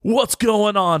What's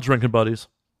going on, drinking buddies?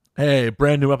 Hey,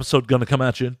 brand new episode gonna come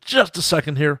at you in just a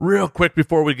second here. Real quick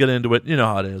before we get into it, you know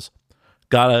how it is.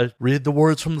 Gotta read the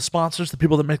words from the sponsors, the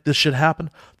people that make this shit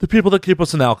happen, the people that keep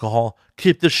us in alcohol,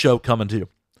 keep this show coming to you.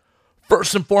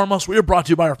 First and foremost, we are brought to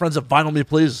you by our friends at Vinyl Me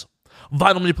Please.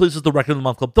 Vinyl Me Please is the Record of the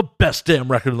Month Club, the best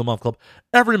damn Record of the Month Club.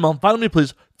 Every month, Vinyl Me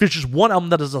Please features one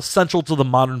album that is essential to the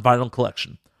modern vinyl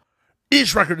collection.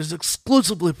 Each record is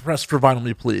exclusively pressed for Vinyl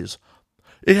Me Please.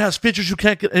 It has features you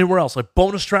can't get anywhere else, like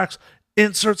bonus tracks,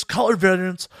 inserts, colored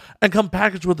variants, and come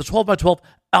packaged with a 12x12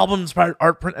 album-inspired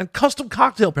art print and custom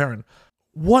cocktail pairing.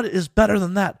 What is better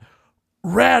than that?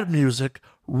 Rad music,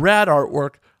 rad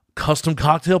artwork, custom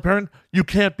cocktail pairing. You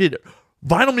can't beat it.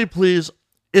 Vinyl Me Please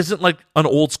isn't like an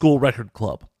old school record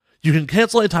club. You can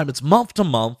cancel anytime. It's month to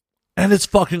month, and it's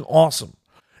fucking awesome.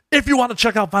 If you want to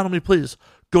check out Vinyl Me Please,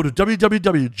 go to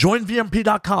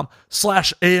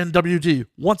www.joinvmp.com/ANWD.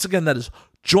 Once again, that is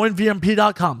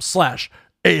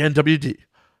joinvmp.com/ANWD.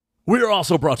 We are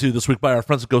also brought to you this week by our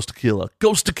friends at Ghost Tequila.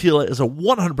 Ghost Tequila is a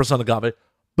 100% agave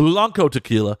Blanco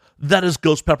tequila that is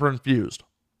ghost pepper infused.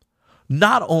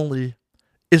 Not only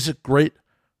is it great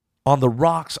on the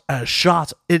rocks as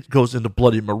shots, it goes into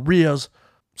Bloody Marias,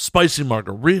 spicy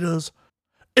margaritas.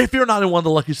 If you're not in one of the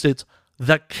lucky states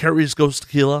that carries Ghost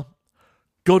Tequila,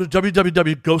 go to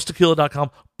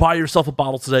www.ghosttequila.com, buy yourself a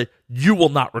bottle today. You will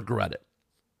not regret it.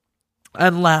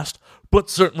 And last, but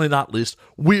certainly not least,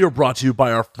 we are brought to you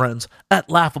by our friends at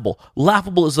Laughable.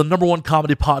 Laughable is the #1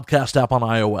 comedy podcast app on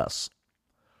iOS.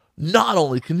 Not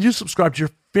only can you subscribe to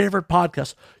your favorite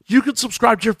podcast, you can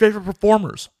subscribe to your favorite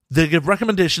performers. They give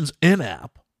recommendations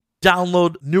in-app,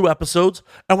 download new episodes,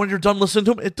 and when you're done listening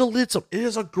to them, it deletes them. It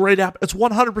is a great app. It's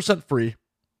 100% free.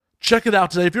 Check it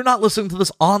out today. If you're not listening to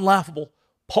this on Laughable,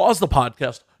 pause the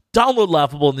podcast, download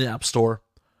Laughable in the App Store,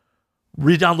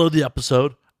 re-download the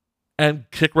episode, and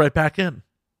kick right back in.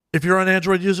 If you're an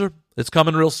Android user, it's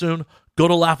coming real soon. Go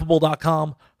to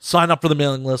laughable.com, sign up for the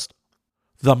mailing list.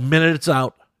 The minute it's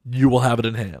out, you will have it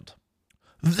in hand.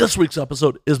 This week's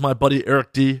episode is my buddy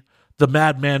Eric D., the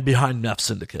madman behind Meth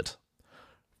Syndicate.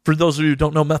 For those of you who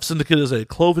don't know, Meth Syndicate is a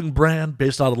clothing brand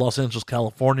based out of Los Angeles,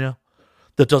 California,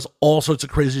 that does all sorts of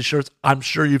crazy shirts. I'm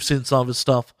sure you've seen some of his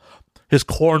stuff. His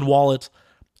Corn wallet,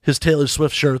 his Taylor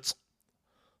Swift shirts.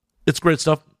 It's great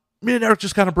stuff. Me and Eric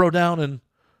just kind of bro down and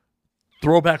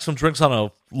throw back some drinks on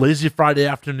a lazy Friday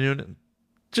afternoon and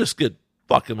just get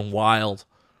fucking wild.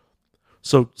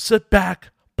 So sit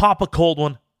back, pop a cold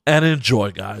one, and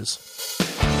enjoy, guys.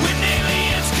 When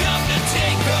aliens come to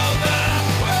take over,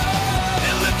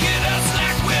 they look at us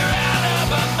like we're out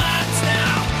of our minds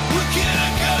now. We'll get a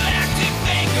galactic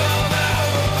makeover,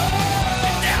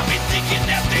 and now we're thinking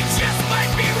that they just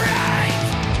might be right.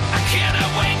 I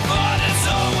cannot wait for this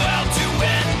whole world to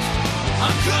end.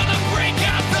 I'm gonna break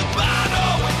out the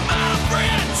bottle with my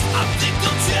friends. I think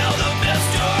they'll tell the best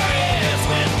stories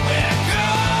when we're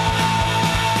gone.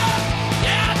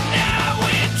 And now we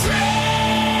drink.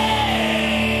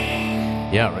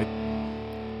 Yeah, right.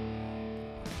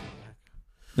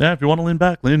 Yeah, if you want to lean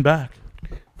back, lean back.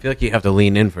 I feel like you have to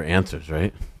lean in for answers,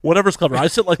 right? Whatever's clever. I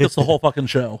sit like this the whole fucking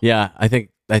show. Yeah, I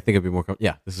think it'd be more.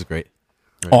 Yeah, this is great.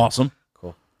 Right. Awesome.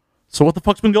 Cool. So what the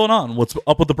fuck's been going on? What's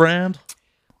up with the brand?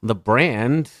 The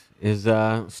brand is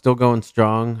still going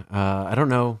strong. I don't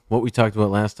know what we talked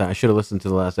about last time. I should have listened to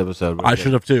the last episode. I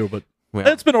should have too, but Well,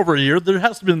 it's been over a year. There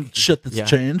has to been shit that's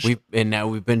changed. Now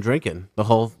we've been drinking the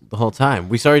whole time.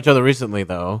 We saw each other recently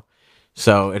though,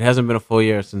 so it hasn't been a full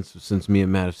year since me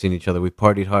and Matt have seen each other. We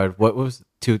partied hard. What was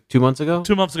it, two months ago?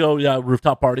 2 months ago, yeah,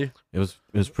 rooftop party. It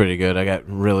was pretty good. I got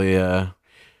really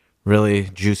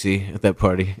juicy at that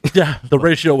party. Yeah, the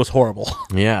ratio was horrible.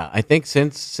 Yeah, I think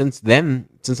since the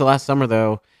last summer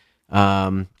though,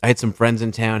 I had some friends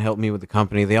in town help me with the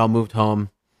company. They all moved home.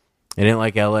 They didn't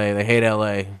like LA. They hate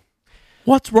LA.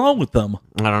 What's wrong with them?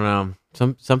 I don't know.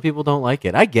 Some people don't like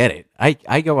it. I get it.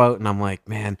 I go out and I'm like,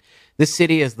 man, this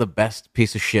city is the best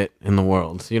piece of shit in the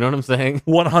world. You know what I'm saying?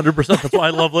 100%. That's why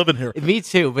I love living here. Me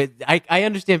too. But I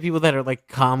understand people that are like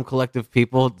calm, collective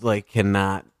people like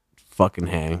cannot fucking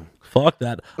hang. Fuck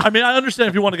that. I mean, I understand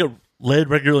if you want to get laid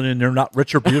regularly and you're not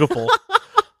rich or beautiful.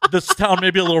 This town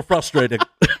may be a little frustrating.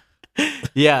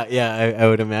 Yeah, I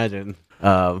would imagine.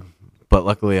 But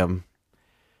luckily, I'm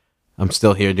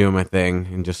still here doing my thing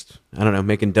and just, I don't know,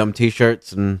 making dumb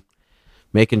T-shirts and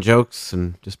making jokes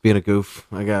and just being a goof,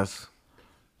 I guess.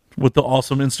 With the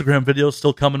awesome Instagram videos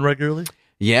still coming regularly?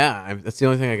 Yeah, that's the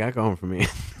only thing I got going for me.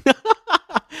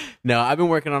 No, I've been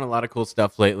working on a lot of cool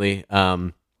stuff lately.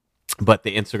 But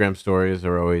the Instagram stories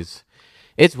are always,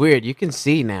 It's weird. You can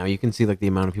see now. You can see like the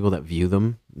amount of people that view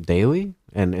them daily,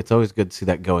 and it's always good to see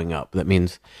that going up. That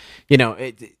means,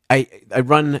 I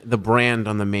run the brand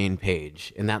on the main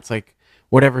page, and that's like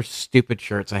whatever stupid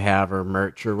shirts I have or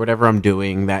merch or whatever I'm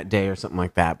doing that day or something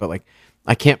like that. But like,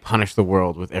 I can't punish the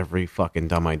world with every fucking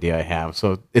dumb idea I have.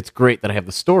 So it's great that I have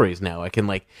the stories now. I can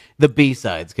like the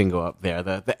B-sides can go up there,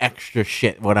 the extra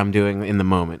shit what I'm doing in the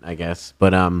moment, I guess.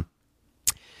 But when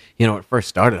it first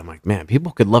started, I'm like, man,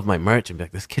 people could love my merch and be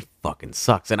like, this kid fucking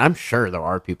sucks. And I'm sure there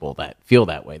are people that feel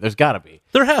that way. There's got to be.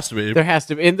 There has to be. There has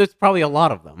to be. And there's probably a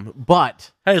lot of them.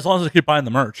 But Hey, as long as they keep buying the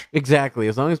merch. exactly,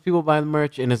 as long as people buy the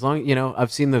merch and as long,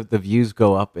 I've seen the views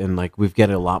go up and like we've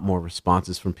get a lot more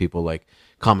responses from people like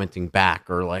commenting back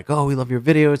or like, oh, we love your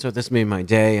videos or this made my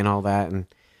day and all that. And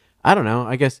I don't know.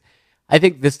 I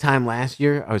think this time last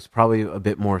year, I was probably a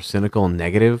bit more cynical and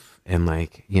negative, and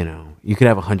like, you could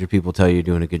have 100 people tell you you're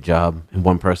doing a good job, and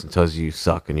one person tells you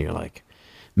suck, and you're like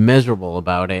miserable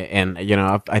about it. And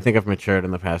I think I've matured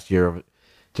in the past year of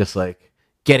just like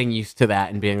getting used to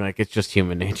that and being like, it's just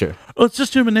human nature. Well, it's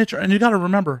just human nature, and you got to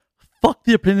remember, fuck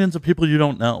the opinions of people you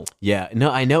don't know. Yeah,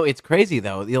 no, I know it's crazy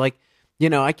though. You're like,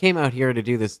 I came out here to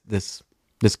do this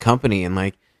company, and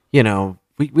like,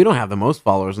 we don't have the most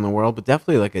followers in the world, but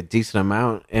definitely like a decent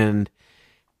amount. And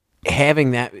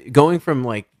having that, going from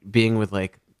like being with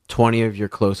like 20 of your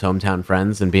close hometown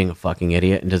friends and being a fucking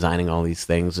idiot and designing all these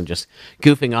things and just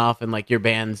goofing off, and like your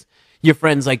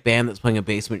friend's like band that's playing a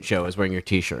basement show is wearing your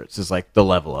t-shirts is like the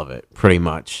level of it pretty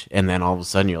much. And then all of a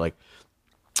sudden you're like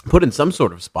put in some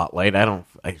sort of spotlight.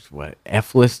 What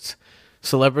F-list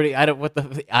celebrity?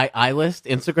 I-list,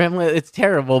 Instagram list? It's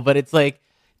terrible, but it's like,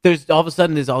 there's all of a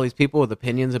sudden there's all these people with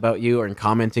opinions about you and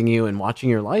commenting you and watching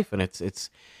your life, and it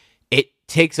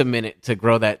takes a minute to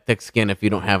grow that thick skin if you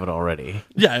don't have it already.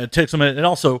 Yeah, it takes a minute. And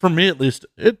also, for me at least,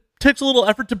 it takes a little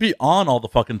effort to be on all the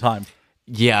fucking time.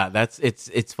 Yeah,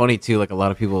 it's funny too. Like a lot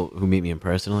of people who meet me in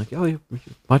person are like, "Oh, you're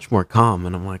much more calm,"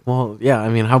 and I'm like, "Well, yeah. I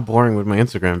mean, how boring would my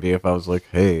Instagram be if I was like,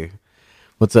 hey,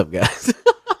 what's up, guys?"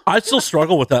 I still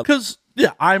struggle with that because,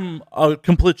 yeah, I'm a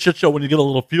complete shit show when you get a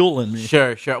little fuel in me.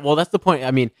 Sure. Well, that's the point. I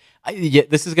mean,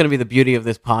 this is going to be the beauty of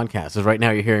this podcast. Is right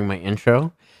now you're hearing my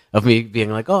intro of me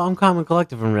being like, "Oh, I'm calm and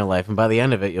collective in real life," and by the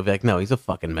end of it, you'll be like, "No, he's a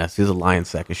fucking mess. He's a lion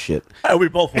sack of shit." Yeah, we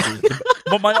both will be.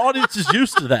 But my audience is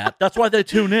used to that. That's why they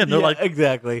tune in. They're Yeah, like,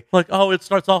 exactly. oh, it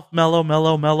starts off mellow.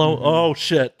 Oh,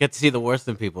 shit. Get to see the worst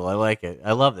in people. I like it.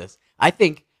 I love this. I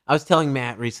think I was telling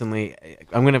Matt recently.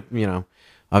 I'm gonna,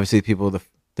 obviously, people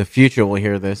the future will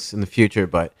hear this in the future,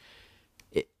 but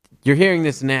you're hearing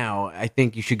this now. I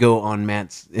think you should go on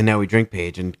Matt's And Now We Drink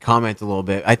page and comment a little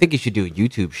bit. I think you should do a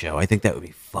YouTube show. I think that would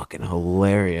be fucking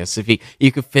hilarious if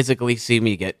you could physically see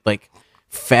me get like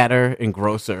fatter and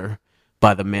grosser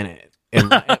by the minute in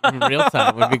real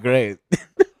time. Would be great.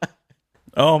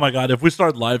 Oh, my God. If we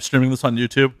started live streaming this on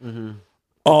YouTube,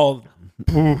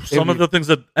 some of the things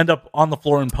that end up on the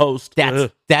floor in post.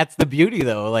 That's the beauty,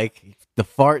 though. Like the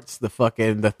farts,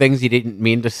 the things you didn't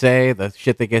mean to say, the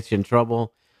shit that gets you in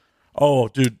trouble. Oh,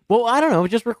 dude. Well, I don't know.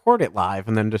 Just record it live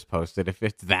and then just post it if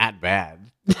it's that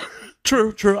bad.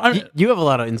 True. You have a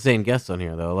lot of insane guests on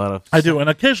here, though. A lot of I do, and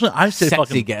occasionally I say sexy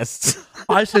fucking guests.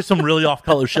 I say some really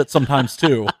off-color shit sometimes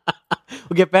too.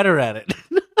 We'll get better at it.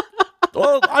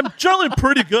 Well, I'm generally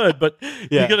pretty good, but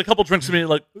Yeah. you get a couple drinks of me.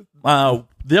 Like the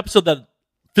episode that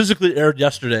physically aired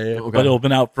yesterday, Okay. but it'll have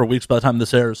been out for weeks by the time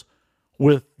this airs,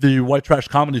 with the White Trash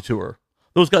Comedy Tour.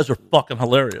 Those guys are fucking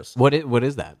hilarious. What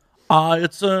is that?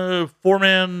 It's a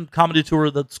 4-man comedy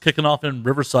tour that's kicking off in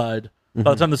Riverside.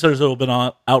 By the time this airs, it'll have been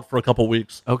out for a couple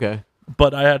weeks. Okay.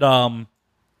 But I had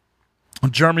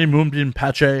Jeremy Moonbeam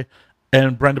Pache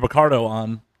and Brenda Picardo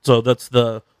on, so that's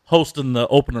the host and the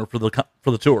opener for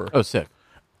the tour. Oh, sick.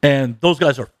 And those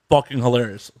guys are fucking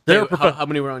hilarious. They're how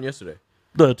many were on yesterday?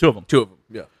 the two of them. 2 of them.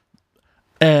 Yeah.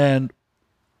 And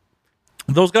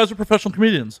those guys are professional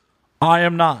comedians. I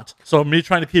am not. So me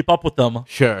trying to keep up with them.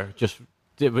 Sure.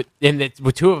 And it's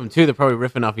with 2 of them too. They're probably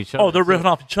riffing off each other. Oh, they're riffing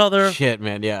off each other. Shit,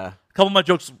 man. Yeah. A couple of my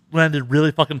jokes landed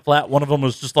really fucking flat. One of them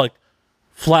was just like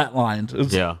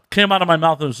flatlined. Yeah. Came out of my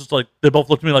mouth and it was just like, they both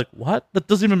looked at me like, what? That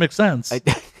doesn't even make sense.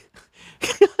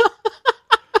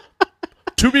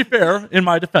 To be fair, in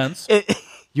my defense.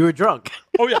 You were drunk.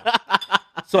 Oh, yeah.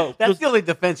 So That's the only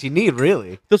defense you need,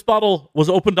 really. this bottle was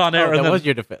opened on air. Oh, and that then was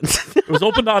your defense. it was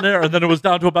opened on air, and then it was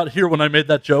down to about here when I made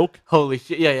that joke. Holy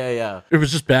shit. Yeah. It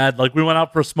was just bad. Like, we went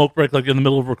out for a smoke break, like, in the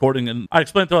middle of recording, and I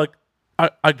explained to her, like,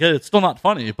 I get it. It's still not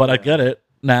funny, but I get it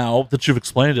now that you've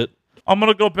explained it. I'm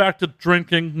going to go back to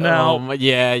drinking now.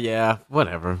 Yeah.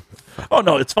 Whatever. Oh,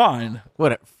 no, it's fine.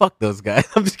 Whatever. Fuck those guys.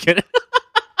 I'm just kidding.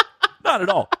 Not at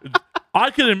all. I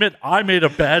can admit I made a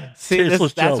bad,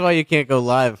 tasteless that's joke. why you can't go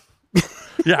live.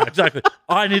 Yeah, exactly.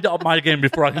 I need to up my game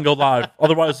before I can go live.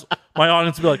 Otherwise, my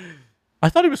audience will be like, I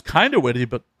thought he was kind of witty,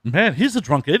 but man, he's a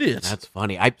drunk idiot. That's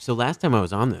funny. So last time I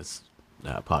was on this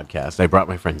podcast, I brought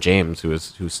my friend James,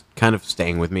 who's kind of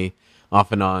staying with me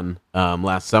off and on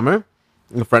last summer,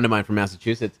 a friend of mine from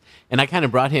Massachusetts, and I kind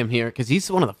of brought him here because he's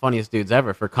one of the funniest dudes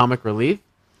ever for comic relief.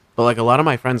 But like a lot of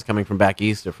my friends coming from back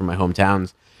east or from my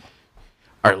hometowns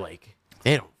are like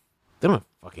they don't have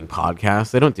fucking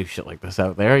podcasts. They don't do shit like this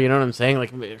out there. You know what I'm saying?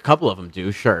 Like a couple of them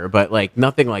do, sure, but like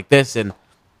nothing like this. And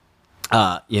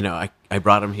I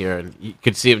brought him here, and you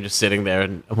could see him just sitting there,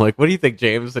 and I'm like, "What do you think,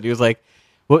 James?" And he was like,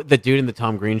 "What?" The dude in the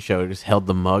Tom Green show just held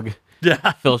the mug,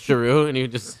 Yeah. Phil Cheroux, and he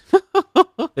would just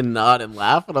and nod and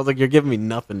laugh, and I was like, "You're giving me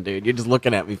nothing, dude. You're just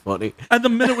looking at me funny." And the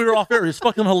minute we were off air, he's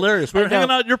fucking hilarious. We were I know.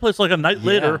 hanging out at your place like a night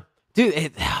later.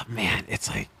 Dude. Man, it's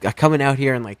like coming out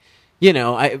here and like,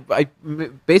 I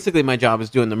basically my job is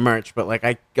doing the merch, but like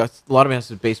I got a lot of it has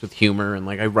to be based with humor, and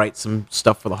like I write some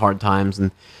stuff for the hard times,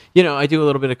 and I do a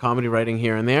little bit of comedy writing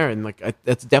here and there, and like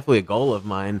that's definitely a goal of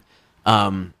mine.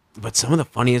 But some of the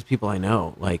funniest people I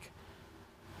know, like,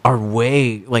 are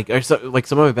way like some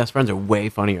of my best friends are way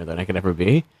funnier than I could ever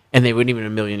be, and they wouldn't even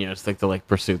in a million years think to like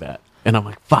pursue that. And I'm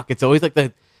like, fuck, it's always like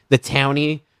the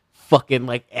townie fucking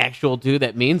like actual dude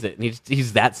that means it, and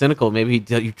he's that cynical. Maybe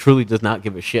he truly does not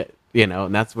give a shit,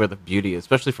 and that's where the beauty is,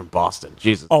 especially from Boston.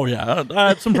 Jesus. Oh, yeah. I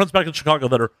had some friends back in Chicago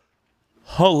that are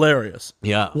hilarious.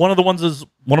 Yeah. One of the ones is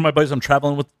one of my buddies I'm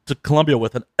traveling with to Colombia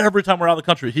with, and every time we're out of the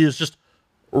country, he is just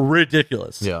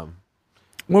ridiculous. Yeah.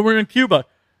 When we were in Cuba,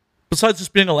 besides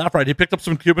just being a laugh ride, he picked up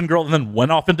some Cuban girl and then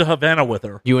went off into Havana with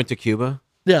her. You went to Cuba?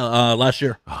 Yeah, last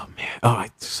year. Oh man.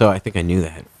 So I think I knew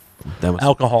that. That was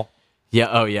Alcohol. Yeah.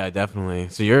 Oh yeah, definitely.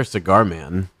 So you're a cigar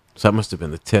man. So that must have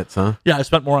been the tits, huh? Yeah, I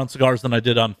spent more on cigars than I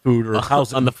did on food or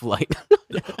housing. On the flight.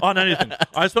 On anything.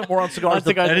 I spent more on cigars,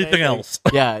 than anything else.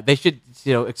 Yeah, they should.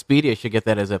 Expedia should get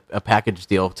that as a package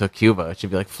deal to Cuba. It should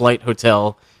be like flight,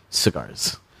 hotel,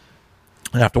 cigars.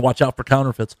 I have to watch out for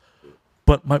counterfeits.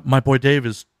 But my boy Dave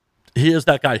is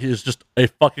that guy. He is just a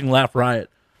fucking laugh riot.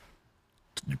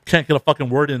 You can't get a fucking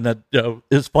word in that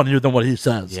is funnier than what he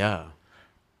says. Yeah.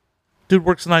 Dude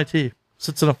works in IT.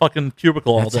 Sits in a fucking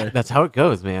cubicle all day. That's how it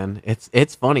goes, man.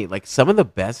 It's funny. Like some of the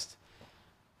best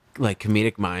like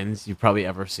comedic minds you've probably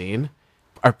ever seen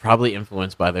are probably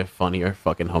influenced by their funnier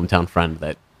fucking hometown friend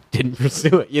that didn't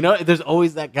pursue it. There's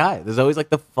always that guy. There's always like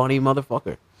the funny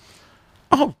motherfucker.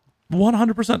 Oh,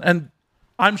 100%. And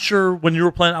I'm sure when you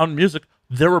were playing out in music,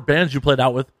 there were bands you played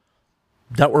out with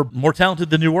that were more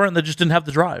talented than you were, and they just didn't have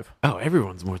the drive. Oh,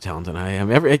 everyone's more talented than I am.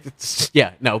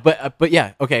 But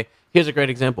yeah, okay. Here's a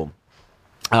great example.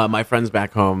 My friends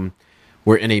back home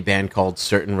were in a band called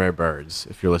Certain Rare Birds.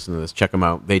 If you're listening to this, check them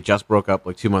out. They just broke up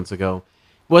like 2 months ago.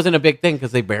 It wasn't a big thing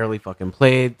because they barely fucking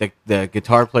played. The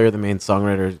guitar player, the main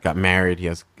songwriter, got married. He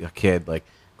has a kid. Like,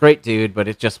 great dude, but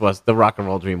it just was, the rock and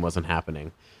roll dream wasn't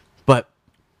happening. But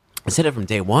I said it from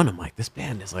day one. I'm like, this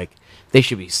band is like, they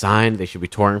should be signed. They should be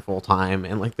touring full time.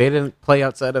 And like, they didn't play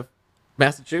outside of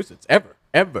Massachusetts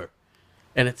ever.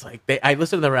 And it's like, I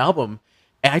listened to their album,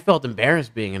 and I felt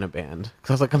embarrassed being in a band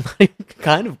because I was like, I'm not even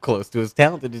kind of close to as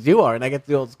talented as you are, and I get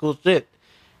to do all this cool shit.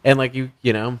 And like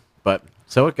but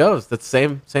so it goes. That's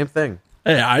the same thing.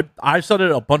 Hey, I said it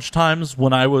a bunch of times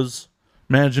when I was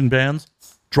managing bands.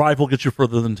 Drive will get you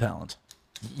further than talent.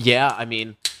 Yeah, I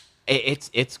mean,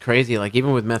 it's crazy. Like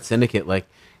even with Meth Syndicate, like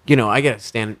I gotta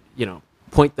stand,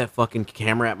 point that fucking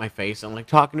camera at my face and like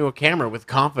talking to a camera with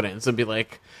confidence and be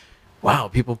like, wow,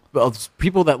 people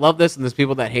that love this and there's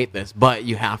people that hate this, but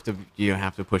you have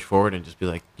to push forward and just be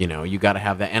like, you got to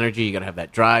have that energy, you got to have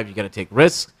that drive, you got to take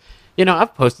risks.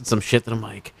 I've posted some shit that I'm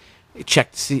like,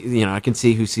 check to see, I can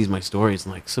see who sees my stories,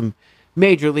 and like some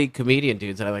major league comedian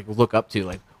dudes that I like look up to,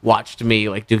 like watched me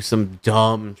like do some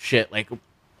dumb shit, like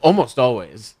almost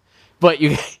always. But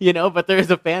but there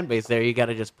is a fan base there. You got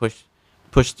to just push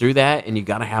through that, and you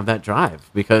got to have that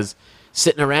drive, because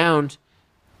sitting around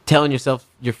telling yourself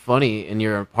you're funny in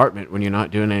your apartment when you're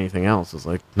not doing anything else is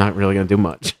like not really gonna do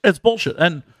much. It's bullshit.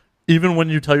 And even when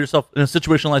you tell yourself in a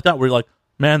situation like that where you're like,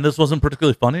 man, this wasn't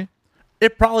particularly funny,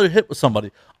 it probably hit with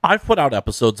somebody. I've put out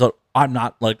episodes that I'm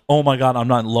not like, oh my God, I'm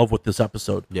not in love with this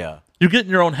episode. Yeah. You get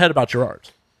in your own head about your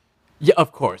art. Yeah,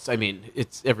 of course. I mean,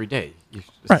 it's every day.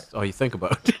 That's all you think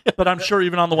about. But I'm sure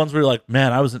even on the ones where you're like,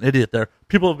 man, I was an idiot there,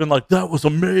 people have been like, that was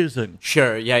amazing.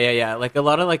 Sure. Yeah. Like a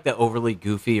lot of like the overly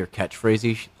goofy or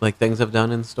catchphrasey like things I've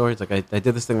done in stories. Like I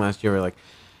did this thing last year where like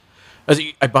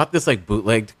I bought this like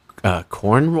bootlegged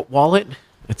corn wallet.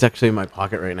 It's actually in my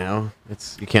pocket right now.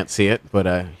 You can't see it,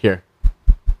 but here.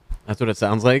 That's what it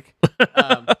sounds like.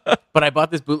 But I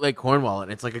bought this bootleg corn wallet,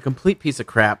 and it's like a complete piece of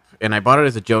crap. And I bought it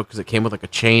as a joke because it came with like a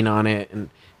chain on it, and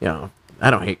you know, I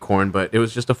don't hate corn, but it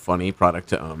was just a funny product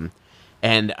to own.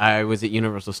 And I was at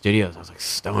Universal Studios. I was like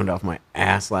stoned off my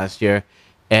ass last year,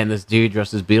 and this dude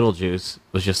dressed as Beetlejuice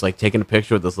was just like taking a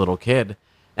picture with this little kid.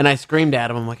 And I screamed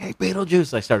at him. I'm like, "Hey,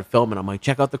 Beetlejuice!" I started filming. I'm like,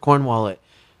 "Check out the corn wallet,"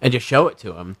 and just show it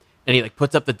to him. And he like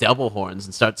puts up the devil horns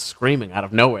and starts screaming out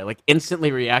of nowhere. Like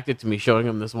instantly reacted to me showing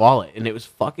him this wallet, and it was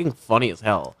fucking funny as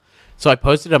hell. So I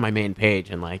posted it on my main page,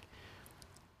 and like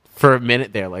for a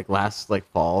minute there, like last like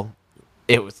fall,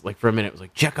 it was like for a minute it was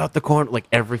like check out the corn, like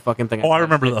every fucking thing. Oh, I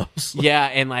remember those. Yeah,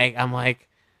 and like I'm like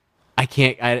I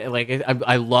can't.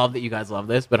 I love that you guys love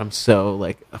this, but I'm so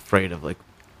like afraid of like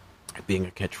being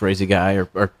a catchphrasey guy or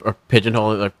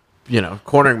pigeonholing, or you know,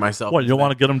 cornering myself. What, you don't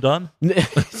want to get them done?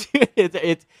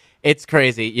 It's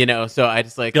crazy, you know. So I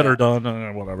just like Get her done,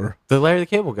 whatever. the Larry the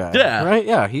Cable Guy. Yeah. Right.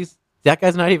 Yeah. That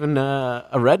guy's not even a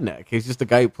redneck. He's just a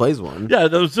guy who plays one. Yeah,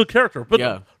 that was a character. But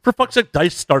Yeah. for fuck's sake,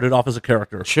 Dice started off as a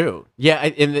character. True. Yeah.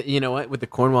 You know what? With the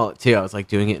corn wallet too, I was like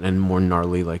doing it in a more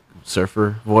gnarly like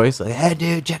surfer voice, like, "Hey,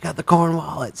 dude, check out the corn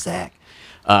wallet, sick."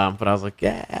 But I was like,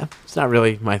 yeah, it's not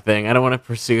really my thing. I don't want to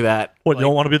pursue that. What, you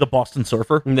don't want to be the Boston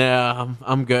Surfer? No,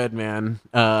 I'm good, man.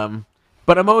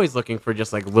 But I'm always looking for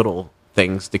just like little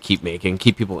things to keep making,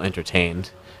 keep people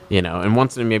entertained, you know.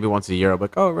 And maybe once a year, I'm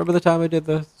like, oh, remember the time I did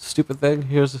the stupid thing?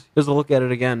 Here's a look at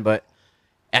it again. But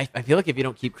I feel like if you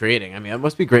don't keep creating, I mean, it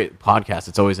must be great podcast.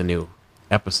 It's always a new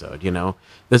episode, you know.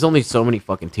 There's only so many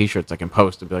fucking T-shirts I can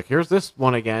post and be like, here's this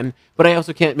one again. But I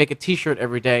also can't make a T-shirt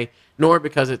every day, nor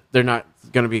because they're not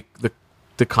going to be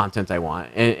the content I want.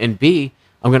 And B,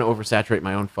 I'm going to oversaturate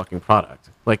my own fucking product.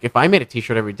 Like, if I made a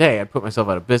T-shirt every day, I'd put myself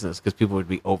out of business because people would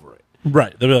be over it.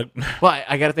 Right. They'd be like, Well,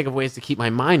 I got to think of ways to keep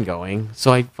my mind going,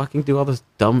 so I fucking do all this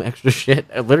dumb extra shit.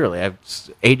 Literally, I have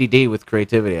ADD with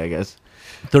creativity, I guess.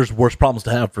 there's worse problems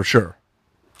to have for sure.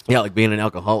 Yeah, like being an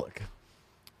alcoholic.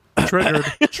 Triggered.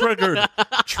 Triggered.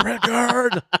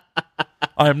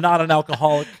 I am not an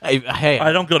alcoholic. Hey,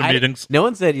 I don't go to meetings. No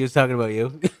one said he was talking about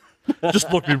you.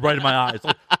 Just look me right in my eyes.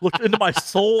 Like, look into my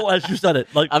soul as you said it.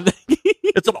 Like, I'm-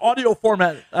 it's an audio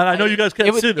format, and I know you guys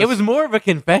can't see this. It was more of a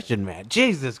confession, man.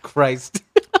 Jesus Christ.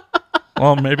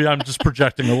 Well, maybe I'm just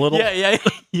projecting a little. Yeah.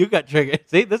 You got triggered.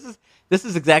 See, this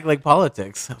is exactly like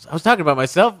politics. I was talking about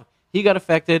myself. He got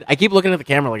affected. I keep looking at the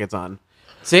camera like it's on.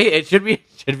 See, it should be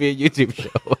a YouTube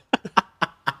show.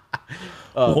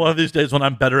 One of these days when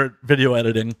I'm better at video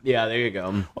editing. Yeah, there you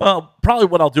go. Well, probably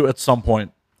what I'll do at some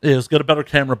point is get a better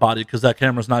camera body, because that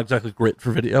camera's not exactly great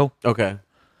for video, Okay.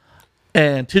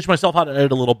 and teach myself how to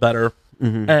edit a little better,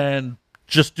 and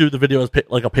just do the video as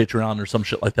like a Patreon or some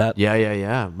shit like that.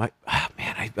 Yeah.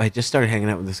 I just started hanging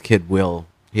out with this kid, Will.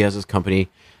 He has his company.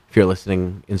 If you're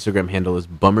listening, Instagram handle is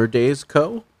Bummer Days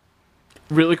Co.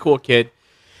 Really cool kid.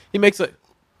 He makes a...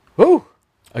 Whoo!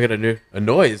 I got a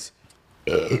noise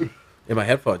in my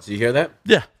headphones. Do you hear that?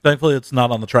 Yeah, thankfully it's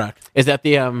not on the track. Is that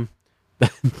the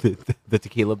the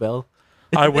tequila bell?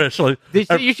 I wish. Like,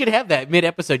 You should have that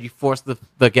mid-episode. You force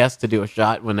the guest to do a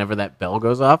shot whenever that bell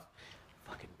goes off.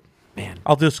 Fucking man.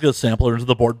 I'll just get a sampler into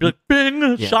the board, be like,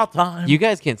 bing, shot time. You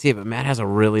guys can't see it, but Matt has a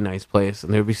really nice place,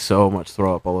 and there would be so much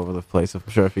throw up all over the place. I'm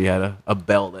sure if he had a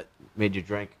bell that made you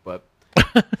drink, but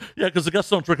Yeah, because the guests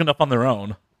don't drink enough on their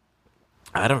own.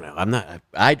 I don't know.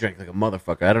 I drank like a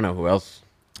motherfucker. I don't know who else.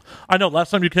 I know, last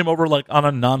time you came over, like, on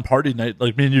a non-party night,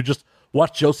 like, me and you just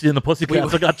watched Josie and the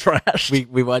Pussycats and got trashed.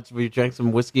 We drank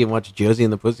some whiskey and watched Josie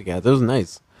and the Pussycats. It was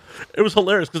nice. It was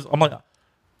hilarious, because I'm like, do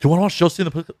you want to watch Josie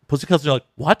and the Pussycats? And you're like,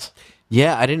 what?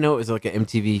 Yeah, I didn't know it was like an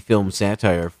MTV film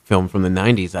satire film from the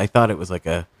 90s. I thought it was like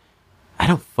I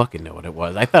don't fucking know what it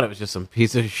was. I thought it was just some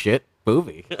piece of shit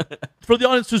movie. For the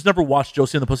audience who's never watched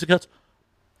Josie and the Pussycats,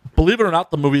 believe it or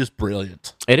not, the movie is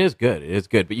brilliant. It is good. It is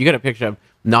good. But you got a picture of him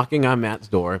knocking on Matt's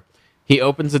door. He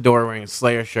opens the door wearing a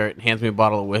Slayer shirt and hands me a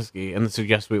bottle of whiskey and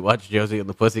suggests we watch Josie and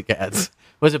the Pussycats. It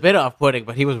was a bit off-putting,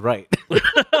 but he was right.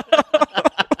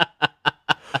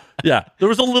 Yeah, there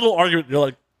was a little argument. You're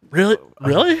like, really?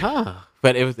 Really? Huh.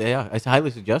 But it was, yeah, I highly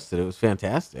suggested. It was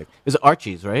fantastic. It was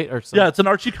Archie's, right? Or something. Yeah, it's an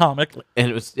Archie comic. And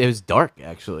it was dark,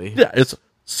 actually. Yeah, it's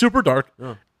super dark.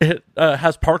 It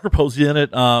has Parker Posey in it,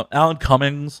 Alan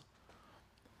Cummings,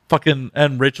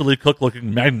 and Rachel Lee Cook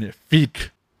looking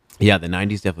magnifique. Yeah, the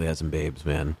 90s definitely had some babes,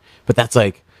 man. But that's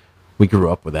like, we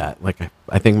grew up with that. Like,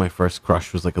 I think my first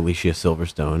crush was like Alicia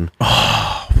Silverstone.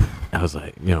 I was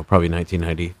like, probably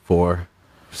 1994.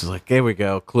 She's like, here we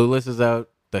go. Clueless is out.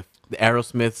 The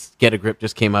Aerosmith's Get a Grip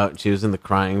just came out, and she was in the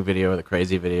Crying video or the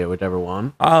Crazy video, whichever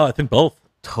one. I think both.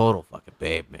 total fucking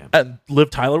babe, man. And Liv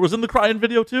Tyler was in the crying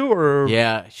video too, or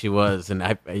Yeah, she was, and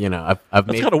I've that's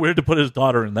made kind of weird to put his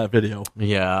daughter in that video.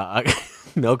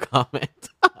 no comment.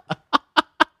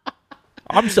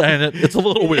 I'm saying it. It's a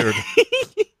little weird.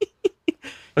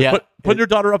 Yeah, putting your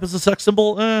daughter up as a sex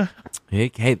symbol. hey,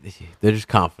 they're just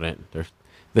confident.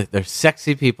 They're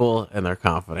sexy people, and they're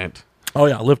confident. Oh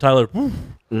yeah, Liv Tyler.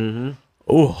 Mm-hmm.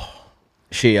 Oh,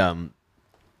 She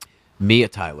Mia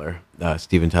Tyler,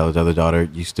 Steven Tyler's other daughter,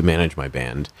 used to manage my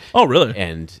band. oh really?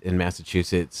 And in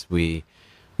Massachusetts, we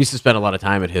used to spend a lot of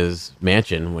time at his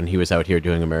mansion when he was out here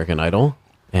doing American Idol.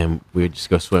 And we would just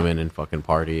go swimming and fucking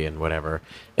party and whatever.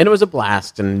 And it was a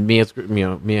blast. And Mia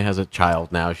has a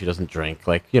child now. She doesn't drink.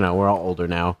 Like, we're all older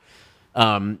now.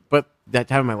 But that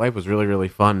time of my life was really, really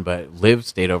fun. But Liv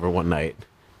stayed over one night.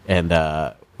 And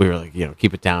we were like,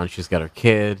 keep it down. She's got her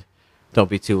kid. Don't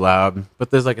be too loud. But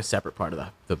there's like a separate part of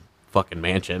the fucking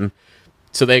mansion.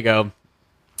 So they go.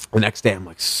 The next day, I'm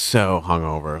like so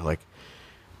hungover. Like,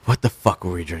 what the fuck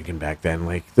were we drinking back then?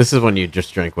 Like, this is when you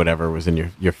just drink whatever was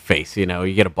in your face,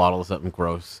 You get a bottle of something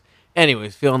gross.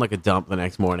 Anyways, feeling like a dump the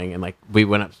next morning. And, like, me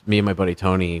and my buddy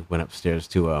Tony went upstairs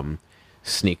to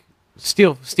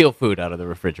steal food out of the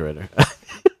refrigerator.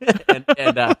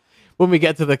 and when we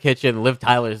get to the kitchen, Liv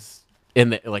Tyler's in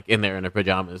there in her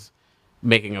pajamas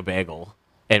making a bagel.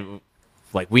 And,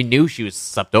 like, we knew she was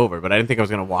slept over, but I didn't think I was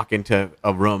going to walk into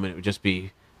a room and it would just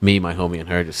be me, my homie, and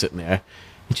her just sitting there.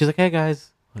 And she's like, hey, guys.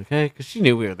 Okay, because she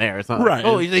knew we were there. It's not Right. like,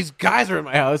 oh, these guys are in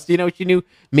my house. She knew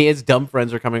Mia's dumb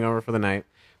friends were coming over for the night.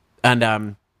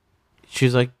 And she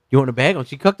was like, you want a bagel? And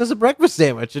she cooked us a breakfast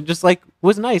sandwich and just, like,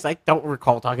 was nice. I don't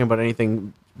recall talking about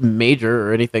anything major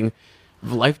or anything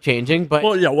life-changing, but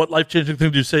Well, yeah. What life-changing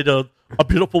thing do you say to a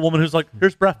beautiful woman who's like,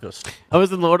 "Here's breakfast"? I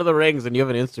was in Lord of the Rings and you have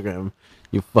an Instagram.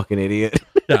 You fucking idiot.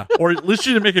 Yeah. Or at least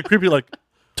she didn't make it creepy. Like,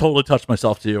 totally touched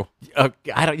myself to you.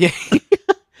 I don't, yeah.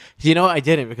 I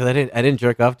didn't because I didn't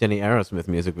jerk off to any Aerosmith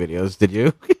music videos. Did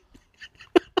you?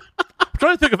 I'm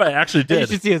trying to think if I actually You did.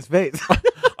 should see his face.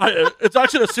 It's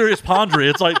actually a serious pondering.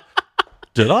 It's like,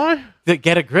 did I? To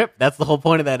get a grip. That's the whole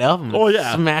point of that album. Oh,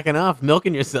 yeah. Smacking off,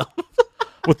 milking yourself.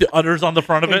 With the udders on the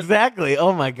front of it. Exactly.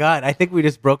 Oh my God. I think we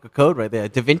just broke a code right there.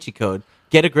 Da Vinci Code.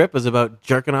 Get a grip is about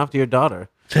jerking off to your daughter.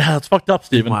 Yeah, that's fucked up,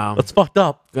 Steven. Wow. That's fucked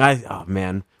up. Oh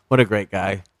man, what a great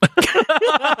guy.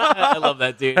 I love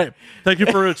that dude. Hey, thank you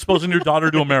for exposing your daughter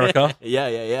to America.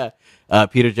 Yeah.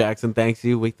 Peter Jackson thanks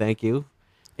you. We thank you.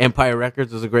 Empire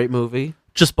Records was a great movie.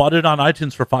 Just bought it on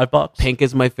iTunes for $5. Pink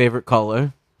is my favorite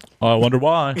color. I wonder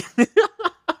why.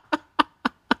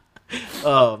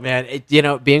 Oh man,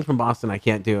 being from Boston, I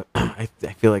can't do it. I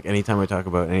feel like anytime I talk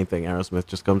about anything, Aerosmith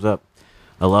just comes up.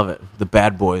 I love it. The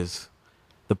bad boys,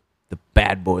 the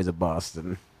bad boys of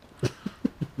Boston.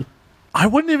 I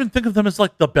wouldn't even think of them as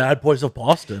like the bad boys of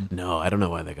Boston. No, I don't know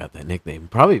why they got that nickname.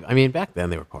 Probably, I mean, back then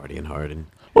they were partying hard and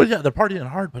Well, yeah, they're partying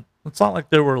hard, but it's not like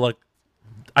they were like.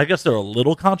 I guess they're a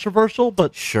little controversial,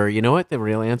 but sure. You know what the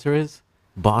real answer is?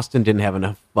 Boston didn't have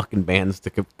enough fucking bands to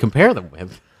compare them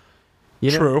with.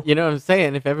 True. You know what I'm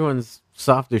saying? If everyone's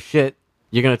soft as shit,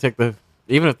 you're gonna take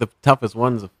even if the toughest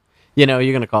ones, you're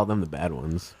gonna call them the bad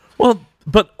ones. well,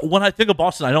 but when I think of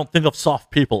Boston, I don't think of soft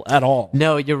people at all.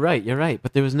 No, you're right.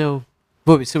 But there was no.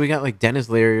 Well, so we got like Dennis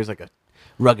Leary, who's like a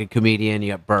rugged comedian.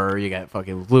 You got Burr, you got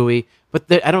fucking Louis. But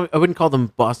I wouldn't call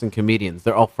them Boston comedians.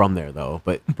 They're all from there though.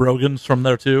 But Brogan's from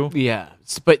there too. yeah,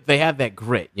 but they have that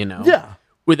grit, Yeah.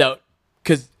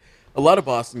 Because a lot of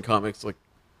Boston comics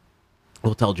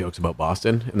will tell jokes about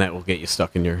Boston, and that will get you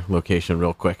stuck in your location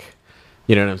real quick.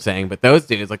 You know what I'm saying? But those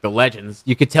dudes, like the legends,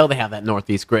 you could tell they have that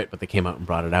Northeast grit, but they came out and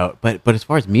brought it out. But as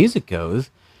far as music goes,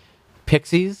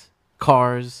 Pixies,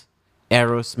 Cars,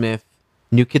 Aerosmith,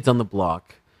 New Kids on the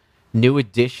Block, New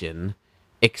Edition,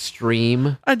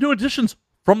 Extreme. And new additions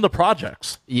from the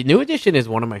projects. New Edition is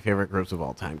one of my favorite groups of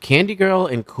all time. Candy Girl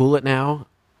and Cool It Now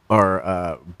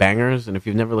are bangers, and if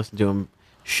you've never listened to them,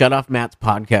 shut off Matt's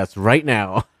podcast right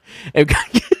now and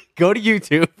go to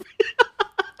YouTube.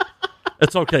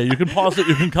 It's okay. You can pause it.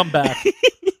 You can come back.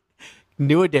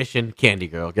 New Edition, Candy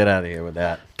Girl. Get out of here with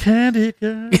that. Candy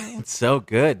girl. It's so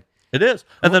good. It is.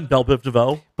 And then Belle Biv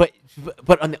DeVoe. But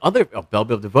on the other, Belle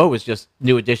Biv DeVoe was just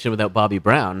New Edition without Bobby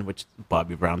Brown, which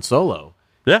Bobby Brown solo.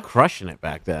 Yeah. Crushing it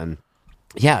back then.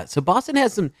 Yeah, so Boston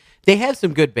has they have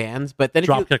some good bands, but then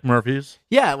Dropkick Murphys.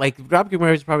 yeah, like Dropkick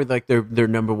Murphys is probably like their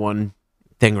number one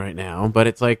thing right now, but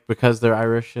it's like because they're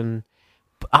Irish and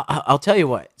I'll tell you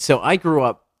what. So I grew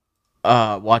up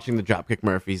watching the Dropkick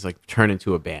Murphys like turn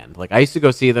into a band. Like I used to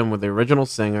go see them with the original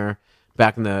singer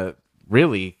back in the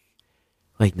really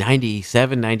like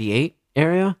 97, 98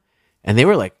 area, and they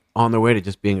were like on their way to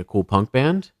just being a cool punk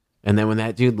band. And then when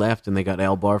that dude left and they got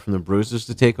Al Barr from the Bruisers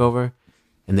to take over,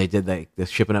 and they did the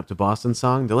Shipping Up to Boston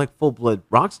song, they're like full-blood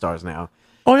rock stars now.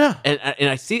 Oh yeah. And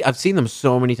I've seen them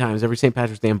so many times. Every St.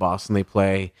 Patrick's Day in Boston they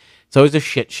play. It's always a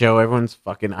shit show. Everyone's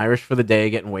fucking Irish for the day,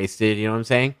 getting wasted. You know what I'm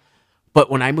saying? But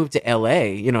when I moved to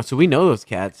L.A., so we know those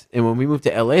cats. And when we moved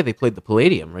to L.A., they played the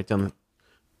Palladium right down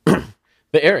the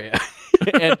area.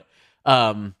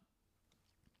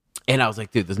 And I was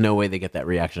like, dude, there's no way they get that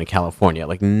reaction in California.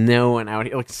 Like, no one out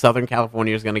here, like Southern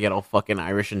California is going to get all fucking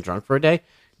Irish and drunk for a day.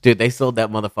 Dude, they sold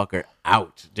that motherfucker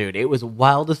out, dude. It was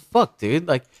wild as fuck, dude.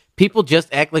 Like, people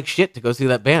just act like shit to go see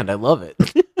that band. I love it.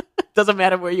 Doesn't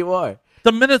matter where you are.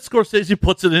 The minute Scorsese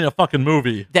puts it in a fucking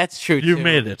movie, That's true, you too.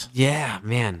 made it. Yeah,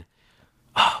 man.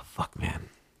 Oh, fuck, man.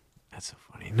 That's so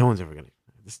funny. No one's ever going to...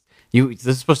 This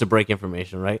is supposed to break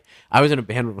information, right? I was in a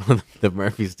band with one of the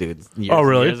Murphys dudes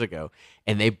years ago,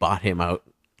 and they bought him out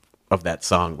of that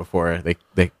song before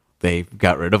they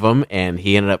got rid of him, and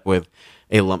he ended up with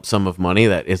a lump sum of money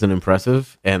that isn't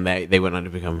impressive, and they went on to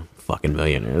become fucking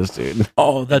millionaires, dude.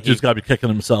 Oh, that dude's got to be kicking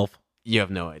himself. You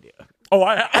have no idea. Oh,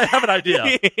 I have an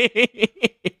idea.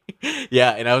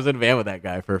 Yeah, and I was in a van with that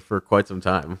guy for quite some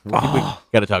time. We got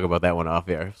to talk about that one off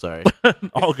air. Sorry.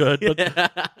 All good. But,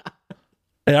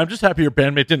 hey, I'm just happy your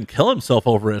bandmate didn't kill himself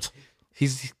over it.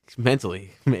 He's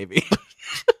mentally, maybe.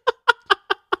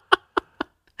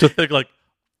 To think like,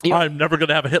 I'm never going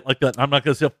to have a hit like that. I'm not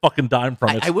going to see a fucking dime from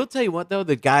it. I will tell you what, though.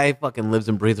 The guy fucking lives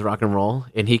and breathes rock and roll,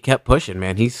 and he kept pushing,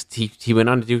 man. He went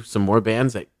on to do some more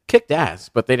bands that kicked ass,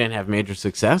 but they didn't have major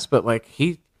success. But, like,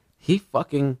 he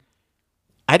fucking...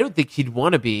 I don't think he'd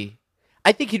want to be...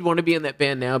 I think he'd want to be in that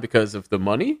band now because of the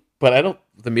money, but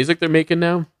the music they're making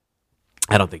now,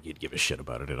 I don't think he'd give a shit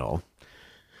about it at all.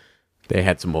 They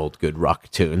had some old good rock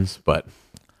tunes, but...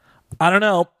 I don't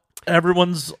know.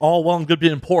 Everyone's all well and good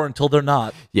being poor until they're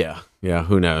not. Yeah,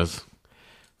 who knows?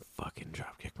 Fucking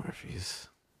Dropkick Murphys.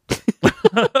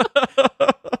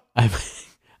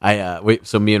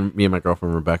 So me and my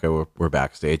girlfriend Rebecca were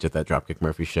backstage at that Dropkick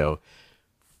Murphy show,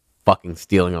 fucking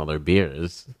stealing all their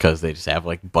beers because they just have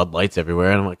like Bud Lights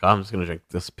everywhere, and I'm like, oh, I'm just gonna drink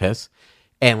this piss,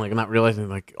 and like not realizing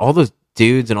like all those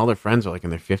dudes and all their friends are like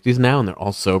in their 50s now, and they're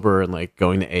all sober and like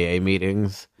going to AA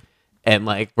meetings, and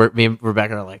like me and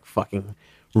Rebecca are like fucking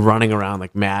running around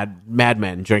like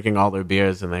madmen drinking all their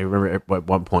beers. And I remember at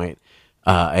one point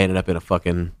I ended up in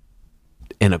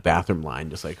a bathroom line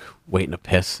just like waiting to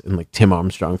piss, and like Tim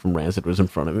Armstrong from Rancid was in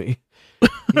front of me.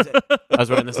 I was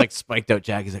wearing this like spiked out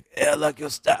jacket. He's like, "Yeah, I like your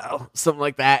style," something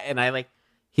like that. And I like,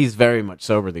 he's very much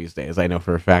sober these days. I know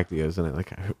for a fact he is. And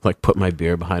I put my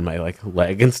beer behind my like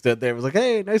leg and stood there. I was like,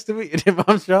 "Hey, nice to meet you, Tim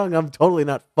Armstrong. I'm totally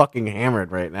not fucking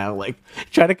hammered right now." Like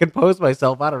trying to compose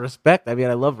myself out of respect. I mean,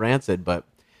 I love Rancid, but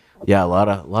yeah, a lot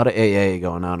of AA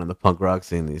going on in the punk rock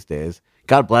scene these days.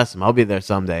 God bless him. I'll be there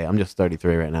someday. I'm just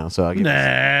 33 right now, so I'll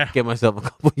give myself a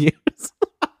couple years.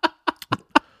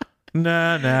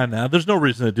 Nah. There's no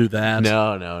reason to do that.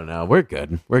 No. We're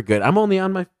good. I'm only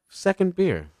on my second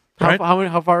beer. How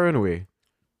far in are we?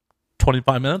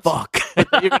 25 minutes? Fuck. I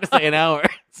thought you were going to say an hour.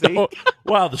 See? Oh,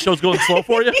 wow, the show's going slow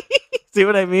for you? See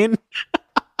what I mean?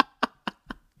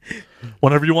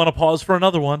 Whenever you want to pause for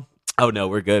another one. Oh, no,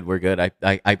 we're good.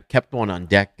 I kept one on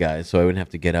deck, guys, so I wouldn't have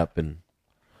to get up and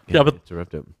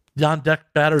interrupt him. The on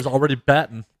deck batter's already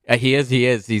batting. He is.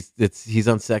 He's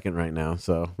on second right now,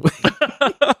 so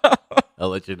I'll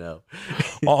let you know.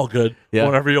 All good. Yeah.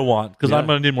 Whenever you want, because I'm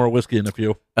going to need more whiskey in a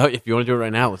few. Oh, if you want to do it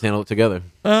right now, let's handle it together.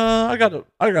 I got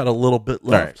a little bit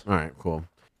left. All right, cool.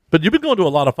 But you've been going to a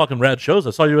lot of fucking rad shows. I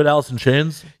saw you at Alice in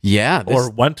Chains. Yeah. Or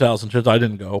went to Alice in Chains. I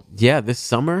didn't go. Yeah, this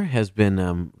summer has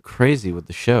been crazy with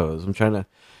the shows. I'm trying to...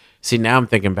 See, now I'm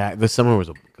thinking back. This summer was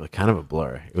kind of a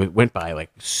blur. It went by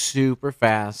like super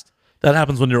fast. That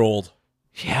happens when you're old.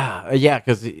 Yeah,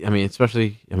 because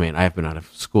especially I have been out of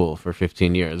school for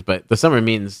 15 years, but the summer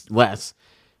means less.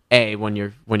 A, when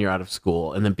you're out of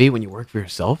school, and then B, when you work for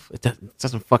yourself, it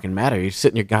doesn't fucking matter. You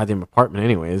sit in your goddamn apartment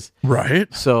anyways.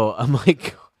 Right. So I'm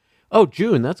like, oh,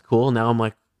 June, that's cool. Now I'm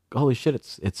like, holy shit,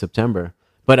 it's September.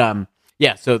 But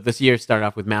yeah. So this year started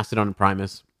off with Mastodon and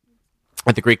Primus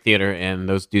at the Greek Theater, and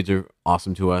those dudes are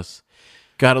awesome to us.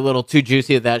 Got a little too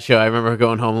juicy at that show. I remember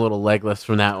going home a little legless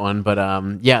from that one, but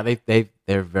yeah,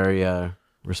 they're very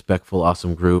respectful,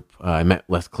 awesome group. I met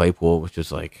Les Claypool, which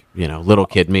is like, little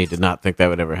kid me did not think that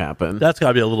would ever happen. That's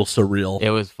gotta be a little surreal. It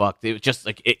was fucked. It was just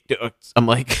like I'm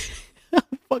like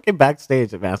fucking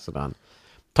backstage at Mastodon,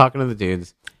 talking to the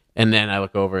dudes, and then I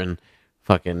look over and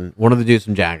fucking one of the dudes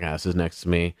from Jackass is next to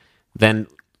me. Then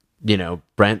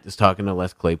Brent is talking to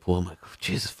Les Claypool. I'm like, oh,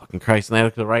 Jesus fucking Christ! And I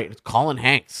look to the right, it's Colin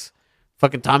Hanks.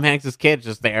 Fucking Tom Hanks' kid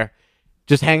just there,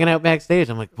 just hanging out backstage.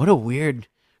 I'm like, what a weird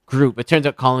group. It turns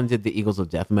out Colin did the Eagles of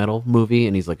Death Metal movie,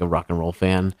 and he's like a rock and roll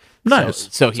fan. Nice.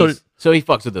 So he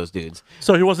fucks with those dudes.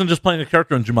 So he wasn't just playing a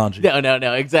character in Jumanji.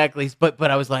 No, exactly. But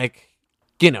I was like,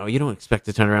 you don't expect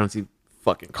to turn around and see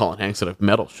fucking Colin Hanks at a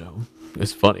metal show.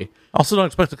 It's funny. I also don't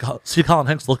expect to see Colin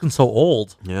Hanks looking so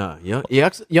old. Yeah. You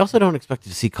also don't expect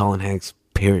to see Colin Hanks,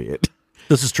 period.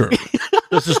 This is true.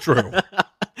 This is true.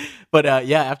 But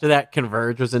after that,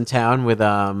 Converge was in town with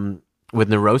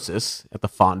Neurosis at the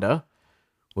Fonda,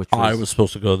 which I was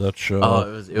supposed to go to that show.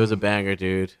 Oh, it was a banger,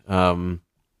 dude. I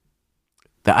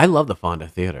love the Fonda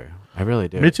Theater. I really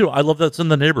do. Me too. I love that it's in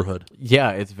the neighborhood.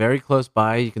 Yeah, it's very close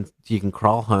by. You can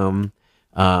crawl home.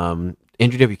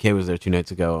 Andrew WK was there 2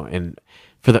 nights ago, and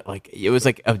it was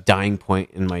like a dying point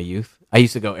in my youth. I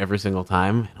used to go every single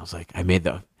time, and I was like, I made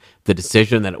the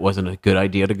decision that it wasn't a good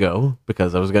idea to go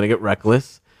because I was gonna get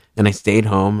reckless, and I stayed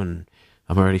home, and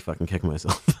I'm already fucking kicking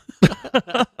myself.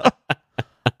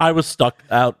 I was stuck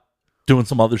out doing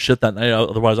some other shit that night.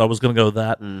 Otherwise, I was gonna go to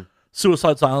that.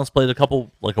 Suicide Silence played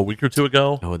a week or two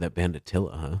ago. Oh, that band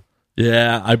Attila, huh?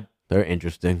 Yeah, They're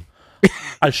interesting.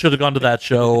 I should have gone to that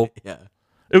show. Yeah.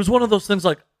 It was one of those things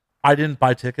like I didn't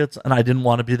buy tickets, and I didn't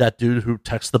want to be that dude who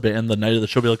texts the band the night of the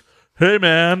show, be like, "Hey,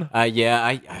 man." I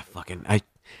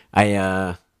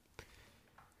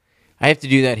have to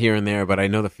do that here and there, but I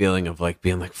know the feeling of like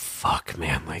being like, "Fuck,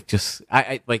 man!" Like just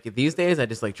I like these days, I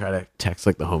just like try to text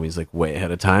like the homies like way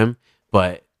ahead of time.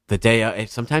 But the day,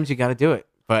 sometimes you got to do it.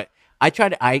 But I try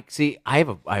to. I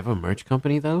have a merch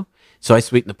company though, so I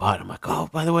sweeten the pot. I'm like, "Oh,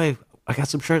 by the way, I got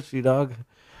some shirts for you, dog."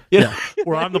 Yeah.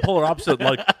 Where I'm the polar opposite.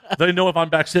 Like they know if I'm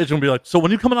backstage, I'm gonna be like, "So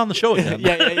when you coming on the show again?"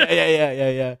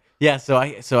 Yeah. Yeah. So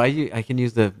I can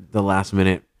use the last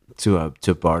minute to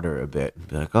barter a bit.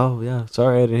 Be like, oh yeah,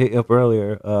 sorry I didn't hit you up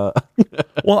earlier.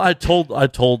 Well, I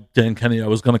told Dan Kenny I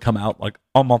was gonna come out like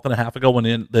a month and a half ago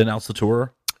when they announced the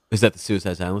tour. Is that the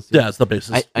Suicide Silence? Yeah, it's the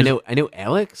bassist. I know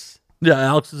Alex, Yeah,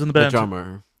 Alex is in the the band.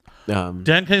 drummer.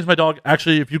 Dan Kenny's my dog.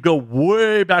 Actually, if you go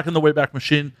way back in the Wayback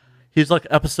Machine, he's like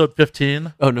episode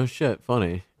 15. Oh no shit,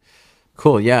 funny.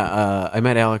 Cool, yeah. I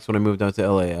met Alex when I moved out to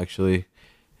LA actually,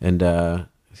 and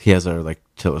he has our like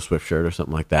Taylor Swift shirt or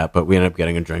something like that. But we ended up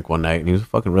getting a drink one night, and he was a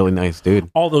fucking really nice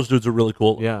dude. All those dudes are really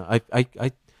cool. Yeah,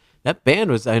 I that band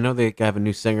was. I know they have a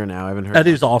new singer now. I haven't heard.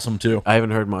 Eddie's awesome too. I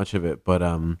haven't heard much of it, but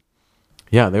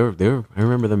yeah, they were. I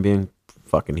remember them being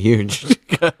fucking huge.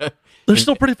 They're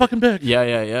still pretty fucking big.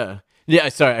 Yeah.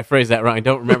 Sorry, I phrased that wrong. I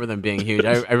don't remember them being huge.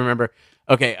 I remember.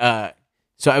 Okay,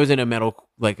 so I was in a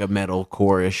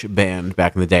metalcore-ish band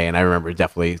back in the day, and I remember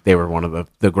definitely they were one of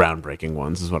the groundbreaking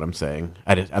ones. Is what I'm saying.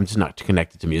 I'm just not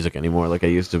connected to music anymore like I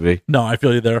used to be. No, I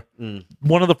feel you there.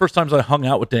 One of the first times I hung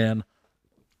out with Dan,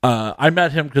 I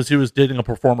met him because he was dating a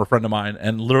performer friend of mine,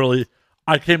 and literally,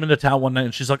 I came into town one night,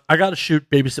 and she's like, "I got to shoot,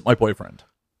 babysit my boyfriend."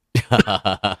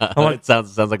 Like, it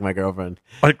sounds like my girlfriend.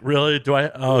 Like, really? Do I?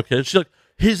 Oh, okay. She's like,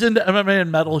 "He's into MMA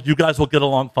and metal. You guys will get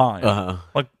along fine."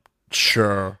 Like,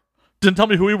 sure. Didn't tell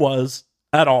me who he was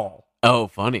at all. Oh,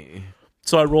 funny.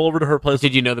 So I roll over to her place.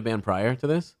 Did you know the band prior to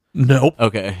this? Nope.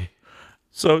 Okay.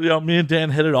 So, me and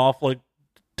Dan hit it off. Like,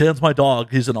 Dan's my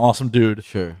dog. He's an awesome dude.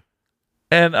 Sure.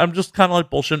 And I'm just kind of like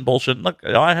bullshit. Like,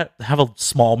 I have a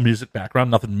small music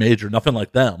background, nothing major, nothing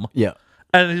like them. Yeah.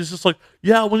 And he's just like,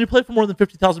 yeah, when you play for more than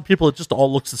 50,000 people, it just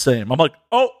all looks the same. I'm like,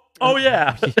 oh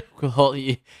yeah. Well,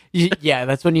 yeah,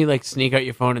 that's when you like sneak out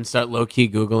your phone and start low key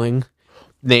Googling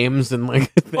names and like.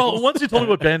 Well, once you told me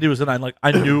what band he was in, I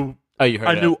knew. Oh, you heard?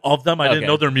 I knew of them. I didn't Okay.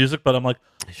 know their music, but I'm like,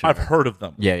 Sure. I've heard of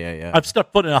them. Yeah. I've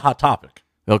stepped foot in a Hot Topic.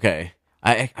 Okay.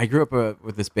 I grew up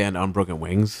with this band Unbroken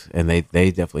Wings, and they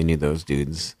definitely knew those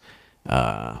dudes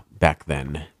back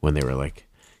then when they were like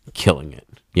killing it.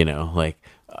 Like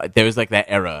there was like that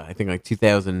era. I think like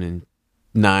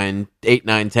 2009, 8,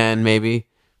 9, 10 maybe.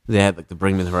 They had like the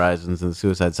Bring Me the Horizons and the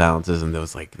Suicide Silences, and that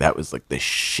was like the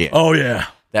shit. Oh yeah.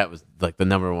 That was like the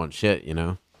number one shit.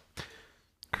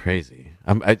 Crazy.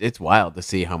 It's wild to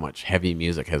see how much heavy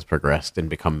music has progressed and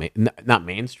become not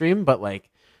mainstream, but like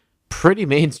pretty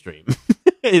mainstream.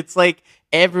 It's like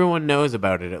everyone knows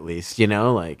about it at least,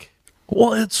 like.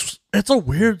 Well, it's a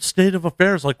weird state of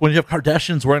affairs. Like when you have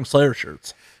Kardashians wearing Slayer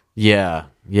shirts. Yeah.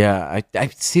 I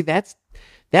see. That's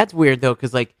weird though,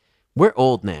 because like we're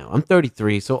old now. I'm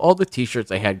 33, so all the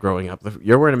T-shirts I had growing up.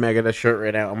 You're wearing a Megadeth shirt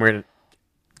right now. I'm wearing a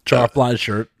Jar Fly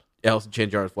shirt. Alice in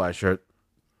Chains Jar Fly shirt.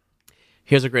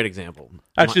 Here's a great example.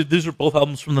 Actually, these are both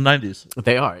albums from the 90s.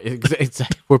 They are.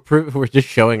 We're just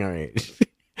showing our age.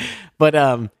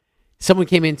 But someone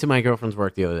came into my girlfriend's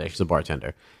work the other day. She's a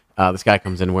bartender. This guy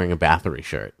comes in wearing a Bathory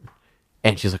shirt,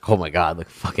 and she's like, "Oh my god, like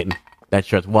fucking that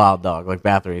shirt's Wild Dog, like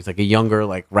Bathory. He's like a younger,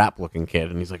 like rap looking kid,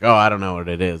 and he's like, oh, I don't know what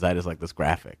it is. I just like this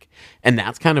graphic, and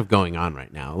that's kind of going on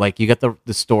right now. Like you got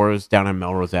the stores down on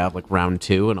Melrose Ave, like Round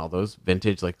 2, and all those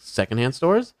vintage like secondhand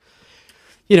stores.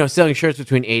 You know, selling shirts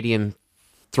between $80 and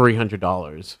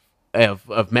 $300 of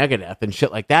Megadeth and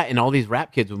shit like that, and all these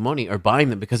rap kids with money are buying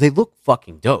them because they look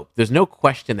fucking dope. There's no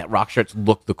question that rock shirts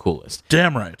look the coolest.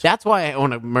 Damn right. That's why I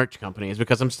own a merch company, is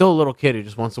because I'm still a little kid who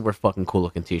just wants to wear fucking cool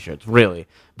looking t-shirts, really.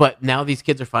 But now these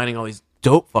kids are finding all these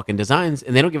dope fucking designs,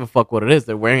 and they don't give a fuck what it is.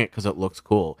 They're wearing it because it looks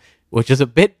cool, which is a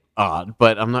bit odd,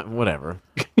 but I'm not, whatever.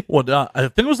 Well, I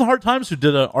think it was the Hard Times who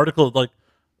did an article of, like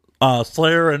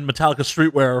Slayer and Metallica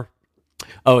streetwear.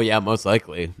 Oh, yeah, most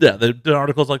likely. Yeah, they did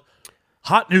articles like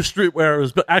hot new streetwear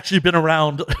has actually been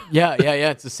around. Yeah.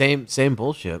 It's the same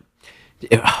bullshit.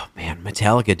 Oh, man,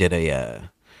 Metallica did a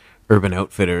Urban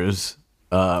Outfitters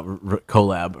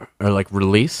collab, or like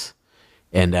release,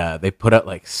 and they put out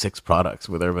like 6 products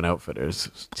with Urban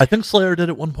Outfitters. I think Slayer did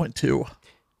at 1.2.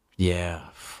 Yeah.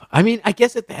 I mean, I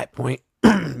guess at that point,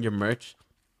 your merch.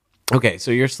 Okay,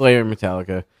 so you're Slayer and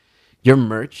Metallica. Your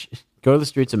merch, go to the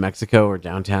streets of Mexico or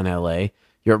downtown LA,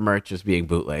 your merch is being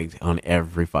bootlegged on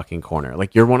every fucking corner.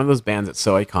 Like, you're one of those bands that's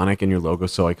so iconic and your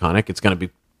logo's so iconic, it's going to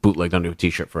be bootlegged onto a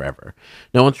t-shirt forever.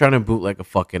 No one's trying to bootleg a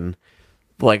fucking,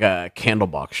 like a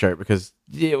Candlebox shirt because,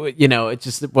 you know, it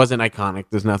wasn't iconic.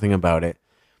 There's nothing about it.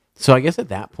 So I guess at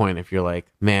that point, if you're like,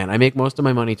 man, I make most of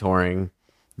my money touring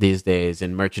these days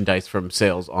and merchandise from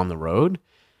sales on the road,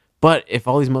 but if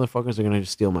all these motherfuckers are going to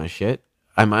just steal my shit,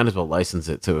 I might as well license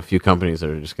it to a few companies that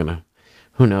are just going to,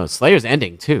 who knows? Slayer's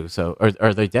ending too, so or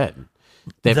are they dead?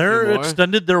 They're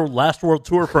extended their last world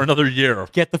tour for another year.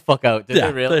 Get the fuck out. Did Yeah,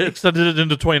 they really? they extended it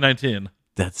into 2019.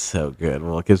 That's so good.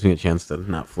 Well, it gives me a chance to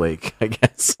not flake, I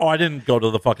guess. Oh, I didn't go to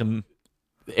the fucking...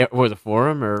 Was it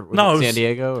Forum or was No, it San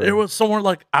Diego? Or it was somewhere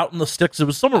like out in the sticks. It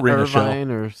was some arena Irvine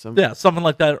show. or something? Yeah, something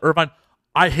like that. Irvine.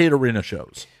 I hate arena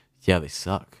shows. Yeah, they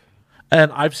suck.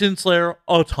 And I've seen Slayer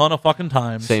a ton of fucking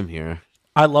times. Same here.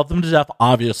 I love them to death,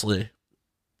 obviously.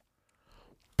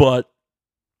 But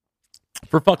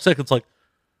for fuck's sake, it's like,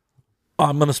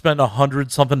 I'm going to spend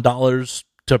 $100-something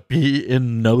to be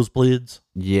in nosebleeds.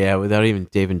 Yeah, without even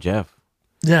Dave and Jeff.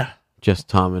 Yeah. Just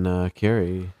Tom and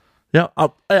Carrie. Yeah.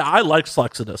 I like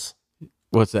Slexodus.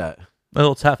 What's that?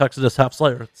 Well, it's half Exodus, half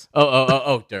Slayer.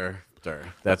 Oh, Durr.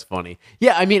 That's funny.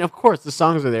 Yeah, I mean, of course, the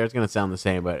songs are there. It's going to sound the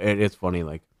same, but it's funny.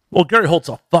 Like, well, Gary Holt's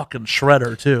a fucking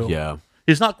shredder, too. yeah.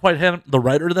 He's not quite the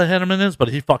writer that Hanneman is, but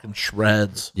he fucking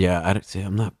shreds. Yeah, I don't see.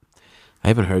 I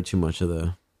haven't heard too much of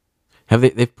the. Have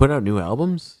they've put out new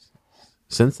albums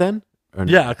since then? Or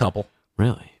no? Yeah, a couple.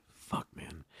 Really? Fuck,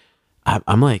 man.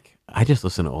 I'm like, I just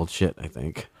listen to old shit. I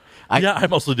think. I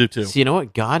mostly do too. So you know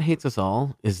what? God Hates Us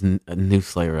All is a new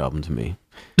Slayer album to me.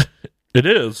 It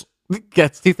is.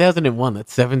 That's 2001.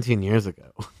 That's 17 years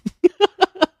ago.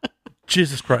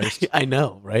 Jesus Christ. I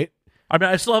know, right? I mean,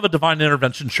 I still have a Divine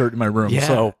Intervention shirt in my room, Yeah.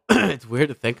 so It's weird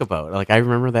to think about. Like, I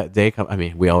remember that day. I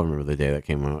mean, we all remember the day that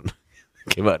came out.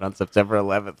 Came out on September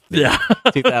 11th. yeah.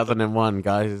 2001.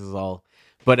 God Hates Us All.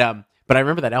 But I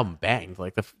remember that album banged.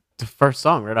 Like the first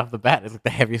song right off the bat is like the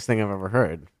heaviest thing I've ever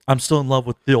heard. I'm still in love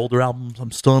with the older albums.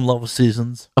 I'm still in love with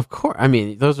Seasons. Of course. I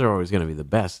mean, those are always going to be the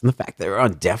best. And the fact that they're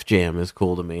on Def Jam is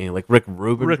cool to me. Like Rick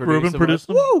Rubin produced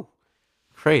them. Woo!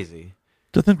 Crazy.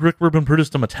 Do you think Rick Rubin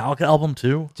produced a Metallica album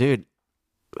too? Dude.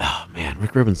 Oh, man.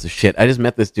 Rick Rubin's the shit. I just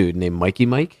met this dude named Mikey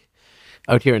Mike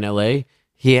out here in L.A.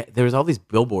 There was all these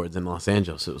billboards in Los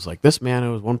Angeles. It was like, this man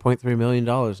owes $1.3 million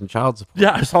in child support.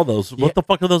 Yeah, I saw those. What the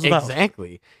fuck are those about?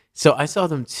 Exactly. So I saw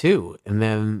them too. And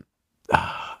then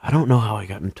I don't know how I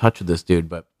got in touch with this dude,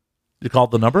 but You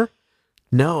called the number?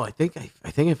 no, I think I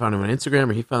found him on Instagram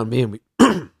or he found me and we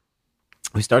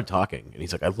we started talking and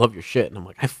he's like, I love your shit. And I'm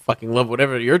like, I fucking love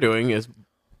whatever you're doing is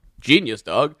genius,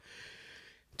 dog.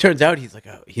 Turns out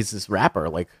he's this rapper,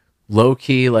 like low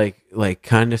key, like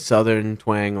kind of southern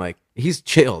twang, like he's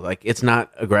chill. Like it's not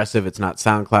aggressive, it's not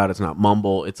SoundCloud, it's not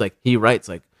mumble. It's like he writes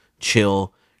like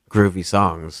chill, groovy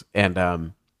songs.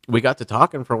 And we got to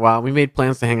talking for a while. We made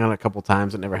plans to hang out a couple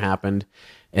times. It never happened.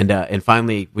 And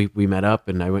finally we met up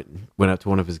and I went out to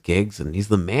one of his gigs and he's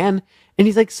the man. And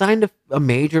he's like signed a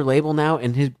major label now.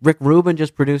 And his Rick Rubin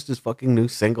just produced his fucking new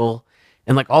single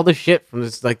and like all the shit from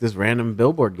this random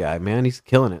Billboard guy, man. He's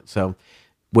killing it. So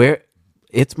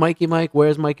it's Mikey Mike.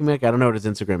 Where's Mikey Mike? I don't know what his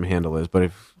Instagram handle is,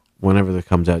 but whenever it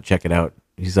comes out, check it out.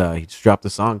 He just dropped a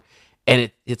song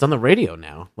and it's on the radio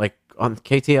now, like on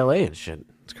KTLA and shit.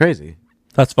 It's crazy.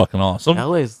 That's fucking awesome.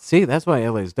 That's why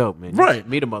LA's dope, man. You Right. just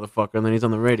meet a motherfucker and then he's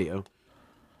on the radio.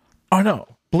 I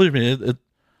know. Believe me,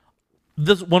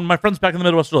 when my friends back in the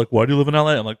Midwest are like, why do you live in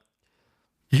LA? I'm like,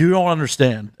 you don't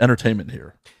understand entertainment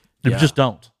here. You Yeah. just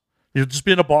don't. You just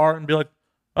be in a bar and be like,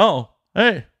 oh,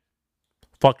 hey,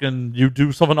 fucking, you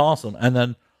do something awesome. And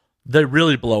then they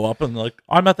really blow up and like,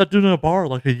 I met that dude in a bar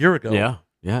like a year ago. Yeah.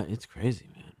 Yeah. It's crazy,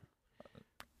 man.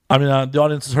 I mean, the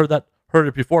audience has heard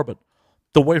it before, but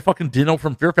the way fucking Dino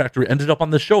from Fear Factory ended up on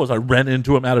this show is I ran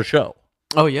into him at a show.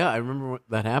 Oh yeah, I remember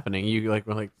that happening. You like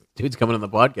were like, dude's coming on the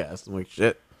podcast. I'm like,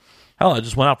 shit. Hell, I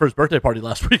just went out for his birthday party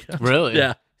last weekend. Really?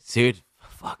 Yeah. Dude,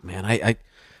 fuck, man.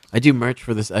 I do merch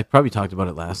for this. I probably talked about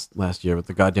it last year with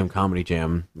the goddamn comedy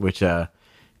jam, which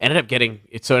ended up getting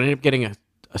it. So I ended up getting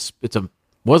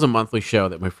was a monthly show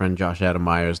that my friend Josh Adam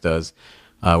Myers does,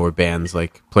 where bands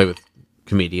like play with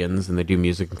comedians and they do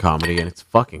music and comedy, and it's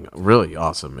fucking really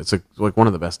awesome. It's like one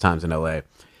of the best times in LA.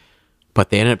 But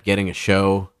they ended up getting a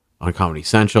show on Comedy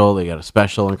Central. They got a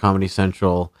special on Comedy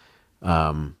Central.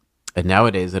 And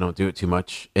nowadays they don't do it too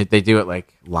much. They do it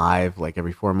like live, like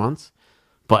every 4 months.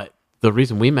 But the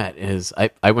reason we met is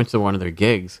I went to one of their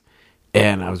gigs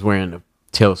and I was wearing a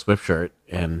Taylor Swift shirt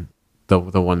and the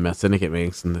one Meth Syndicate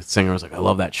makes, and the singer was like, I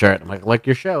love that shirt. I'm like, I like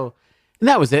your show. And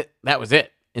that was it.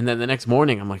 And then the next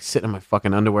morning I'm like sitting in my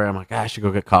fucking underwear. I'm like, I should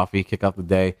go get coffee, kick off the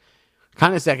day.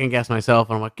 Kind of second guess myself.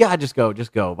 And I'm like, yeah, just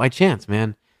go. By chance,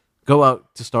 man. Go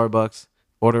out to Starbucks,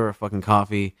 order a fucking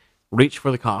coffee, reach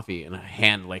for the coffee, and a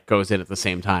hand like goes in at the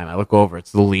same time. I look over,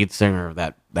 it's the lead singer of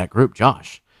that group,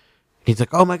 Josh. He's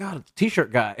like, "Oh my god, it's a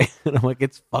t-shirt guy," and I'm like,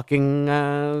 "It's fucking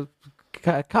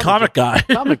Comic guy.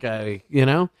 comic guy," you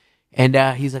know. And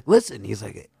he's like, "Listen," he's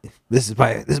like, "This is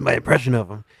my impression of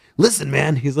him. Listen,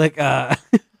 man," he's like, "Well,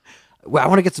 I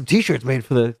want to get some t-shirts made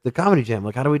for the comedy jam.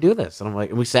 Like, how do we do this?" And I'm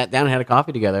like, and we sat down and had a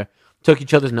coffee together, took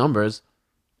each other's numbers.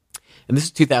 And this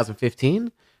is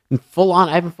 2015, and full on.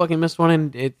 I haven't fucking missed one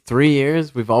in 3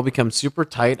 years. We've all become super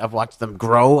tight. I've watched them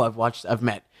grow. I've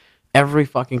met every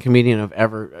fucking comedian I've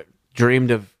ever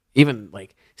dreamed of, even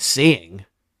like seeing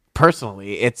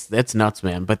personally. It's nuts,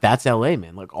 man. But that's LA,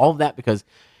 man. Like all of that because,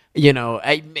 you know,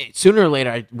 sooner or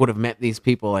later I would have met these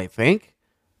people, I think,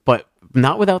 but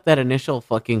not without that initial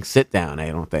fucking sit down. I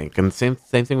don't think. And same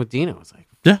thing with Dino. It's like,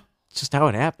 Yeah. it's just how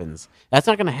it happens. That's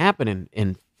not going to happen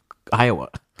in Iowa.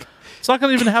 It's not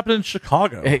going to even happen in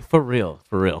Chicago. Hey, for real.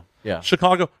 Yeah.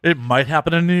 Chicago, it might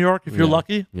happen in New York if you're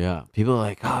lucky. Yeah. People are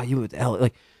like, oh, you went to LA.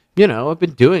 Like, you know, I've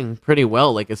been doing pretty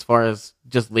well, like, as far as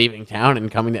just leaving town and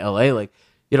coming to LA. Like,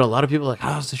 you know, a lot of people are like,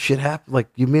 how does this shit happen? Like,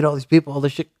 you meet all these people, all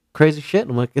this shit, crazy shit.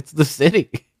 I'm like, it's the city.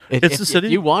 It's the city.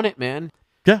 If you want it, man.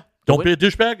 Yeah. Don't be a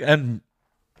douchebag, and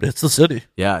it's the city.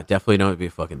 Yeah, definitely don't be a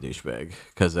fucking douchebag.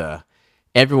 Because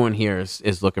everyone here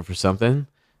is looking for something.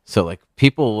 So, like,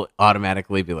 people will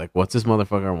automatically be like, what's this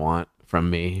motherfucker want from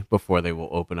me before they will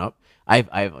open up? I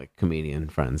have like, comedian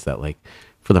friends that, like,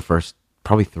 for the first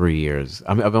probably 3 years,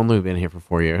 I've only been here for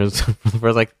 4 years. For the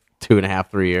first, like,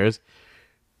 2.5, 3 years,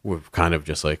 were kind of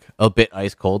just, like, a bit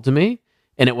ice cold to me.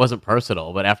 And it wasn't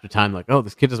personal. But after time, like, oh,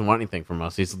 this kid doesn't want anything from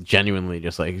us. He's genuinely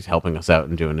just, like, he's helping us out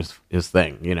and doing his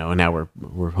thing, you know? And now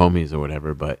we're homies or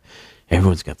whatever. But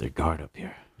everyone's got their guard up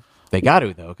here. They got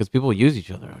to, though, because people use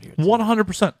each other out here. too.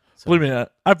 100%. Believe me,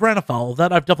 I've ran afoul of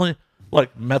that. I've definitely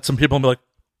like met some people and be like,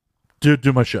 dude,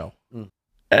 do my show.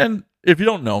 And if you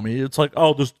don't know me, it's like,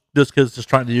 oh, this kid's just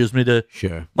trying to use me to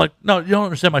Sure. like, no, you don't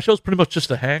understand. My show's pretty much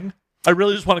just a hang. I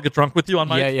really just want to get drunk with you on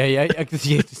my Yeah.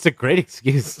 It's a great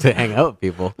excuse to hang out with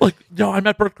people. like, I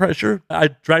met Bert Kreischer. I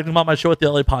dragged him on my show at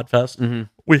the LA Podfest.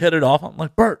 We hit it off. I'm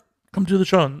like, Bert, come do the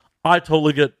show. And I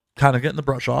totally getting the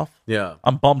brush off. Yeah.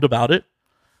 I'm bummed about it.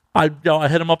 I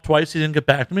hit him up twice. He didn't get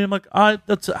back to me. I'm like,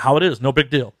 that's how it is. No big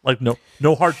deal. Like,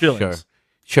 no hard feelings.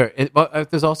 Sure. But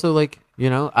there's also, like, you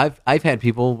know, I've had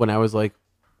people when I was, like,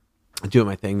 doing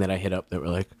my thing that I hit up that were,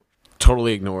 like,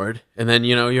 totally ignored. And then,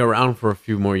 you know, you're around for a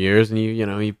few more years and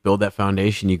you build that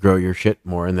foundation, you grow your shit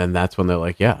more. And then that's when they're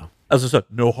like, yeah. As I said,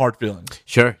 no hard feelings.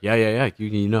 Sure. Yeah.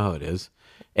 You know how it is.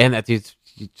 And that dude's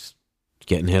just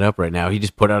getting hit up right now. He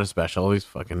just put out a special. He's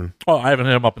fucking... Oh, I haven't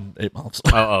hit him up in 8 months.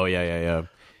 Oh, yeah.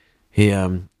 He,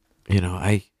 you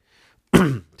know,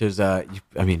 there's there's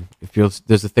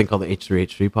a thing called the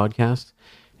H3H3 podcast,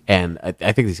 and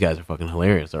I think these guys are fucking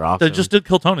hilarious. They're awesome. They just did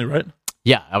Kill Tony, right?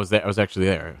 Yeah, I was there. I was actually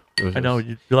there. I know.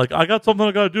 You're like, I got something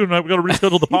I got to do tonight. We got to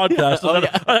reschedule the podcast. And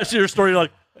then I see your story. You're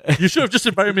like, you should have just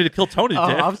invited me to Kill Tony, Oh,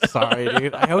 dick. I'm sorry,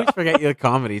 dude. I always forget you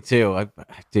comedy too.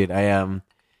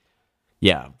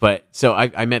 Yeah, but so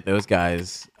I met those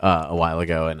guys a while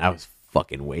ago, and I was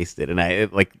fucking wasted, and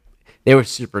they were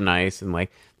super nice, and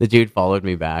like the dude followed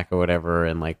me back or whatever,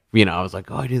 and like, you know, I was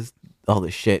like, oh, I did all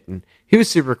this shit, and he was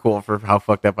super cool for how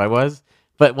fucked up I was.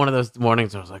 But one of those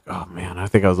mornings, I was like, oh man, I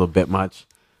think I was a little bit much.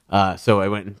 So I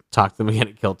went and talked to them again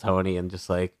at Kill Tony, and just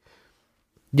like,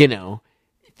 you know,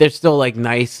 they're still like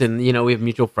nice, and you know we have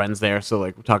mutual friends there, so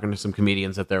like we're talking to some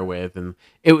comedians that they're with, and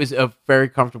it was a very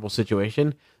comfortable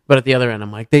situation. But at the other end,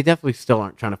 I'm like, they definitely still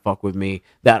aren't trying to fuck with me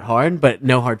that hard, but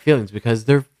no hard feelings because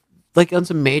they're like on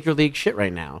some major league shit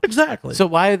right now. Exactly. So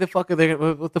why the fuck are they?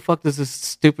 What the fuck does this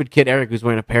stupid kid Eric, who's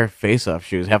wearing a pair of face-off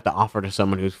shoes, have to offer to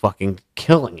someone who's fucking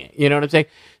killing it? You know what I'm saying?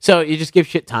 So you just give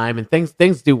shit time, and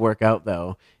things do work out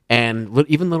though, and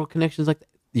even little connections like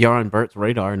you're on Bert's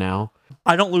radar now.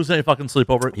 I don't lose any fucking sleep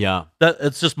over it. Yeah, That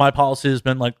it's just my policy has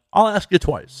been like, I'll ask you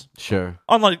twice. sure.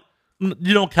 Unlike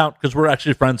you don't count because we're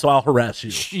actually friends, so I'll harass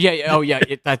you. Yeah. Oh, yeah.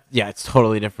 It's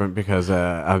totally different because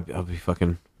I'll be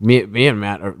fucking me and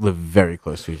Matt live very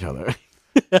close to each other.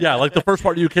 Yeah, like the first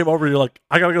part you came over, you're like,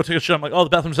 I gotta go take a shit. I'm like, oh, the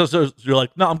bathroom's downstairs. You're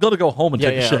like, no, I'm gonna go home and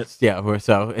take a shit.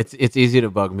 So it's easy to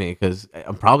bug me because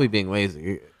I'm probably being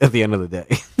lazy at the end of the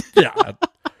day. Yeah,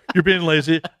 you're being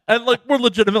lazy, and like we're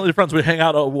legitimately friends. We hang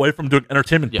out away from doing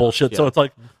entertainment bullshit, so it's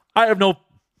like I have no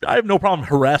problem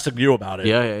harassing you about it.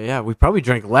 Yeah. We probably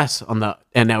drink less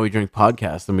and now we drink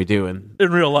podcasts than we do in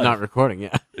real life, not recording.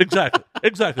 Yeah,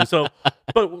 exactly. So,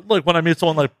 but like when I meet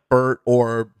someone like Bert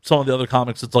or some of the other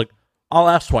comics, it's like I'll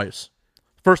ask twice.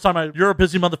 First time, you're a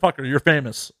busy motherfucker. You're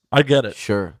famous. I get it.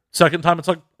 sure. Second time, it's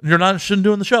like you're not interested in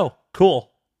doing the show.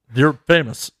 Cool. You're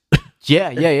famous.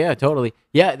 Yeah, totally.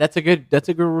 Yeah, that's a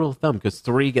good rule of thumb because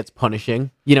 3 gets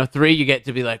punishing. 3 you get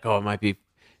to be like, oh, it might be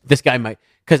this guy might.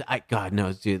 Because God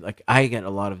knows, dude, like I get a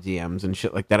lot of DMs and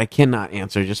shit like that I cannot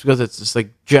answer just because it's just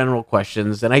like general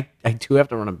questions. And I do have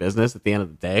to run a business at the end of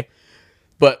the day.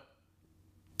 But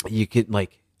you could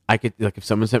if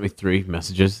someone sent me 3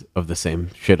 messages of the same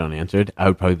shit unanswered, I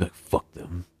would probably be like, fuck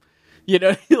them.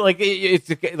 Like it's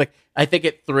like I think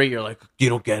at 3 you're like, you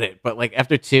don't get it. But like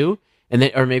after 2, and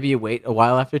then or maybe you wait a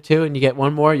while after 2 and you get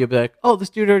one more, you'll be like, oh, this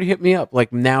dude already hit me up.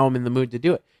 Like now I'm in the mood to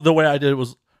do it. The way I did it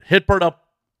was hit Bert up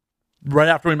right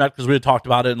after we met because we had talked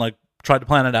about it and like tried to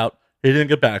plan it out. He didn't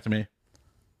get back to me.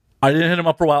 I didn't hit him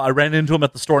up for a while. I ran into him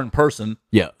at the store in person.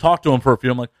 Yeah. Talked to him for a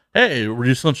few. I'm like, hey, were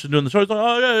you still interested in doing the show? He's like,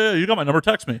 oh, yeah, you got my number.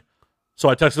 Text me. So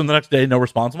I texted him the next day. No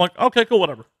response. I'm like, okay, cool,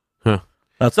 whatever. Huh.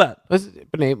 That's that. It's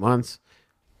been 8 months.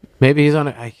 Maybe he's on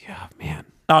it. Oh, man.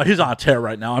 Oh, he's on a tear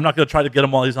right now. I'm not going to try to get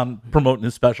him while he's on promoting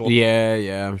his special.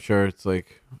 Yeah. I'm sure it's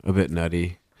like a bit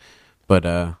nutty. But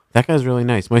that guy's really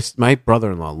nice. My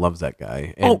brother-in-law loves that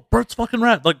guy. And Oh, Bert's fucking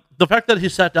rad. Like, the fact that he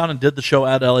sat down and did the show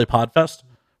at LA Podfest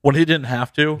when he didn't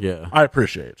have to, Yeah. I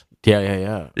appreciate.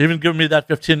 Yeah. Even giving me that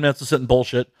 15 minutes of sitting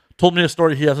bullshit. Told me a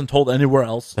story he hasn't told anywhere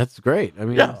else. That's great. I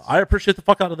mean, Yeah, I appreciate the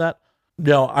fuck out of that.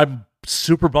 I'm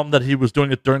super bummed that he was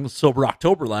doing it during Sober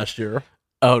October last year.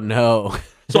 Oh, no.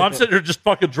 So I'm sitting here just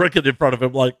fucking drinking in front of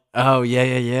him like, Oh,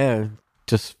 yeah.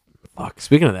 Just, fuck.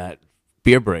 Speaking of that,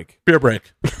 beer break. beer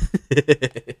break.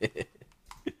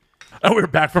 And we were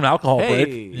back from alcohol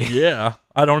Hey. break. Yeah.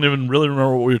 I don't even really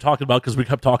remember what we were talking about because we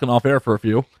kept talking off air for a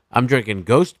few. I'm drinking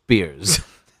Ghost Beers.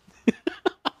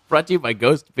 Brought to you by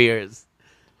Ghost Beers.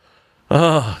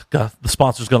 God, the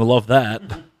sponsor's going to love that.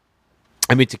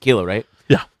 I mean, tequila, right?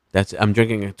 Yeah. I'm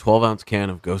drinking a 12-ounce can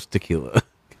of Ghost Tequila.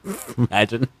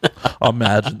 Imagine.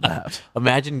 Imagine that.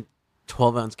 Imagine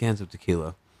 12-ounce cans of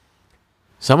tequila.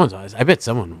 I bet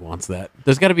someone wants that.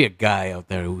 There's got to be a guy out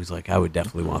there who's like, I would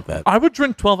definitely want that. I would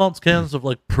drink 12-ounce cans of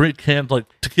like pre-canned like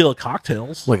tequila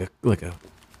cocktails. Like a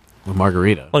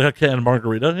margarita. Like a canned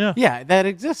margarita, yeah. Yeah, that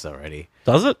exists already.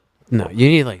 Does it? No, you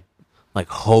need like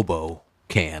hobo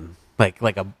can.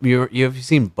 You have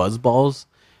seen Buzz Balls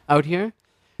out here?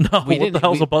 No, what the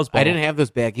hell's a buzzball? I didn't have those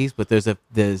baggies, but there's at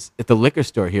the liquor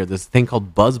store here. There's a thing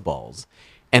called Buzz Balls,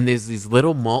 and there's these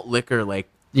little malt liquor, like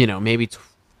maybe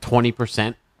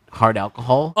 20% hard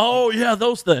alcohol. Oh yeah,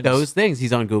 those things. Those things.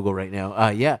 He's on Google right now.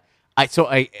 Yeah.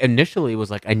 I initially was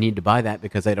like, I need to buy that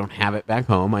because I don't have it back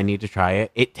home. I need to try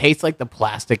it. It tastes like the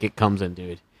plastic it comes in,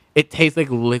 dude. It tastes like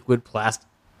liquid plastic,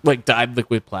 like dyed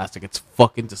liquid plastic. It's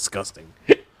fucking disgusting.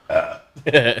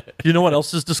 You know what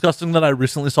else is disgusting that I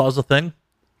recently saw as a thing?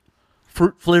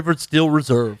 Fruit flavored Steel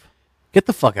Reserve. Get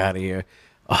the fuck out of here.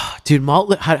 Oh, dude,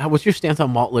 what's your stance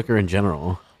on malt liquor in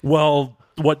general? Well,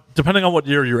 depending on what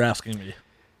year you're asking me.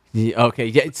 Yeah, okay,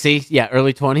 yeah, see, yeah,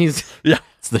 early 20s. Yeah.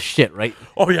 It's the shit, right?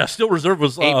 Oh yeah, Steel Reserve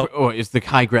was It's the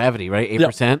high gravity, right?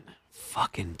 8%?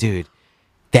 Fucking dude.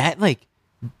 That, like,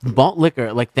 malt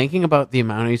liquor, like, thinking about the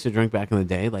amount I used to drink back in the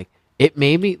day, like, it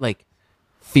made me, like,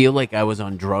 feel like I was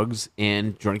on drugs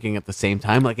and drinking at the same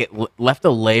time. Like, it left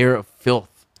a layer of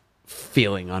filth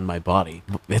feeling on my body.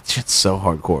 That shit's so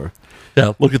hardcore.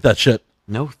 Yeah, look at that shit.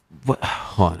 No, what?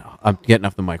 Hold on. I'm getting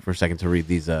off the mic for a second to read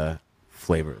these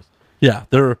flavors. Yeah,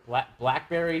 they're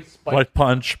Blackberry, white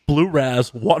punch, blue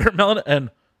raz, watermelon,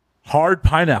 and hard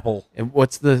pineapple. And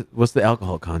what's the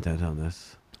alcohol content on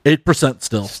this? 8%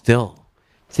 still. Still,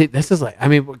 see, this is like, I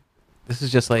mean, this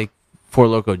is just like Four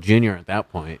Loko Jr. at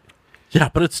that point. Yeah,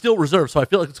 but it's still reserved, so I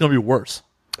feel like it's going to be worse.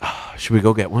 Should we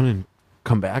go get one and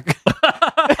come back?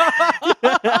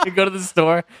 Go to the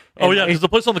store. Oh, and, yeah, because the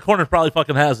place on the corner probably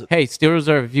fucking has it. Hey, Steel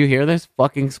Reserve, if you hear this,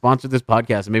 fucking sponsor this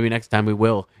podcast. And maybe next time we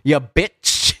will. You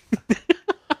bitch.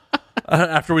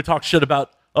 After we talk shit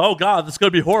about, oh, God, this is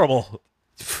going to be horrible.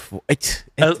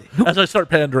 As I start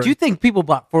pandering. Do you think people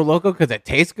bought Four Loko because it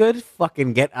tastes good?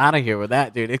 Fucking get out of here with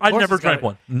that, dude. Of I course never it's gotta- drank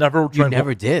one. Never You drank never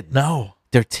one. did. No.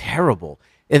 They're terrible.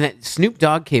 And that Snoop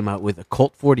Dogg came out with a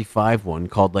Colt 45 one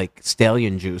called like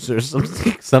Stallion Juice or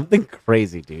something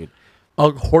crazy, dude. A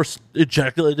horse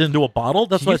ejaculated into a bottle?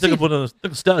 That's what I You think of see- when I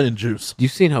think of stallion juice.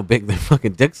 You've seen how big their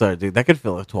fucking dicks are, dude. That could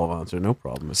fill a 12-ouncer, no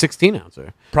problem. A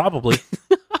 16-ouncer. Probably.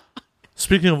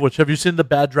 Speaking of which, have you seen the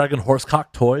Bad Dragon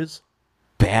Horsecock toys?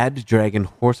 Bad Dragon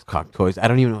Horsecock toys. I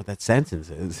don't even know what that sentence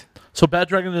is. So Bad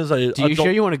Dragon is a. Do you sure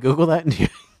you want to Google that?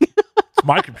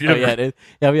 My computer. Oh, yeah, it is.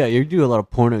 Yeah, you do a lot of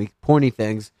porny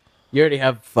things. You already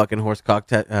have fucking horsecock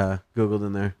Googled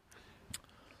in there.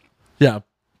 Yeah.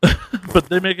 But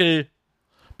they make a.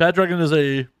 Bad Dragon is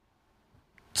a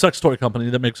sex toy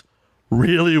company that makes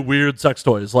really weird sex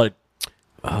toys. Like,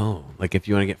 Oh, like if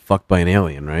you want to get fucked by an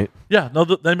alien, right? yeah, no,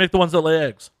 they make the ones that lay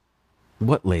eggs.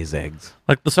 What lays eggs?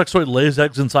 Like the sex toy lays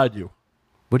eggs inside you.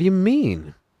 What do you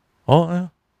mean? Oh,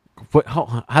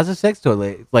 yeah. How's a sex toy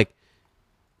lay? Like,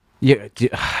 yeah, do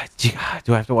I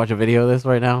have to watch a video of this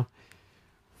right now?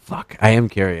 Fuck, I am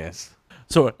curious.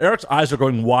 So Eric's eyes are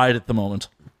going wide at the moment.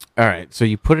 All right, so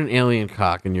you put an alien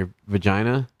cock in your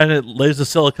vagina. And it lays a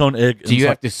silicone egg Do you inside.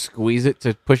 have to squeeze it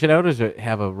to push it out, or does it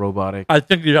have a robotic? I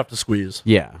think you have to squeeze.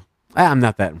 Yeah, I'm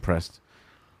not that impressed.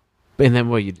 And then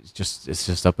what? It's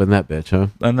just up in that bitch, huh?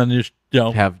 And then you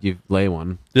Have you lay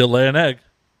one? you lay an egg.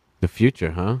 The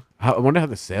future, huh? I wonder how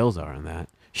the sales are on that.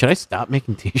 Should I stop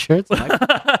making T-shirts?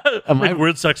 Am Make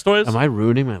weird sex toys. I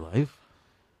ruining my life?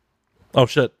 Oh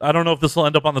shit! I don't know if this will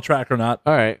end up on the track or not.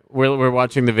 All right, we're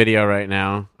watching the video right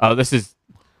now. Oh, this is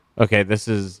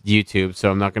YouTube,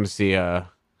 so I'm not going to see. Not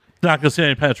gonna see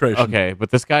any penetration. Okay, but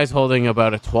this guy's holding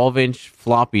about a 12-inch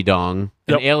floppy dong,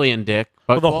 an Yep. alien dick,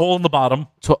 With a hole in the bottom.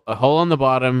 a hole on the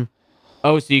bottom.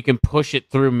 Oh, so you can push it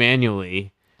through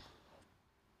manually.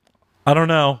 I don't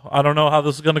know. I don't know how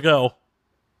this is gonna go.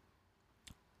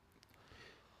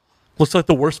 Looks like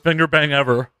the worst finger bang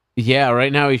ever. Yeah,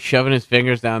 right now he's shoving his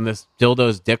fingers down this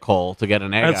dildo's dick hole to get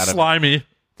an egg And out of it. slimy.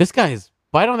 This guy's.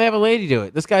 Why don't they have a lady do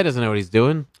it? This guy doesn't know what he's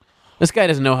doing. This guy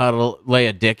doesn't know how to lay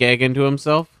a dick egg into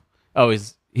himself. Oh,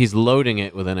 he's loading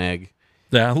it with an egg.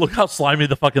 Yeah, look how slimy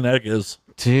the fucking egg is.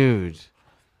 Dude,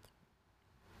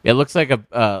 it looks like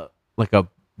a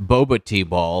boba tea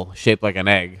ball shaped like an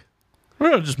egg.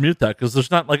 We're gonna just mute that because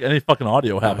there's not like any fucking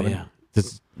audio happening.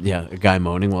 Yeah, a guy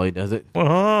moaning while he does it.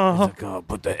 Uh-huh. He's like, "Oh,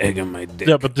 put the egg in my dick.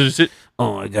 Yeah, but did you see?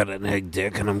 Oh, I got an egg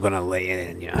dick, and I'm gonna lay it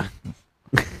in ya."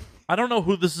 I don't know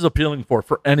who this is appealing for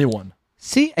anyone.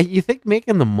 See, you think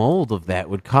making the mold of that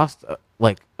would cost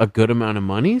like a good amount of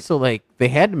money? So like they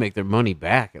had to make their money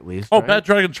back at least. Oh, right? Bad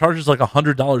Dragon charges like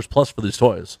 $100 plus for these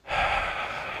toys.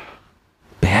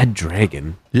 Bad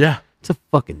Dragon. Yeah. It's a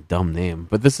fucking dumb name.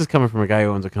 But this is coming from a guy who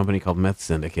owns a company called Meth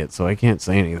Syndicate, so I can't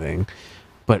say anything.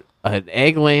 But an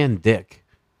egg-laying dick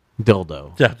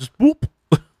dildo. Yeah, just whoop.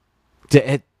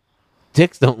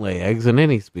 Dicks don't lay eggs in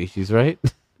any species, right?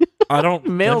 I don't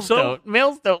Males think so. don't.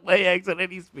 Males don't lay eggs in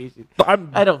any species. I'm,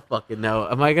 I don't fucking know.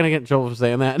 Am I gonna get in trouble for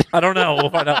saying that? I don't know. We'll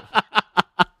find out.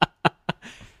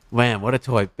 Man, what a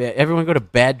toy. Everyone go to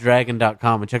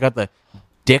baddragon.com and check out the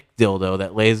dick dildo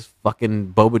that lays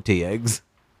fucking boba tea eggs.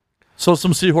 So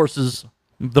some seahorses,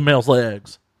 the males lay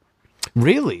eggs.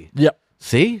 Really? Yep.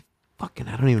 See? Fucking,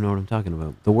 I don't even know what I'm talking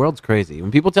about. The world's crazy. When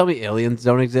people tell me aliens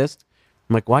don't exist,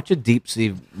 I'm like, watch a deep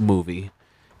sea movie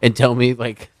and tell me,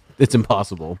 like, it's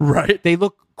impossible. Right. They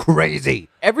look crazy.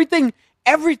 Everything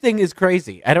is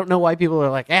crazy. I don't know why people are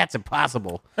like, it's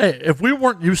impossible. Hey, if we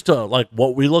weren't used to like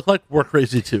what we look like, we're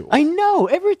crazy too. I know.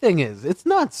 Everything is. It's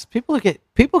nuts. People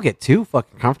get too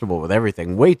fucking comfortable with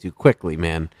everything way too quickly,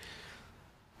 man.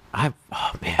 I've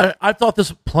thought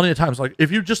this plenty of times. Like,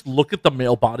 if you just look at the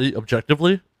male body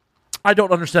objectively, I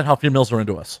don't understand how females are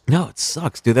into us. No, it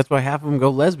sucks, dude. That's why half of them go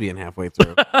lesbian halfway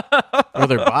through. Or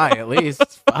they're bi, at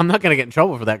least. I'm not going to get in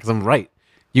trouble for that because I'm right.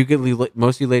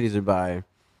 Most of you ladies are bi.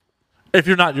 If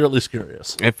you're not, you're at least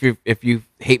curious. If you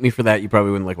hate me for that, you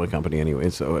probably wouldn't like my company anyway,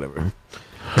 so whatever.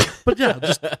 But yeah,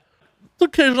 just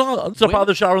occasionally I'll jump out of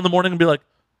the shower in the morning and be like,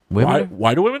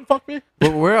 why do women fuck me?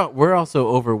 Well, we're also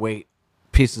overweight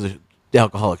pieces of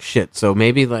alcoholic shit, so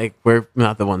maybe like we're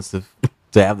not the ones to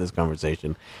have this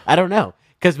conversation. I don't know,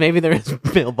 because maybe there is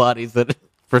male bodies that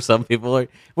for some people.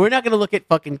 We're not going to look at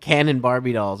fucking Ken and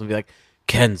Barbie dolls and be like,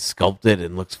 Ken's sculpted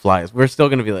and looks fly. We're still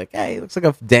going to be like, hey, he looks like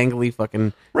a dangly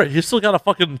fucking... Right, he's still got a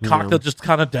fucking cock that just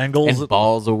kind of dangles. And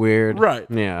balls are weird. Right.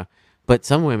 Yeah. But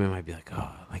some women might be like, oh,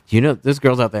 like, there's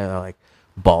girls out there that are like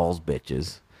balls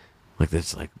bitches. Like,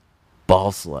 there's like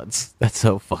ball sluts. That's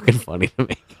so fucking funny to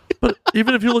me. But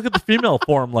even if you look at the female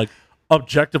form, like,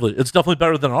 objectively, it's definitely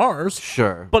better than ours.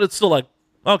 Sure. But it's still like,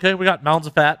 okay, we got mounds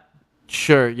of fat.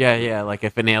 Sure, yeah. Like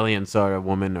if an alien saw a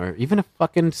woman, or even a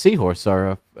fucking seahorse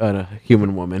saw a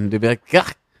human woman, they'd be like, "Gah,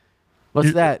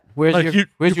 what's that? Where's like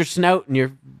where's your snout and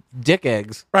your dick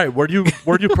eggs?" Right, where do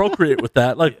you procreate with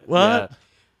that? Like, what? Yeah.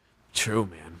 True,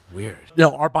 man. Weird. You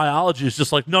know, our biology is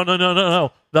just like,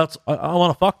 no. That's I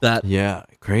want to fuck that. Yeah,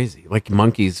 crazy. Like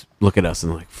monkeys look at us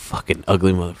and like, fucking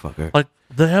ugly motherfucker. Like,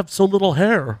 they have so little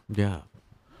hair. Yeah.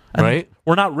 And Right?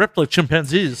 We're not ripped like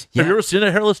chimpanzees. Yeah. Have you ever seen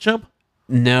a hairless chimp?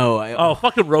 No. Oh,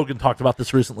 fucking Rogan talked about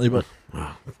this recently, but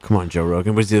Oh, come on, Joe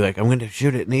Rogan. Was he like, I'm going to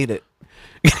shoot it and eat it?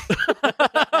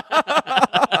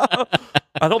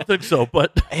 I don't think so.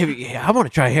 But Hey, I want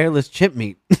to try hairless chimp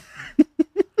meat.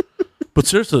 but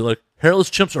seriously, like, hairless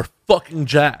chimps are fucking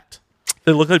jacked.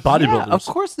 They look like bodybuilders. Yeah, of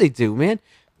course they do, man.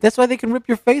 That's why they can rip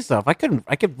your face off. I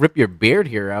could rip your beard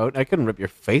here out. I couldn't rip your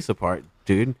face apart,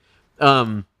 dude.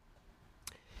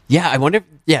 Yeah, I wonder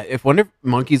if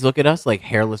monkeys look at us like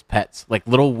hairless pets, like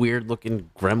little weird looking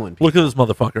gremlin people. Look at this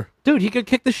motherfucker. Dude, he could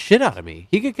kick the shit out of me.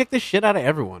 He could kick the shit out of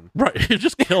everyone. Right, he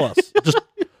just kill us. Just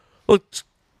looks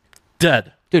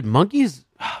dead. Dude, monkeys,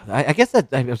 I guess that,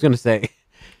 I was going to say,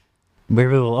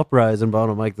 maybe they'll uprise and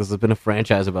bottom Mike. This has been a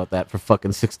franchise about that for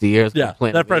fucking 60 years. Yeah,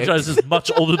 Planet that franchise is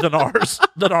much older than ours,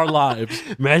 than our lives.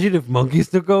 Imagine if monkeys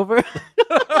took over.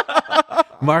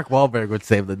 Mark Wahlberg would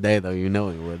save the day, though. You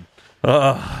know he would.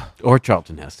 Or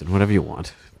Charlton Heston, whatever you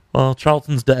want. Well,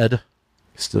 Charlton's dead.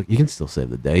 You can still save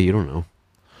the day. You don't know.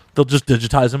 They'll just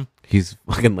digitize him. He's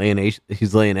fucking laying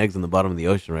eggs in the bottom of the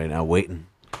ocean right now, waiting.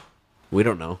 We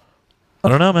don't know. I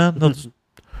don't know, man.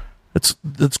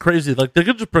 It's crazy. Like, they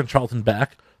could just bring Charlton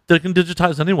back. They can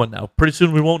digitize anyone now. Pretty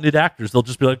soon we won't need actors. They'll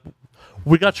just be like,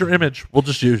 we got your image. We'll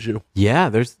just use you. Yeah,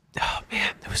 there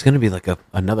was going to be like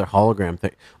another hologram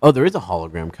thing. Oh, there is a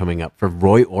hologram coming up for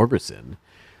Roy Orbison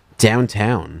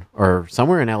downtown or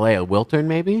somewhere in LA, a Wiltern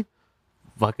maybe.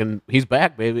 Fucking, he's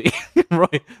back, baby.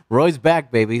 Roy's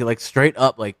back, baby. Like straight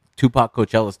up, like Tupac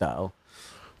Coachella style.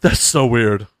 That's so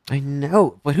weird. I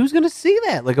know, but who's going to see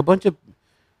that? Like a bunch of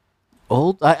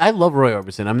old. I love Roy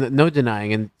Orbison. I'm no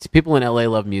denying, and people in LA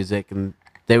love music, and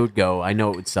they would go. I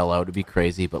know it would sell out. It'd be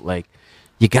crazy, but like,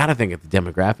 you got to think of the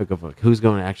demographic of like, who's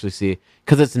going to actually see,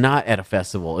 because it's not at a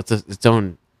festival. It's its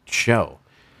own show.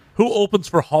 Who opens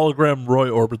for hologram Roy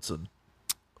Orbison?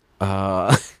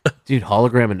 Dude,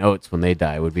 Hologram and Oates when they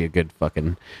die would be a good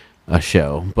fucking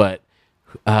show. But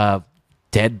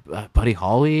dead Buddy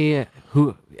Holly,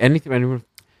 anyone.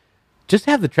 Just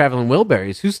have the Traveling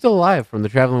Wilburys. Who's still alive from the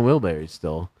Traveling Wilburys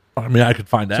still? I mean, I could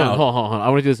find So, out. hold on. I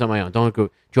want to do this on my own. Don't go.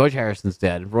 George Harrison's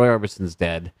dead. Roy Orbison's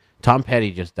dead. Tom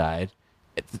Petty just died.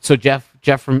 So Jeff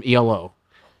from ELO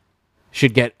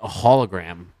should get a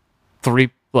hologram, 3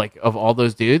 of all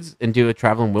those dudes, and do a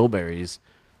Traveling Wilburys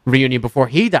reunion before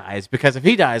he dies. Because if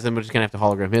he dies, then we're just gonna have to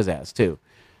hologram his ass too.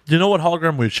 Do you know what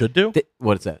hologram we should do?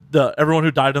 What is that? Everyone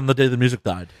who died on the day the music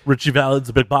died. Richie Valens,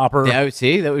 the Big Bopper. Yeah,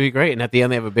 see, that would be great. And at the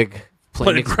end, they have a big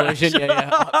plane explosion.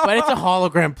 Yeah. But it's a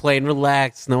hologram plane.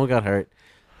 Relax. No one got hurt.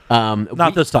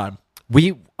 Not this time.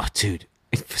 Dude,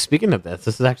 speaking of this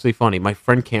is actually funny. My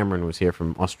friend Cameron was here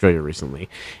from Australia recently,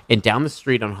 and down the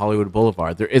street on Hollywood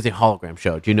Boulevard, there is a hologram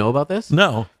show. Do you know about this?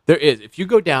 No. There is. If you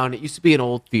go down, it used to be an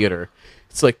old theater.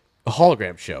 It's like a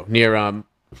hologram show near,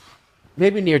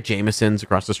 maybe near Jameson's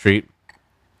across the street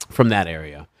from that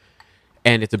area,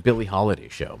 and it's a Billie Holiday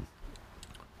show,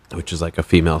 which is like a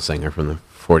female singer from the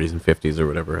 40s and 50s or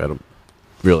whatever. I don't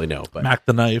really know, but Mac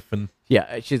the Knife and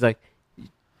yeah, she's like,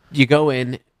 you go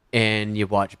in and you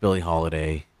watch Billie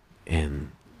Holiday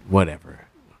and whatever.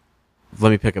 Let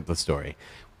me pick up the story.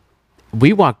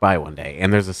 We walk by one day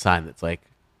and there's a sign that's like,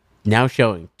 now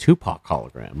showing Tupac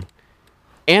hologram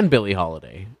and Billie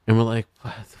Holiday. And we're like,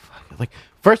 what the fuck? Like,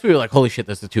 first we were like, holy shit,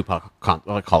 this is a Tupac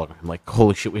hologram. Like,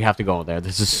 holy shit, we have to go in there.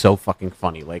 This is so fucking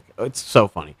funny. Like, it's so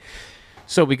funny.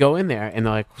 So we go in there and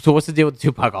they're like, so what's the deal with the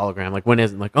Tupac hologram? Like, when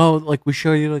is it? Like, oh, like we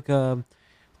show you like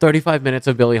 35 minutes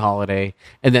of Billie Holiday,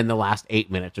 and then the last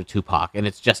 8 minutes are Tupac, and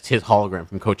it's just his hologram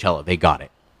from Coachella. They got it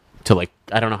to like,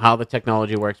 I don't know how the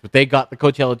technology works, but they got the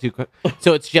Coachella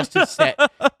so it's just his set.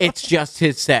 It's just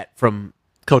his set from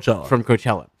Coachella. From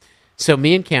Coachella. So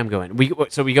me and Cam go in. We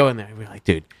go in there, and we're like,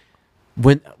 dude,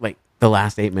 when like the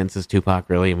last 8 minutes is Tupac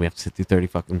really, and we have to sit through 30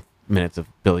 fucking minutes of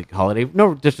Billie Holiday.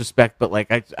 No disrespect, but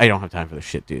like I don't have time for this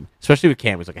shit, dude. Especially with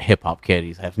Cam, who's like a hip hop kid.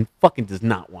 He's having fucking does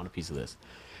not want a piece of this.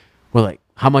 We're like,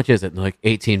 how much is it? And they're like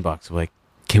 $18. We're like,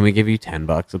 can we give you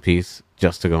 $10 a piece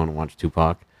just to go and watch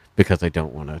Tupac? Because I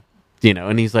don't want to,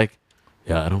 And he's like,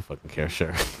 yeah, I don't fucking care.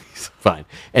 Sure, he's fine.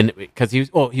 And because he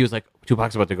was like,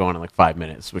 Tupac's about to go on in like 5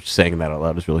 minutes, which saying that out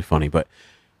loud is really funny. But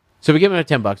so we give him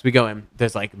 $10. We go in.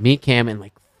 There's like me, Cam, and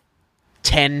like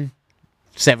 10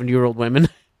 70-year-old women.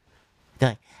 They're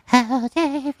like, "Oh,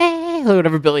 David,"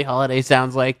 whatever Billie Holiday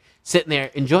sounds like, sitting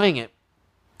there enjoying it.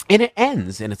 And it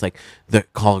ends, and it's like the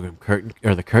hologram curtain,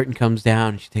 or the curtain comes down,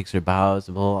 and she takes her bows,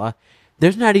 and blah, blah, blah.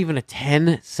 There's not even a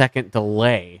 10-second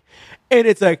delay. And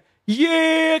it's like,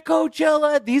 yeah,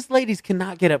 Coachella. These ladies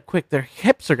cannot get up quick. Their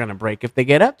hips are going to break if they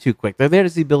get up too quick. They're there to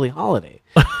see Billie Holiday.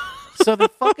 So they're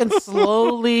fucking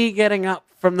slowly getting up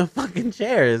from the fucking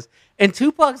chairs. And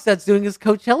Tupac starts doing his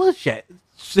Coachella shit,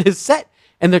 his set.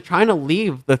 And they're trying to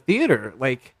leave the theater,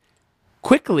 like,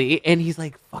 quickly. And he's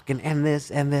like, fucking end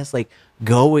this, like,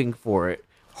 going for it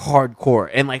hardcore.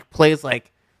 And, like,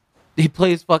 he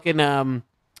plays fucking, ain't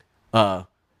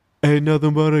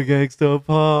nothing but a gangsta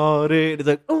party. And it's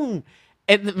like, ooh.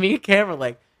 And me and Cam are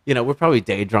like, we're probably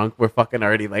day drunk. We're fucking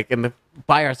already, like,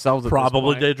 by ourselves at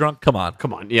Probably day drunk. Come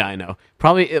on. Yeah, I know.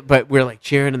 Probably, but we're, like,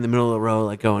 cheering in the middle of the row,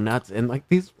 like, going nuts. And, like,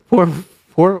 these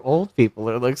poor old people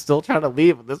are, like, still trying to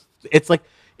leave. It's like,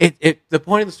 the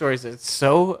point of the story is it's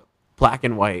so black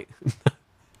and white.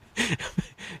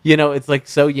 It's, like,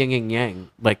 so yin and yang.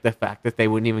 Like, the fact that they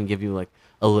wouldn't even give you, like,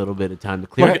 a little bit of time to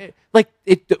clear it. Like,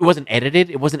 it wasn't edited.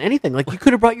 It wasn't anything. Like, you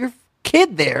could have brought your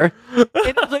kid there. And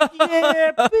it was like,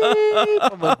 yeah, babe.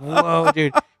 I'm like, whoa,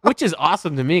 dude. Which is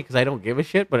awesome to me because I don't give a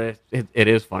shit, but it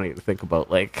is funny to think about,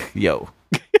 like, yo.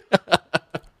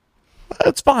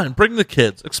 It's fine. Bring the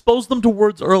kids. Expose them to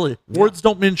words early. Yeah. Words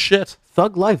don't mean shit.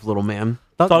 Thug life, little man.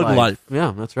 Thug life.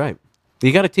 Yeah, that's right.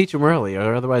 You got to teach them early,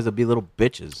 or otherwise they'll be little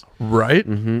bitches. Right?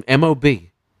 Mm-hmm. M.O.B.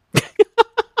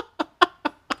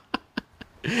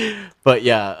 But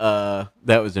yeah,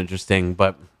 that was interesting.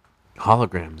 But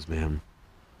holograms, man.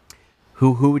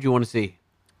 Who would you want to see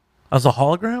as a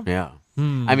hologram? Yeah,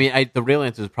 I mean, the real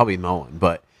answer is probably no one.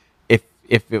 But if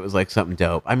it was like something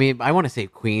dope, I mean, I want to say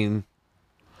Queen,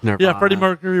 Nirvana. Yeah, Freddie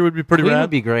Mercury would be pretty Queen rad. Would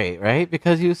be great, right?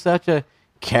 Because he was such a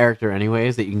character,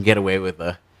 anyways, that you can get away with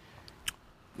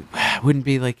wouldn't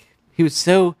be like he was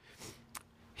so.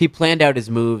 He planned out his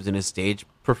moves and his stage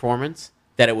performance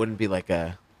that it wouldn't be like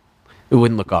it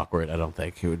wouldn't look awkward. I don't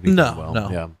think it would be. No.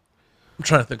 Yeah. I'm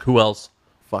trying to think who else.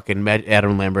 Fucking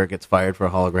Adam Lambert gets fired for a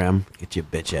hologram. Get your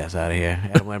bitch ass out of here.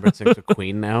 Adam Lambert sings with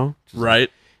Queen now. Right.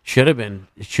 Should have been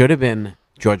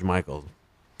George Michael.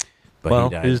 But he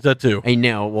died. He's dead too. I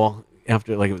know. Well,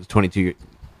 after it was 20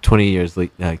 years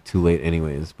late, too late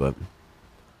anyways, but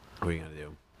what are you going to do?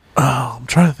 Oh, I'm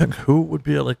trying to think who would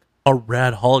be a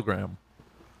rad hologram.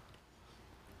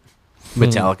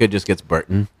 Metallica just gets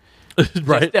Burton.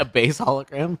 Right. Just a bass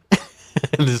hologram.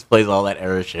 And just plays all that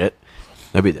era shit.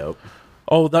 That'd be dope.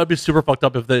 Oh, that'd be super fucked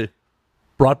up if they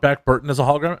brought back Burton as a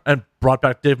hologram and brought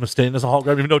back Dave Mustaine as a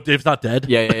hologram, even though Dave's not dead.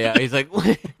 Yeah. He's like, what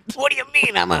do you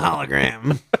mean I'm a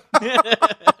hologram?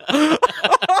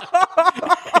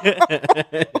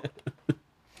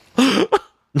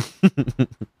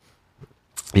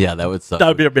 Yeah, that would suck. That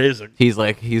would be amazing. He's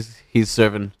like, he's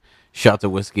serving shots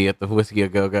of whiskey at the Whiskey A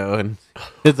Go Go, and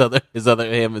his other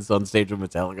him is on stage with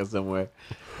Metallica somewhere.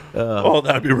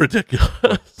 That'd be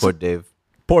ridiculous. Poor Dave.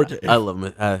 Poor Dave. I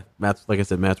love Matt's. Like I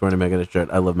said, Matt's wearing a Megadeth shirt.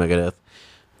 I love Megadeth.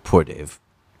 Poor Dave.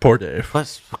 Poor Dave.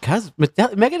 Plus, because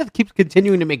Megadeth keeps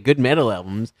continuing to make good metal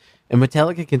albums, and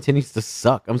Metallica continues to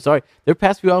suck. I'm sorry, their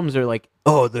past few albums are like,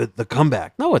 the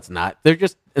comeback. No, it's not. They're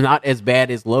just not as bad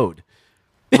as Load.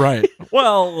 Right.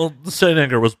 Well, Saint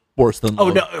Anger was worse than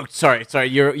Load. No, sorry.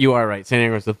 You are right. Saint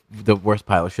Anger was the worst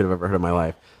pile of shit I've ever heard in my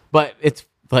life. But it's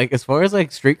like, as far as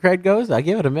like street cred goes, I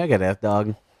give it a Megadeth,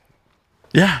 dog.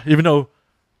 Yeah, even though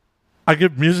I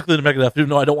give musically to Megadeth, even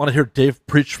though I don't want to hear Dave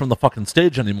preach from the fucking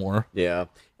stage anymore. Yeah.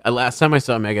 Last time I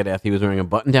saw Megadeth, he was wearing a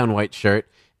button-down white shirt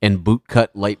and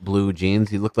boot-cut light blue jeans.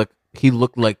 He looked like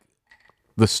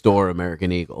the store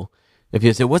American Eagle. If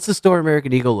you said, "What's the store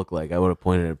American Eagle look like?" I would have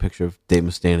pointed at a picture of Dave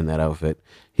Mustaine in that outfit.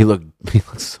 He looked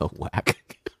so whack.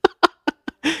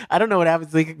 I don't know what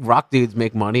happens. Like, rock dudes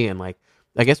make money, and like,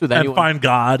 I guess with anyone, and find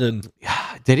God, and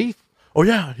did he? Oh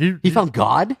yeah, he found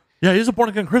God. Yeah, he's a born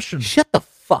again Christian. Shut the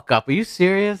fuck up! Are you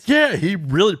serious? Yeah, he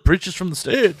really preaches from the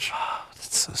stage.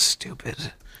 That's so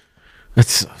stupid.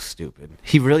 That's so stupid.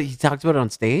 He talked about it on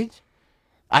stage.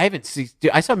 I haven't seen.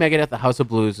 Dude, I saw Megadeth at the House of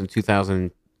Blues in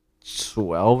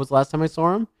 2012 was the last time I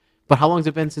saw him. But how long has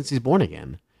it been since he's born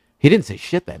again? He didn't say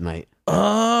shit that night.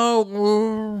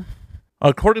 According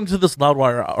to this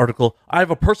Loudwire article, I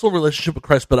have a personal relationship with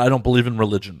Christ, but I don't believe in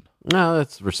religion. No,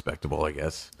 that's respectable, I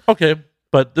guess. Okay,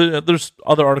 but there's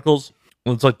other articles.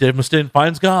 It's like Dave Mustaine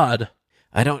finds God.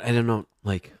 I don't know.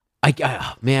 Like,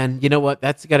 man, you know what?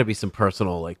 That's got to be some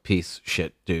personal like peace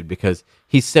shit, dude. Because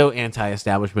he's so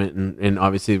anti-establishment, and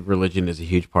obviously religion is a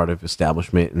huge part of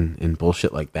establishment and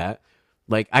bullshit like that.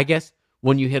 Like, I guess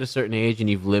when you hit a certain age and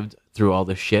you've lived through all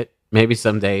this shit, maybe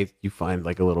someday you find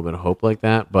like a little bit of hope like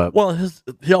that. But Well,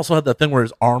 he also had that thing where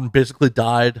his arm basically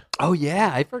died. oh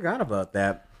yeah, I forgot about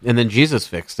that. And then Jesus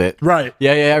fixed it. Right.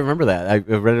 Yeah, I remember that. I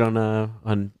read it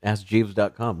on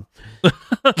AskJeeves.com.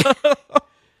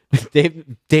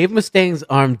 Dave Mustaine's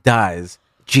arm dies.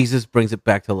 Jesus brings it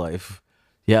back to life.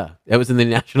 Yeah, that was in the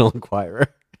National Enquirer.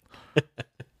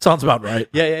 Sounds about right.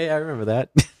 Yeah, I remember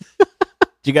that. Do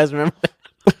you guys remember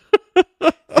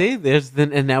that? See,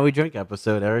 and now we drink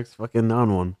episode. Eric's fucking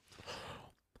on one.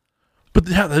 But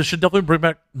yeah, they should definitely bring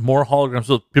back more holograms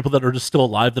of people that are just still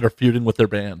alive that are feuding with their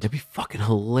band. That'd be fucking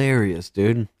hilarious,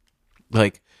 dude.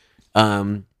 Like,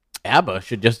 ABBA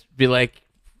should just be like,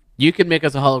 you can make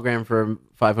us a hologram for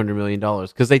 $500 million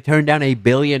because they turned down $1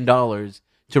 billion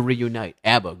to reunite.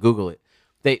 ABBA, Google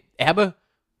it. ABBA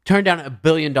turned down $1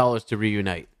 billion to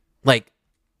reunite. Like,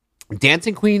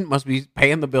 Dancing Queen must be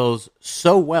paying the bills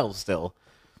so well still.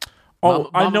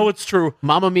 Oh, I know it's true.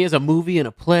 Mamma Mia is a movie and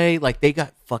a play. Like, they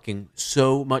got fucking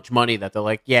so much money that they're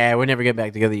like, yeah, we're never getting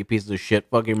back together, you pieces of shit.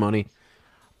 Fuck your money.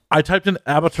 I typed in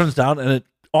ABBA turns down and it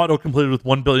auto-completed with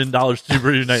 $1 billion to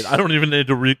reunite. I don't even need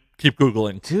to keep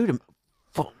Googling. Dude,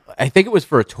 I think it was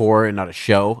for a tour and not a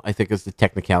show. I think it's the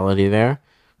technicality there.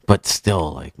 But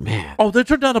still, like, man. Oh, they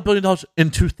turned down $1 billion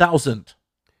in 2000.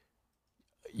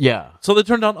 Yeah. So they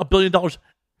turned down $1 billion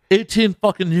 18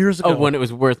 fucking years ago. Oh, when it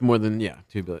was worth more than,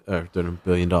 $2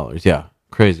 billion. Yeah.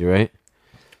 Crazy, right?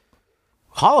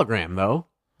 Hologram, though.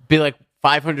 Be like,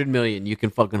 500 million, you can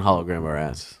fucking hologram our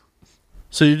ass.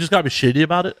 So you just gotta be shady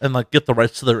about it and like get the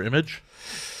rights to their image.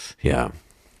 Yeah.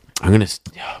 I'm gonna,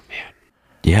 oh man.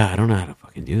 Yeah, I don't know how to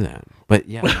fucking do that. But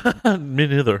yeah. Me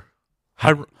neither.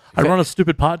 I run a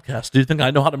stupid podcast. Do you think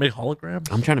I know how to make holograms?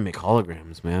 I'm trying to make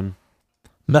holograms, man.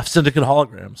 Meth Syndicate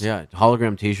holograms. Yeah,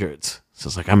 hologram t-shirts. So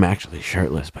it's like, I'm actually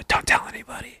shirtless, but don't tell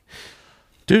anybody.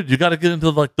 Dude, you got to get into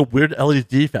like the weird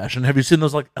LED fashion. Have you seen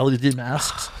those like LED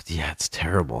masks? Yeah, it's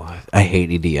terrible. I hate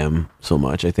EDM so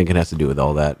much. I think it has to do with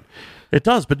all that. It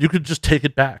does, but you could just take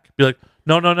it back. Be like,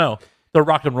 no. They're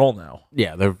rock and roll now.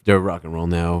 Yeah, they're rock and roll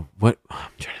now. What? I'm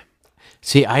trying to...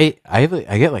 See, I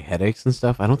get like headaches and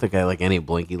stuff. I don't think I like any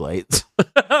blinky lights.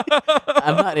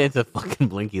 I'm not into fucking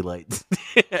blinky lights.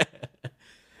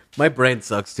 My brain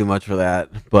sucks too much for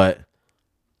that. But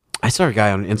I saw a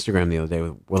guy on Instagram the other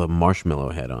day with a marshmallow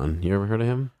head on. You ever heard of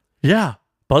him? Yeah.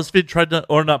 BuzzFeed tried to,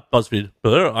 or not BuzzFeed,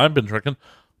 but I've been tricking.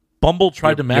 Bumble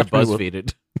tried to match me with.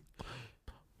 BuzzFeeded.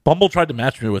 Bumble tried to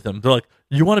match me with him. They're like,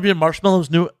 "You want to be in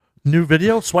Marshmallow's new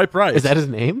video? Swipe right." Is that his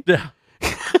name? Yeah.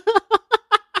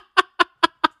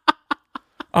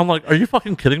 I'm like, are you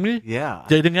fucking kidding me? Yeah.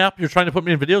 Dating app? You're trying to put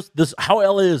me in videos? How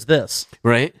LA is this?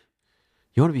 Right?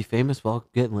 You want to be famous while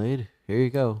getting laid? Here you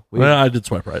go. Well, I did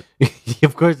swipe right.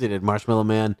 Of course he did. Marshmallow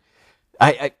Man.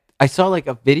 I saw like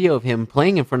a video of him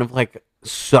playing in front of like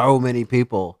so many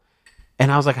people,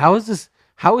 and I was like, how is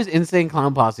Insane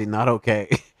Clown Posse not okay?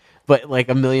 But like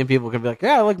a million people can be like,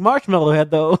 yeah, I like Marshmallow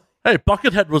Head though. Hey,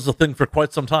 Buckethead was a thing for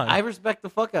quite some time. I respect the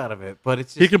fuck out of it, but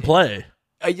it's just, he can play.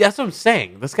 That's what I'm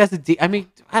saying. This guy's I mean,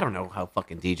 I don't know how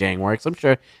fucking DJing works. I'm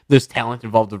sure there's talent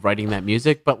involved with writing that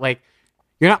music, but like,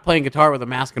 you're not playing guitar with a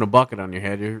mask and a bucket on your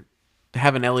head. You're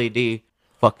having LED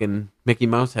fucking Mickey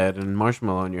Mouse head and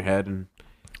marshmallow on your head, and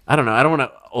I don't know. I don't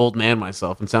want to old man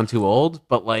myself and sound too old,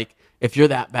 but like, if you're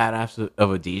that badass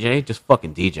of a DJ, just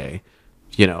fucking DJ.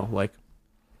 You know, like,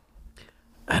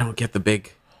 I don't get the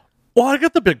big. Well, I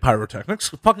get the big pyrotechnics.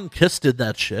 Fucking Kiss did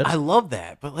that shit. I love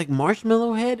that, but like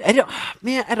Marshmallow Head, I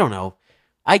don't know.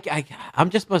 I'm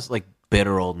just most like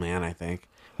bitter old man. I think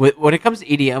when it comes to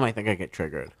EDM, I think I get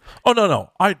triggered. Oh no,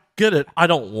 I get it. I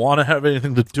don't want to have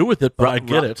anything to do with it, but I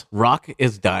get it. Rock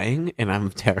is dying, and I'm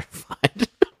terrified.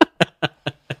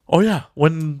 Oh yeah,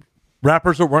 when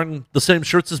rappers are wearing the same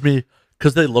shirts as me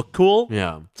because they look cool.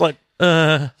 Yeah, it's like.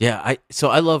 Yeah,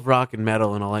 I love rock and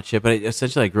metal and all that shit, but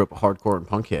essentially I grew up a hardcore and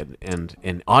punk kid, and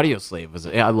Audioslave was.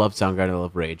 I love Soundgarden, I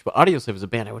love Rage, but Audioslave was a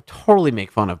band I would totally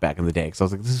make fun of back in the day because I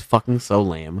was like, this is fucking so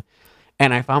lame.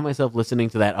 And I found myself listening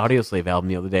to that Audioslave album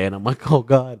the other day, and I'm like, oh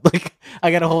god, like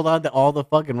I gotta hold on to all the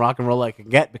fucking rock and roll I can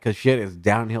get because shit is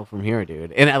downhill from here,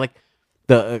 dude. And I like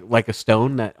the like a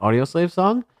Stone, that Audioslave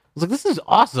song. I was like, this is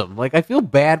awesome. Like I feel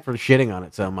bad for shitting on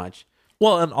it so much.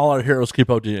 Well, and all our heroes keep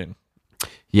ODing.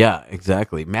 Yeah,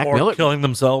 exactly. Mac or Miller. killing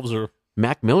themselves, or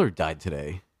Mac Miller died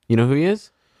today. You know who he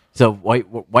is? He's a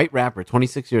white rapper,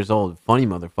 26 years old, funny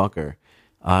motherfucker.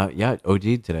 Yeah,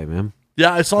 OD'd today, man.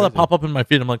 yeah, I saw that pop up in my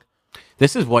feed. I'm like,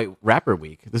 This is White Rapper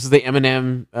Week. This is the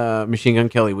Eminem Machine Gun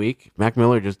Kelly week. Mac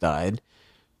Miller just died.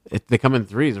 They come in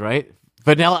threes, right?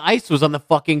 Vanilla Ice was on the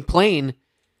fucking plane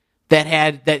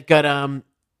that got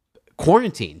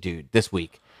quarantined, dude, this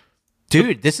week.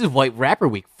 Dude, this is White Rapper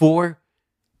Week. Four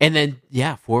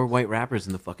white rappers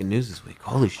in the fucking news this week.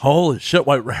 Holy shit,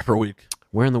 White Rapper Week.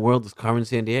 Where in the world is Carmen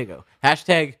Sandiego?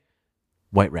 Hashtag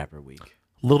White Rapper Week.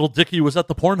 Little Dicky was at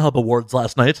the Pornhub Awards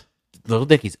last night. Little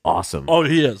Dicky's awesome. Oh,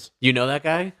 he is. You know that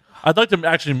guy? I'd like to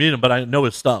actually meet him, but I know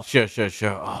his stuff. Sure.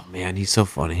 Oh, man, he's so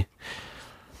funny.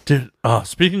 Dude,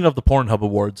 speaking of the Pornhub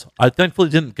Awards, I thankfully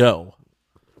didn't go.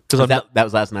 Because That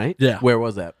was last night? Yeah. Where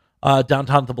was that?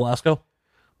 downtown to Belasco.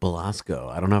 Belasco.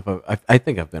 I don't know if I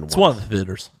think I've been It's one of the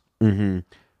theaters.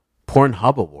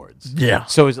 Pornhub Awards. Yeah.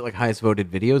 So is it like highest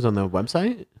voted videos on the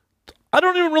website? I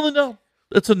don't even really know.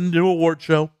 It's a new award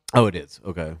show. Oh, it is.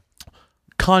 Okay.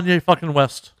 Kanye fucking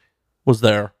West was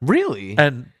there Really?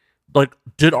 and like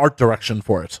did art direction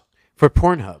for it. For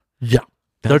Pornhub. Yeah.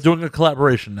 They're doing a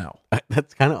collaboration now.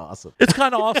 That's kind of awesome. It's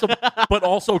kind of awesome, but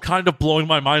also kind of blowing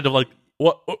my mind of like,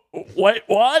 what? Wait,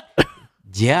 what?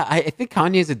 Yeah, I think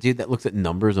Kanye's a dude that looks at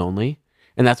numbers only.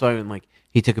 And that's why when like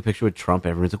he took a picture with Trump,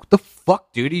 everyone's like, what the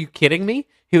fuck, dude? Are you kidding me?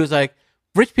 He was like,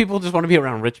 rich people just want to be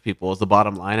around rich people is the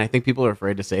bottom line. I think people are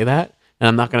afraid to say that. And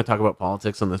I'm not going to talk about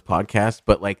politics on this podcast,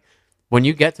 but like when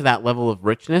you get to that level of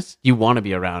richness, you want to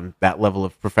be around that level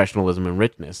of professionalism and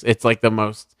richness. It's like the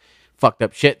most fucked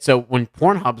up shit. So when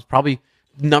Pornhub's probably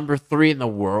number 3 in the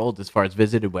world as far as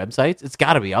visited websites, it's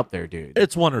got to be up there, dude.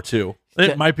 It's 1 or 2.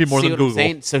 It might be more See than what I'm Google.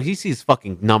 saying? So he sees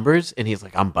fucking numbers and he's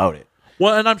like, I'm about it.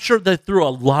 Well, and I'm sure they threw a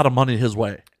lot of money his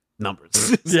way. Numbers.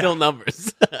 Still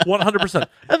numbers. 100%.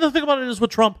 And the thing about it is with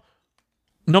Trump,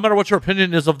 no matter what your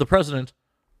opinion is of the president,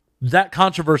 that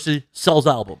controversy sells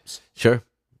albums. Sure.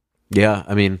 Yeah,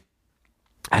 I mean,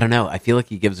 I don't know. I feel like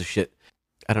he gives a shit.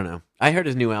 I don't know. I heard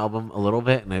his new album a little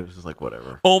bit, and I was just like,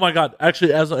 whatever. Oh my God.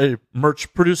 Actually, as a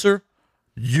merch producer,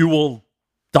 you will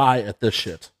die at this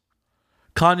shit.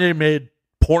 Kanye made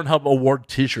Pornhub Award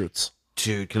t-shirts.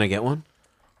 Dude, can I get one?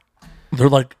 They're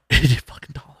like $80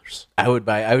 fucking dollars. I would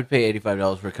pay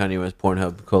 $85 for Kanye West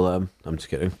Pornhub collab. I'm just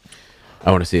kidding.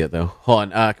 I want to see it, though.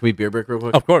 Hold on. Can we beer break real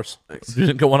quick? Of course. Thanks. You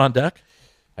didn't get one on deck?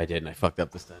 I did, and I fucked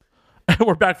up this time.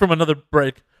 We're back from another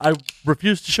break. I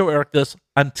refused to show Eric this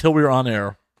until we were on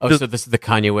air. Oh, so this is the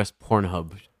Kanye West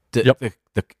Pornhub. Yep.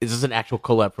 Is this an actual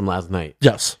collab from last night?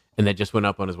 Yes. And that just went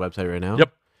up on his website right now?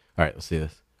 Yep. All right, let's see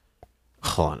this.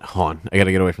 Hold on. I got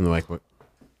to get away from the mic.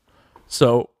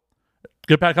 So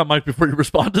get back on mic before you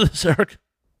respond to this, Eric.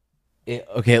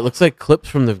 Okay, it looks like clips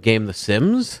from the game The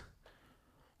Sims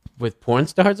with porn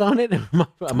stars on it. Am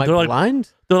I They're like-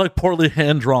 blind? They're like poorly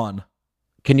hand drawn.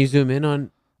 Can you zoom in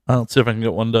on? Let's see if I can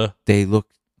get one to. They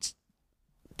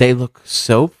look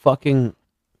so fucking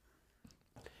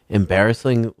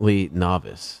embarrassingly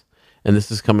novice, and this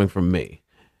is coming from me.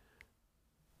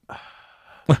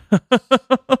 What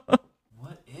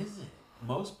is it?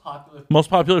 Most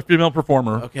popular female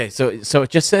performer. Okay, so it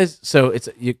just says it's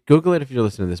you Google it if you're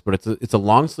listening to this, but it's a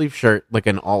long sleeve shirt, like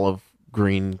an olive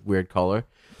green weird color,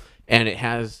 and it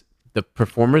has the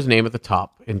performer's name at the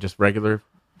top in just regular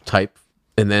type,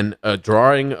 and then a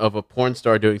drawing of a porn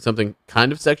star doing something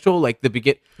kind of sexual, like the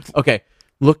begin. Okay,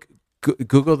 look,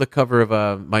 Google the cover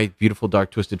of My Beautiful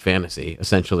Dark Twisted Fantasy,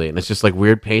 essentially, and it's just like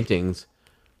weird paintings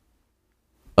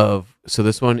of. So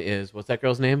this one is, what's that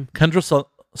girl's name? Kendra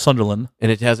Sunderland.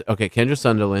 And it has, Kendra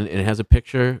Sunderland, and it has a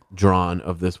picture drawn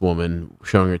of this woman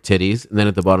showing her titties. And then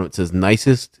at the bottom it says,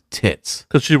 nicest tits.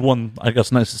 Because she won, I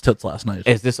guess, nicest tits last night.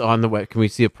 Is this on the web? Can we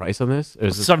see a price on this? Or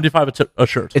is this $75 a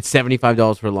shirt. it's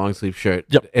 $75 for a long sleeve shirt.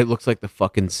 Yep. It looks like the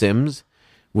fucking Sims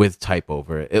with type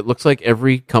over it. It looks like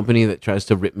every company that tries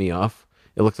to rip me off,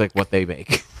 it looks like what they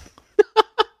make.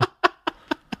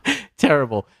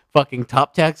 Terrible. Fucking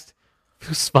top text,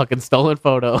 fucking stolen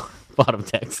photo, bottom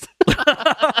text.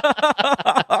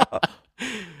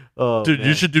 Oh, Dude, man.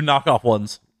 you should do knockoff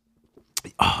ones.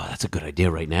 Oh, that's a good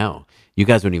idea right now. You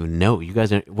guys don't even know. You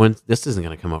guys aren't, when this isn't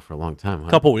going to come out for a long time, huh?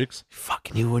 Couple weeks.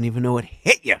 Fucking, you wouldn't even know it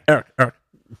hit you. Eric.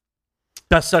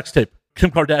 Best sex tape. Kim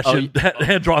Kardashian,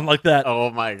 hand drawn like that. Oh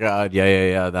my god.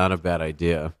 Yeah. Not a bad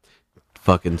idea.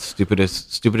 Fucking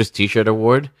stupidest t-shirt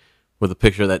award with a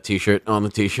picture of that t-shirt on the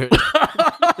t-shirt.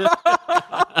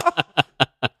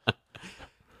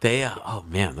 Oh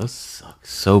man, those suck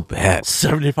so bad.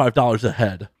 $75 a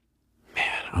head.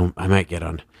 I might get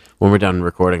on when we're done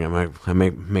recording. I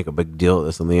might make a big deal of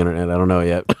this on the internet. I don't know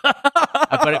yet.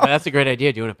 but that's a great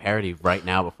idea, doing a parody right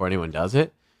now before anyone does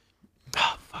it.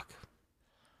 Oh, fuck.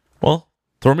 Well,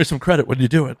 throw me some credit when you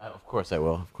do it. Of course I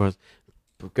will. Of course.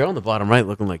 But girl on the bottom right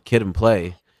looking like Kid and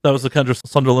Play That was the Kendra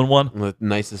Sunderland one. with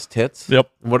nicest tits. Yep.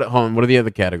 Hold on. What are the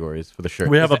other categories for the shirt?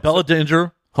 We have a Bella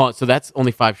Danger. Hold on. So that's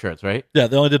only 5 shirts, right? Yeah,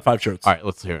 they only did 5 shirts. All right.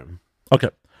 Let's hear them. Okay.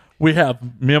 We have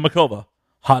Mia Makova,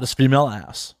 hottest female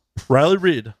ass. Riley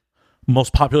Reid,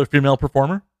 most popular female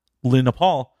performer. Lena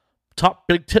Paul, top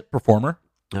big tit performer.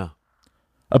 Oh.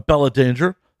 A Bella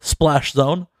Danger, Splash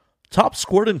Zone, top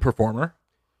squirting performer.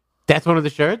 That's one of the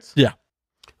shirts? Yeah.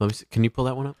 Let me see. Can you pull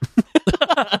that one up?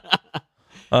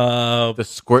 The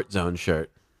Squirt Zone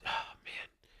shirt. Oh, man.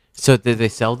 So did they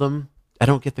sell them? I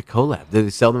don't get the collab. Did they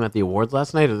sell them at the awards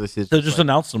last night? Or this is They just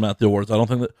announced them at the awards. I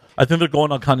think they're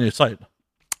going on Kanye's site.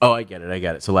 Oh, I get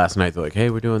it. So last night they're like, hey,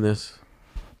 we're doing this.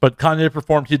 But Kanye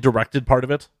performed. He directed part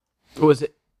of it. Was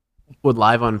it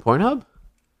live on Pornhub?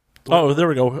 Oh, there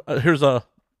we go. Here's a.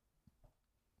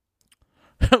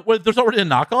 Wait, there's already a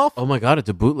knockoff? Oh my God, it's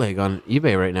a bootleg on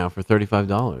eBay right now for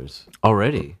 $35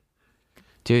 already.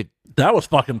 Dude, That was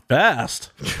fucking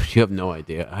fast. you have no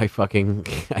idea. I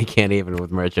can't even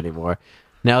with merch anymore.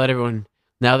 Now that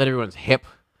everyone's hip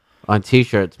on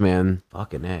t-shirts, man,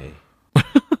 fucking A.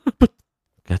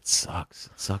 That sucks.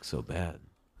 It sucks so bad.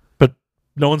 But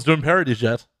no one's doing parodies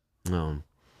yet. No.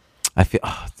 I feel,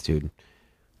 dude,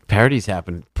 parodies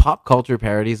happen. Pop culture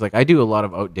parodies, like I do a lot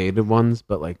of outdated ones,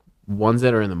 but like ones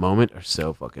that are in the moment are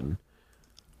so fucking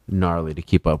gnarly to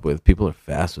keep up with. People are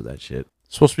fast with that shit.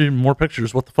 Supposed to be more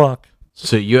pictures. What the fuck?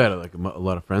 So you had like a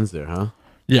lot of friends there, huh?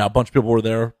 Yeah, a bunch of people were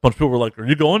there. A bunch of people were like, "Are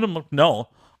you going?" I'm like, "No,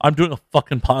 I'm doing a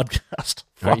fucking podcast."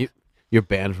 Are you? You're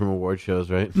banned from award shows,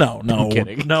 right? No, I'm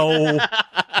kidding. no.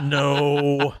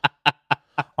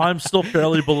 I'm still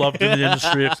fairly beloved in the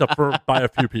industry, except for by a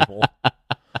few people.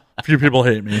 A few people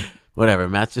hate me. Whatever,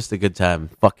 Matt's just a good time.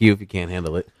 Fuck you if you can't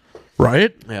handle it.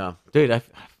 Right? Yeah, dude.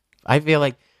 I feel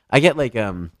like I get like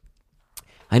I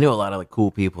know a lot of like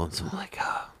cool people, and so I'm like,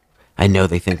 I know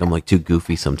they think I'm like too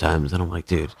goofy sometimes, and I'm like,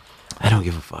 dude, I don't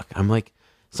give a fuck. I'm like,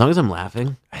 as long as I'm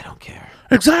laughing, I don't care.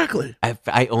 Exactly.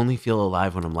 I only feel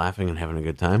alive when I'm laughing and having a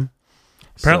good time.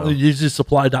 Apparently, So,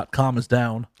 YeezySupply.com is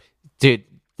down. dude,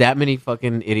 that many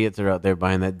fucking idiots are out there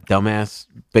buying that dumbass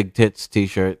big tits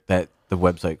t-shirt that the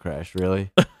website crashed.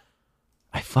 Really,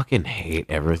 I fucking hate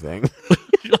everything.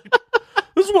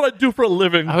 This is what I do for a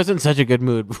living. I was in such a good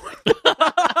mood.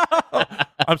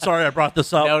 I'm sorry I brought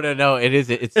this up. No. It is.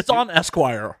 It's on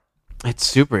Esquire. It's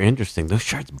super interesting. Those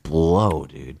shirts blow,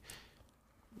 dude.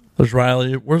 There's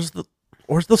Riley. Where's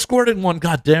the squirting one?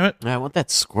 God damn it. I want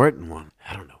that squirting one.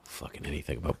 I don't know fucking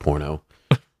anything about porno.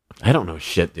 I don't know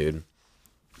shit, dude.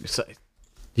 So,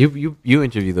 you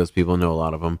interview those people, know a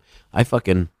lot of them.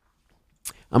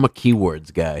 I'm a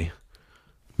keywords guy,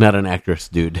 not an actress,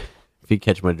 dude. If you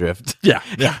catch my drift. Yeah.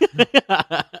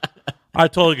 I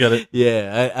totally get it.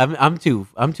 Yeah, I'm too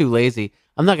lazy.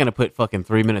 I'm not gonna put fucking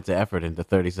 3 minutes of effort into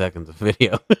 30 seconds of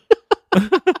video.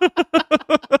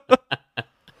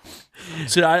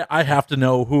 See, I have to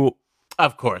know who.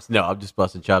 Of course, no, I'm just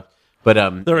busting chops. But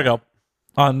There we go.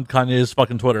 On Kanye's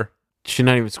fucking Twitter. she's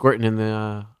not even squirting in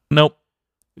the Nope.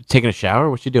 taking a shower.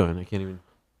 What's she doing? I can't even.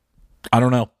 I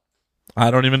don't know.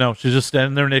 I don't even know. She's just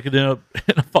standing there naked in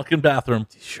a fucking bathroom.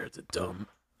 These shirts are dumb.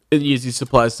 And Yeezy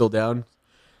Supply is still down.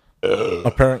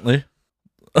 Apparently.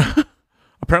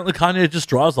 Apparently Kanye just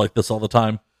draws like this all the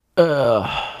time. Pornhub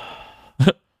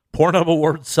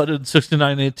Awards set in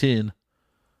 6918.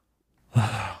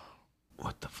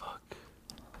 What the fuck?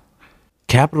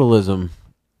 Capitalism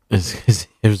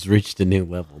has reached a new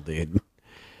level, dude.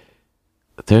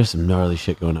 There's some gnarly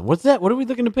shit going on. What's that? What are we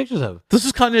looking at pictures of? This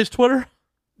is Kanye's Twitter.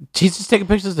 He's just taking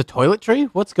pictures of the toiletry?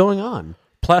 What's going on?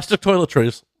 Plastic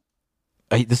toiletries.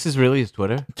 This is really his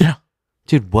Twitter? Yeah.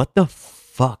 Dude, what the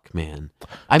fuck, man?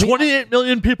 I mean, 28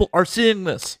 million people are seeing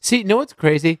this. see, you know what's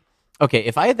crazy? Okay,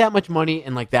 if I had that much money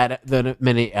and like that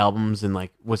many albums and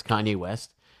like was Kanye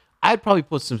West, I'd probably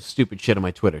put some stupid shit on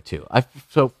my Twitter too.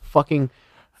 So fucking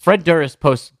Fred Durst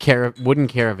posts wooden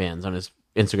caravans on his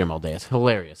Instagram all day. It's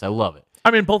hilarious. I love it. I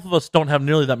mean, both of us don't have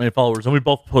nearly that many followers, and we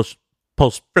both post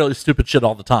fairly stupid shit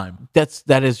all the time.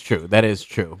 That is true. That is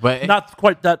true. But Not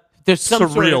quite that there's some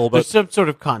surreal, but there's some sort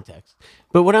of context.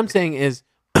 But what I'm saying is,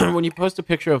 when you post a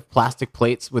picture of plastic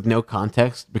plates with no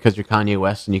context because you're Kanye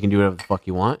West and you can do whatever the fuck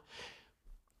you want,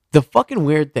 the fucking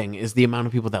weird thing is the amount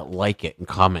of people that like it and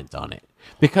comment on it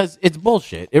because it's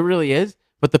bullshit. It really is.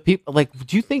 But the people like,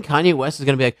 do you think Kanye West is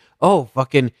gonna be like, oh,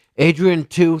 fucking Adrian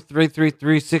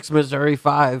 23336 Missouri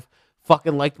 5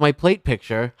 fucking liked my plate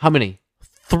picture? How many?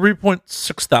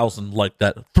 3.6 thousand like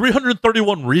that.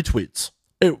 331 retweets.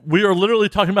 We are literally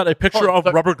talking about a picture of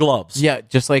rubber gloves. Yeah,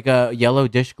 just like yellow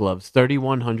dish gloves.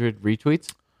 3,100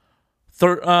 retweets.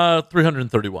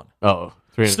 331. Oh,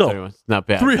 331. Not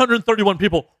bad. 331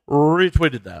 people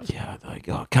retweeted that. Yeah, like,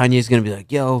 oh, Kanye's going to be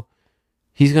like, yo,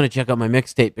 he's going to check out my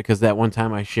mixtape because that one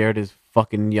time I shared his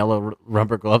fucking yellow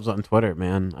rubber gloves on Twitter,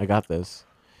 man. I got this.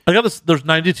 I got this. There's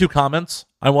 92 comments.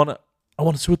 I want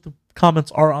to see what the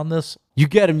comments are on this. You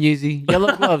get him, Yeezy.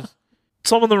 Yellow gloves.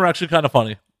 Some of them are actually kind of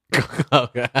funny.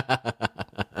 Okay.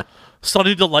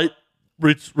 Sunny Delight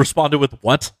responded with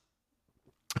what?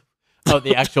 Oh,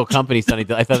 the actual company Sunny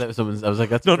Delight. I thought that was someone's. I was like,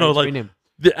 that's a great screen name.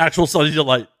 The actual Sunny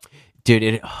Delight. Dude,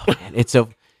 man, it's so.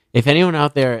 If anyone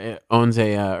out there owns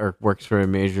or works for a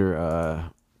major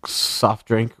soft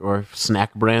drink or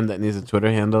snack brand that needs a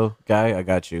Twitter handle, guy, I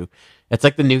got you. It's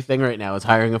like the new thing right now is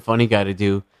hiring a funny guy to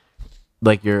do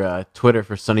like your Twitter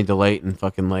for Sunny Delight and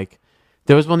fucking like.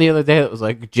 There was one the other day that was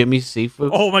like Jimmy's Seafood.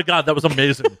 Oh my god, that was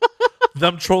amazing.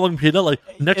 Them trolling PETA. Like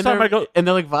next time I go, and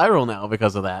they're like viral now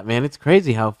because of that. Man, it's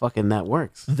crazy how fucking that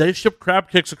works. they ship crab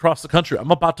cakes across the country.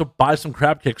 I'm about to buy some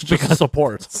crab cakes just to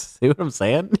support. See what I'm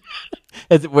saying?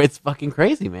 It's fucking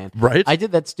crazy, man. Right? I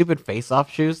did that stupid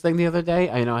face-off shoes thing the other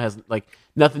day. I know it has like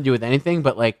nothing to do with anything,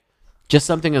 but like just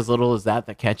something as little as that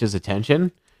catches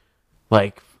attention.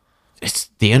 Like it's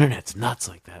the internet's nuts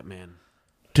like that, man.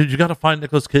 Dude, you got to find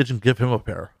Nicolas Cage and give him a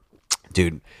pair.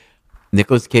 Dude,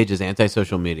 Nicolas Cage is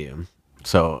anti-social media,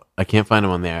 so I can't find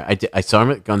him on there. I saw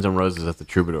him at Guns N' Roses at the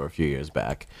Troubadour a few years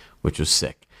back, which was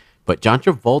sick. But John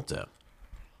Travolta,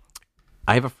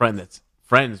 I have a friend that's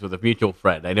friends with a mutual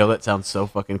friend. I know that sounds so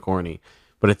fucking corny,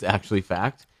 but it's actually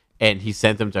fact. And he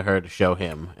sent them to her to show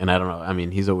him. And I don't know. I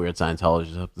mean, he's a weird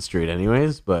Scientologist up the street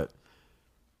anyways, but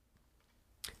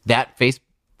the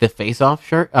face-off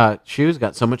shoes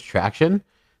got so much traction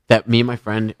that me and my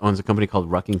friend owns a company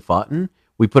called Rucking Fountain.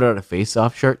 We put out a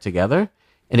face-off shirt together,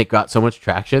 and it got so much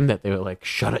traction that they were like,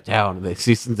 shut it down. And they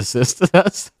cease and desisted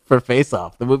us for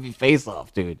Face-Off. The movie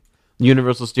Face-Off, dude.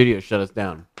 Universal Studios shut us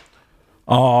down.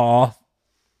 Aw,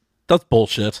 that's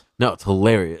bullshit. No, it's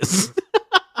hilarious.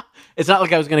 It's not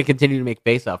like I was going to continue to make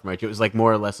Face-Off merch. It was like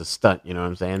more or less a stunt, you know what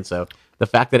I'm saying? So the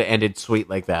fact that it ended sweet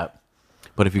like that.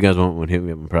 But if you guys want one, hit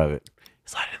me up in private.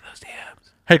 Slide in those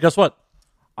DMs. Hey, guess what?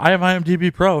 I am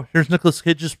IMDb Pro. Here's Nicolas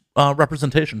Cage's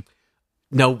representation.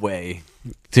 No way.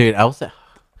 Dude, I will say...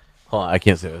 Hold on, I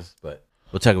can't say this, but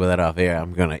we'll talk about that off air.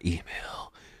 I'm going to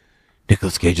email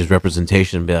Nicolas Cage's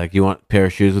representation and be like, you want a pair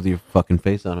of shoes with your fucking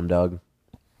face on them, dog?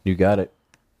 You got it.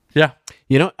 Yeah.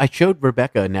 You know, I showed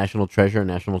Rebecca National Treasure and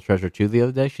National Treasure 2 the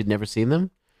other day. She'd never seen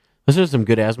them. Those are some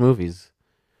good-ass movies.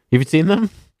 You ever seen them?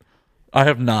 I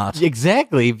have not.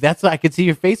 Exactly. That's why I can see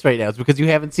your face right now. It's because you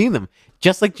haven't seen them.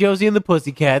 Just like Josie and the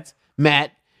Pussycats,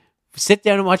 Matt, sit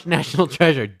down and watch National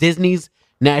Treasure. Disney's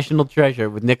National Treasure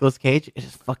with Nicolas Cage. It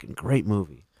is a fucking great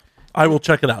movie. I will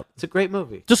check it out. It's a great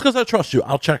movie. Just because I trust you,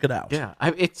 I'll check it out. Yeah,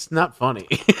 it's not funny.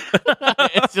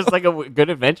 It's just like a good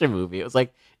adventure movie. It was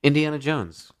like Indiana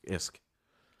Jones-esque.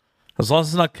 As long as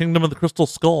it's not Kingdom of the Crystal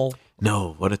Skull.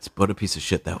 No, what a piece of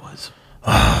shit that was.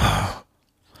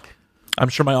 I'm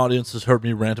sure my audience has heard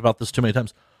me rant about this too many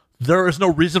times. There is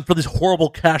no reason for these horrible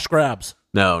cash grabs.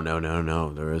 No,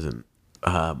 there isn't.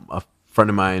 A friend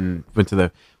of mine went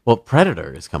to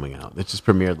Predator is coming out. It just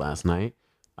premiered last night.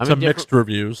 Some mixed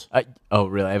reviews. Oh,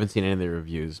 really? I haven't seen any of the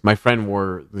reviews. My friend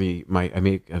wore I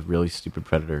made a really stupid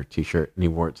Predator t-shirt, and he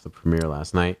wore it to the premiere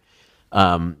last night.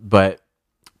 But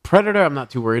Predator, I'm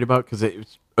not too worried about because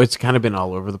it's kind of been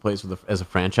all over the place as a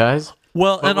franchise.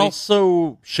 Well, and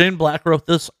also Shane Black wrote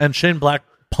this, and Shane Black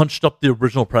punched up the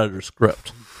original Predator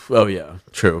script. Oh yeah,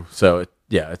 true. So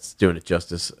it's doing it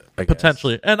justice. I guess.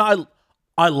 Potentially, and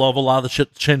I love a lot of the shit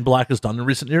Shane Black has done in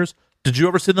recent years. Did you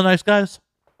ever see The Nice Guys?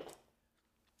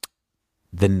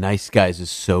 The Nice Guys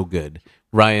is so good.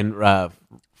 Ryan,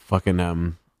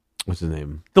 fucking what's his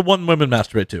name? The one women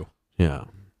masturbate to. Yeah.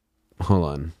 Hold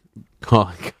on.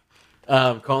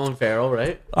 Colin Farrell,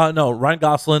 right? No, Ryan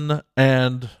Gosling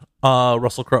and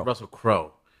Russell Crowe. Russell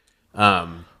Crowe.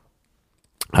 I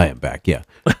am back. Yeah.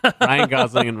 Ryan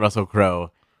Gosling and Russell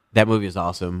Crowe. That movie is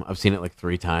awesome. I've seen it like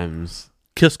 3 times.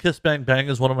 Kiss Kiss Bang Bang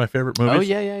is one of my favorite movies. Oh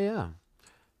yeah.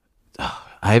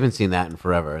 I haven't seen that in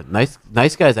forever. Nice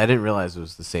Guys. I didn't realize it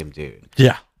was the same dude.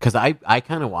 Yeah, because I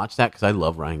kind of watched that because I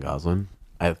love Ryan Gosling.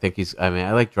 I think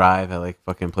I like Drive. I like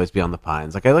fucking Place Beyond the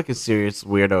Pines. Like I like his serious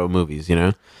weirdo movies. You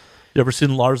know. You ever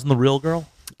seen Lars and the Real Girl?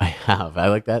 I have. I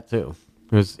like that too.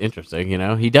 It was interesting. You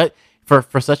know, he does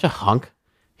for such a hunk.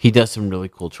 He does some really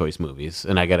cool choice movies,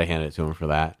 and I gotta hand it to him for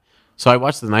that. So I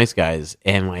watched The Nice Guys,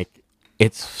 and like,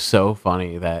 it's so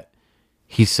funny that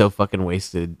he's so fucking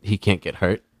wasted he can't get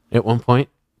hurt at one point.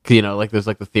 You know, like there's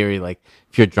like the theory, like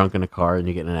if you're drunk in a car and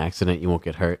you get in an accident, you won't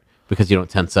get hurt because you don't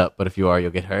tense up. But if you are, you'll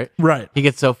get hurt. Right. He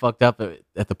gets so fucked up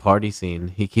at the party scene.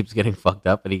 He keeps getting fucked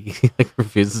up, and he like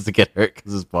refuses to get hurt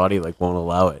because his body like won't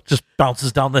allow it. Just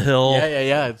bounces down the hill.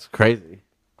 Yeah. It's crazy.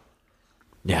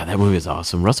 Yeah, that movie is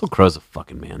awesome. Russell Crowe's a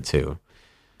fucking man too.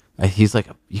 He's like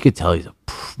you could tell he's a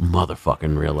motherfucker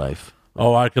in real life.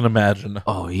 Oh, I can imagine.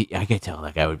 Oh, I could tell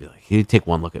that guy would be like, he'd take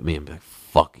one look at me and be like,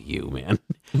 "Fuck you, man,"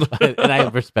 and I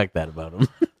respect that about him.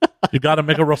 You got to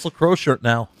make a Russell Crowe shirt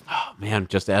now. Oh man,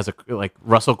 just as a like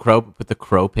Russell Crowe, put the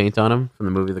Crow paint on him from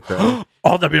the movie The Crow.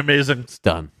 Oh, that'd be amazing. It's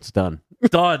done. It's done.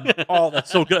 Done. Oh,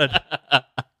 that's so good.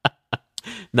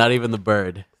 Not even the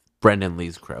bird. Brendan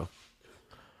Lee's Crow.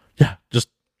 Yeah, just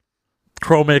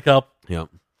Crow makeup. Yep.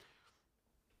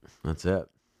 That's it.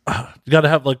 You got to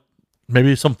have like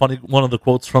maybe some funny one of the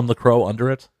quotes from The Crow under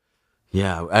it.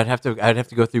 Yeah, I'd have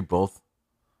to go through both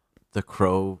the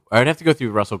Crow. I'd have to go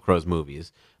through Russell Crowe's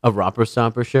movies. A Romper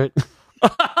Stomper shirt.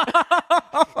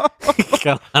 I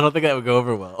don't think that would go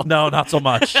over well. No, not so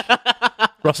much.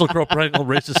 Russell Crowe playing a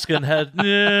racist skinhead.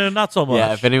 Yeah, not so much.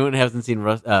 Yeah, if anyone hasn't seen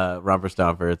Romper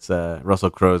Stomper, it's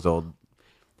Russell Crowe's old.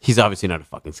 He's obviously not a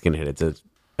fucking skinhead.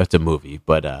 It's a movie,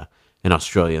 but an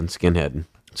Australian skinhead.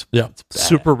 Yeah, It's bad.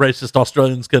 super racist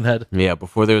Australian skinhead. Yeah,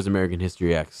 before there was American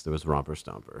History X, there was Romper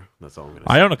Stomper. That's all I'm gonna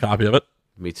say. I own a copy of it.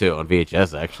 Me too, on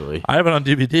VHS actually. I have it on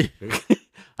DVD.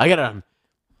 I got it on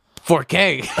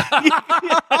 4K.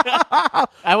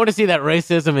 I want to see that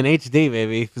racism in HD,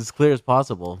 baby, as clear as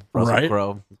possible. Russell Right?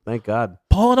 Crowe. Thank God.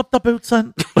 Pulling up the boots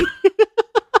and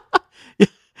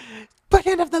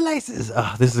Button up the laces.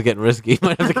 Oh, this is getting risky.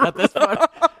 Might have to cut this part.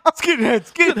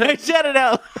 Skinhead, shout it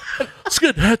out.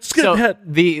 skinhead. So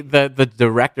the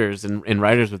directors and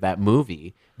writers of that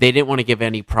movie, they didn't want to give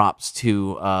any props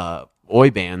to oi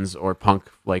bands or punk,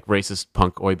 like racist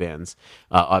punk oi bands,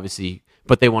 obviously,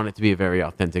 but they wanted it to be a very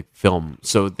authentic film.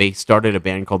 So they started a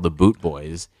band called the Boot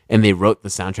Boys, and they wrote the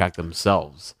soundtrack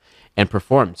themselves and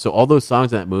performed. So all those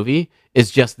songs in that movie is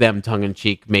just them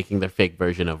tongue-in-cheek making their fake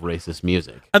version of racist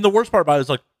music. And the worst part about it is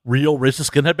like real racist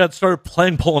skinhead bands started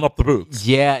playing Pulling Up the Boots.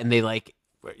 Yeah, and they like,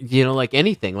 you know, like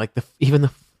anything, like man,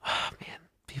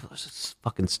 people are just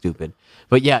fucking stupid.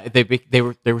 But yeah, they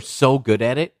were so good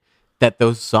at it that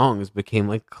those songs became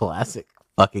like classic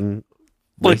fucking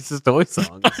Like- racist toy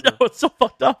songs. I know, it's so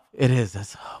fucked up. It is.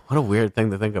 That's what a weird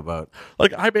thing to think about.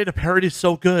 Like, I made a parody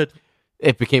so good.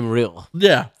 It became real.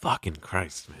 Yeah, Fucking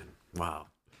Christ, man! Wow,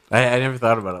 I never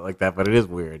thought about it like that, but it is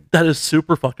weird. that is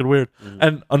super fucking weird.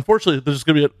 And unfortunately, there's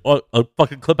going to be a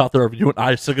fucking clip out there of you and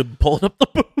I singing Pulling Up the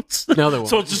Boots. No, there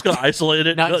So won't. it's just going to isolate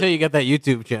it. Not until you get that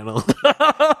YouTube channel.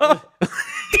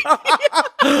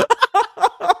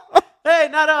 Hey,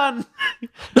 not on.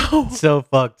 No. So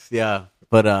fucked. Yeah,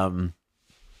 but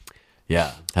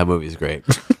yeah, that movie's great.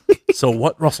 So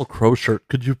what Russell Crowe shirt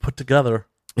could you put together?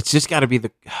 It's just got to be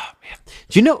the. Oh, man.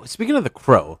 Do you know? Speaking of the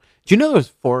Crow, do you know there's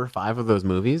 4 or 5 of those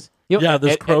movies? You know, Yeah,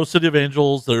 there's Crow, City of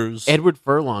Angels. There's Edward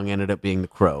Furlong ended up being the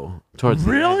Crow towards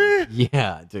the Really? end.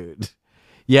 Yeah, dude.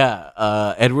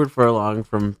 Yeah, Edward Furlong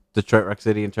from Detroit Rock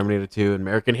City and Terminator 2 and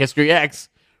American History X.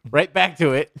 Right back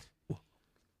to it.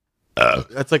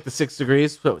 That's like the 6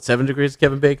 degrees, 7 degrees,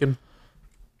 Kevin Bacon.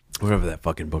 Whatever that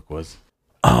fucking book was.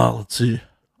 let's see.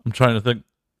 I'm trying to think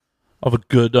of a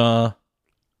good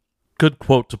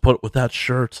quote to put with that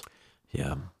shirt.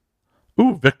 Yeah.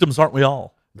 Ooh, victims aren't we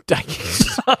all?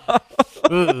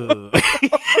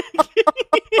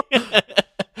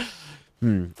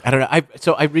 I don't know.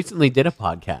 I recently did a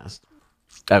podcast.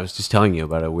 I was just telling you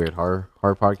about a weird horror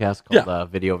podcast called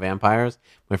Video Vampires.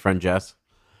 My friend Jess.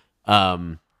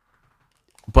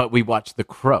 But we watched The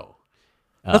Crow.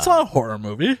 That's not a horror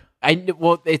movie.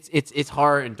 Well, it's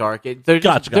horror and dark. They're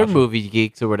Gotcha. movie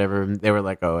geeks or whatever. And they were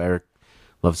like, "Oh, Eric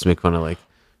loves to make fun of like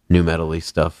new metal-y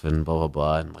stuff and blah blah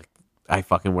blah." And like, I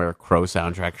fucking wear a Crow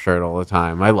soundtrack shirt all the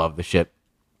time. I love the shit.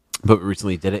 But we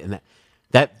recently did it, and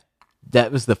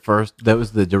that was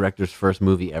the director's first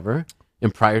movie ever.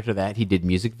 And prior to that, he did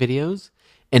music videos.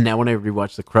 And now when I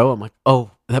rewatch The Crow, I'm like,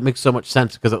 oh, that makes so much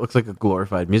sense because it looks like a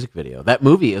glorified music video. That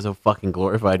movie is a fucking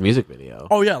glorified music video.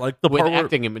 Oh yeah, like the With part where,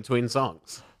 acting in between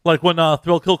songs. like when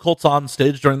Thrill Kill Colt's on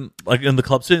stage during like in the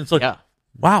club scene. It's like, Yeah.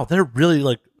 wow, they're really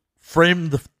like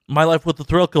framed my life with the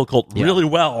Thrill Kill Cult Yeah. really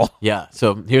well. Yeah,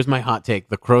 so here's my hot take.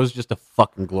 The Crow's just a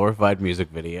fucking glorified music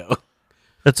video.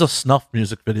 It's a snuff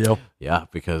music video. Yeah,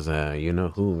 because you know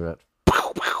who.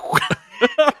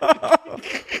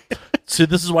 See,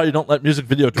 this is why you don't let music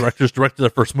video directors direct their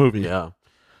first movie. Yeah,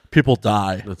 People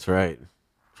die. that's right.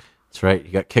 That's right.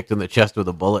 You got kicked in the chest with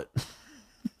a bullet.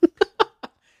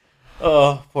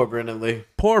 Oh, poor Brandon Lee.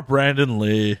 Poor Brandon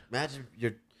Lee. Imagine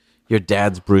your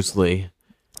dad's Bruce Lee,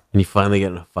 and you finally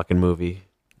get in a fucking movie,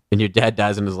 and your dad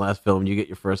dies in his last film, and you get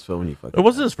your first film, and you fucking. It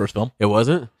wasn't his first film. It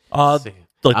wasn't.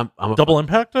 Like I'm a Double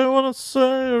Impact, I want to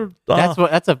say. Or, That's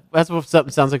what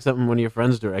something sounds like something one of your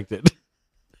friends directed.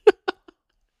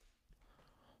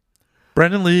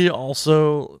 Brandon Lee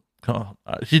also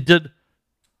he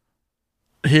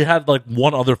had like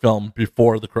one other film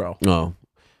before The Crow. Oh,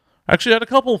 Actually, had a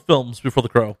couple of films before The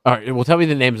Crow. all right. Well, tell me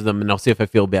the names of them, and I'll see if I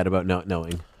feel bad about not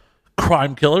knowing.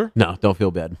 Crime Killer, No, don't feel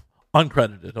bad.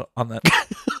 uncredited on that.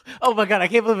 Oh my god, I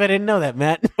can't believe I didn't know that,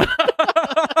 Matt.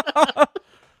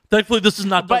 Thankfully, this is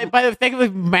not. By the way, thankfully,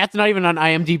 Matt's not even on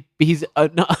IMDb. He's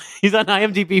no, he's on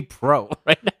IMDb Pro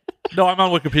right now. No, I'm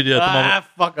on Wikipedia at the moment.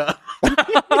 Fuck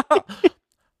up.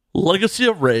 Legacy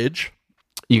of Rage,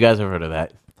 You guys have heard of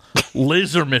that?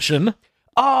 Laser Mission,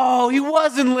 Oh, he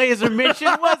was in Laser Mission,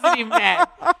 wasn't he, Matt?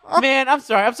 Man, I'm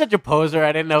sorry. I'm such a poser.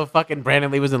 I didn't know fucking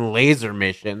Brandon Lee was in Laser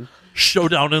Mission.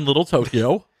 Showdown in Little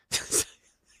Tokyo,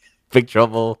 Big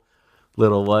Trouble,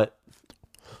 Little what?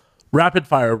 Rapid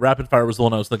Fire. Rapid Fire was the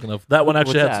one I was thinking of. That one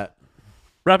actually What's had that?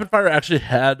 Rapid Fire actually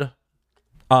had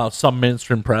some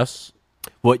mainstream press.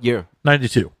 What year?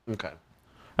 92, Okay.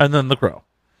 and then The Crow.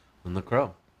 And The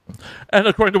Crow. And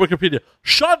according to Wikipedia,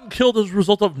 shot and killed as a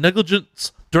result of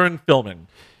negligence during filming.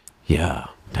 Yeah,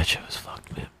 that shit was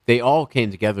fucked, man. They all came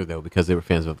together though because they were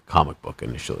fans of the comic book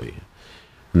initially,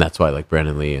 and that's why like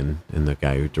Brandon Lee and the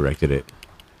guy who directed it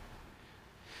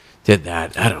did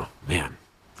that. I don't know, man.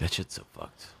 That shit's so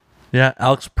fucked. Yeah,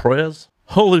 Alex Proyas.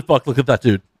 Holy fuck, look at that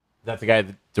dude. That's the guy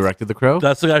that directed The Crow.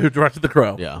 That's the guy who directed The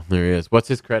Crow. Yeah, there he is. What's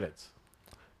his credits?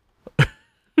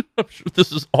 I'm sure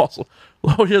this is awesome.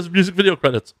 Oh, he has music video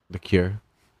credits. The Cure.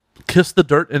 Kiss the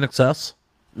Dirt in Excess.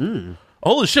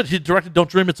 Holy shit, he directed Don't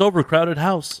Dream It's Over, Crowded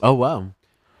House. Oh wow.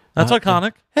 That's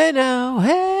iconic. Hey now,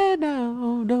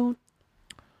 don't.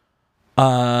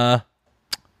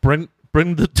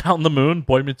 Bring Down the Moon,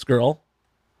 Boy Meets Girl.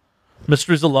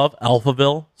 Mysteries of Love,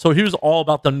 Alphaville. So he was all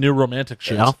about the new romantic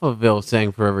shit. Alphaville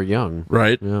sang Forever Young.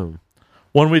 Right. Yeah.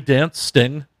 When We Dance,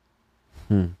 Sting.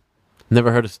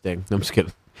 Never heard of Sting. No, I'm just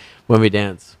kidding. When We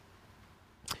Dance.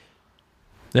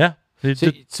 Yeah. He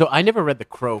did. So I never read The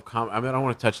Crow. I mean, I don't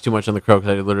want to touch too much on The Crow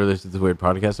because I literally listened to this weird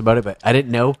podcast about it, but I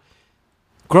didn't know.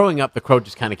 Growing up, The Crow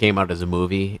just kind of came out as a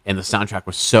movie, and the soundtrack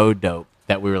was so dope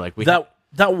that we were like, That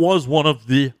was one of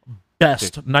the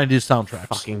best 90s soundtracks.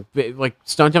 fucking like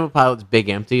Stone Temple Pilots' Big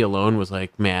Empty alone was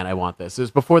like, man, I want this. It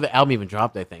was before the album even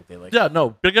dropped. I think they like, Yeah,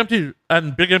 no, Big Empty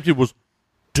was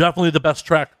definitely the best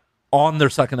track on their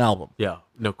second album. yeah,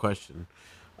 no question.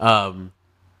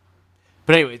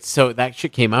 But anyway, so that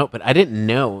shit came out, but I didn't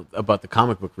know about the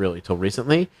comic book really till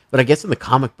recently. But I guess in the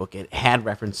comic book, it had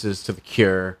references to The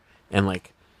Cure and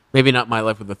like maybe not My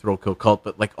Life with the Thrill Kill Cult,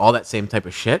 but like all that same type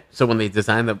of shit. So when they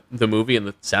designed the movie and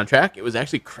the soundtrack, it was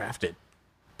actually crafted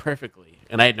perfectly.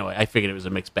 And I figured it was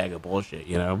a mixed bag of bullshit,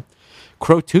 you know.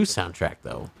 Crow 2 soundtrack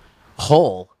though,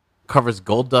 Hole covers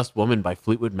Gold Dust Woman by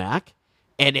Fleetwood Mac.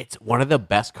 And it's one of the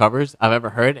best covers I've ever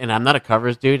heard. And I'm not a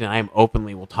covers dude, and I am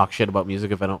openly will talk shit about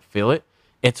music if I don't feel it.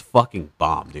 It's fucking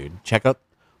bomb, dude. Check out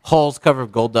Hall's cover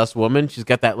of Gold Dust Woman. She's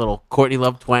got that little Courtney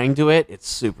Love twang to it. It's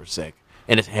super sick.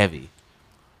 And it's heavy.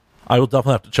 I will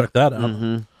definitely have to check that out.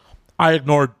 Mm-hmm. I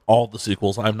ignored all the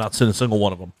sequels. I have not seen a single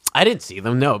one of them. I didn't see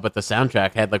them, no, but the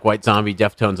soundtrack had like White Zombie,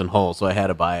 Deftones, and Hole, so I had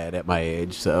to buy it at my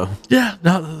age. So Yeah,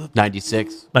 no,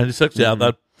 96. 96.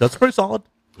 Yeah, that's pretty solid.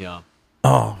 Yeah.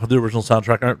 Oh, the original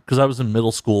soundtrack, because I was in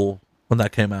middle school when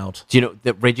that came out. Do you know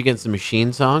that Rage Against the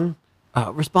Machine song,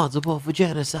 "Responsible for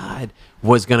Genocide,"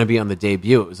 was going to be on the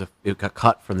debut? It got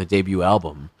cut from the debut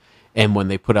album, and when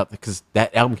they put up, because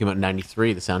that album came out in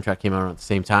 '93, the soundtrack came out at the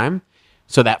same time.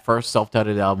 So that first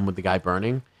self-titled album with the guy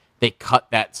burning, they cut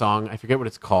that song. I forget what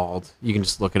it's called. You can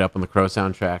just look it up on the Crow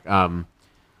soundtrack.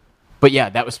 But yeah,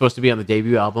 that was supposed to be on the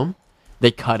debut album. They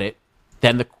cut it.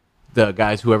 Then the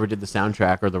guys, whoever did the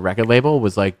soundtrack or the record label,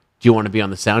 was like, "Do you want to be on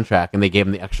the soundtrack?" And they gave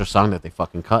them the extra song that they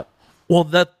fucking cut. Well,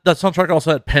 that soundtrack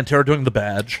also had Pantera doing The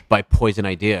Badge. By Poison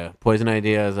Idea. Poison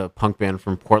Idea is a punk band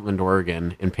from Portland,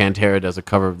 Oregon, and Pantera does a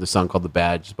cover of the song called The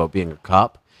Badge. It's about being a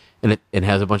cop, and it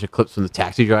has a bunch of clips from the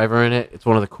Taxi Driver in it. It's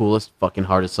one of the coolest, fucking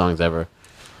hardest songs ever.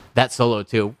 That solo,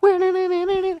 too.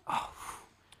 Oh,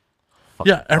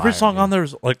 Yeah, every fire, song man. on there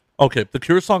is like, okay, the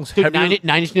Cure song's Dude, heavier.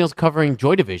 Nine Inch Nails covering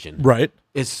Joy Division. Right.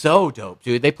 Is so dope,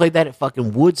 dude. They played that at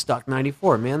fucking Woodstock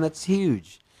 94, man. That's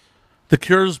huge. The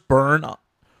Cure's Burn,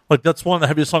 like that's one of the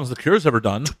heaviest songs the Cure's ever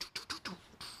done.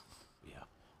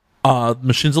 Yeah.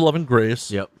 Machines of Love and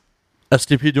Grace. Yep.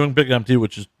 STP doing Big Empty,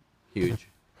 which is, Huge.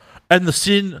 and the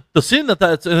scene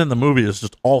that's in the movie is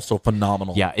just also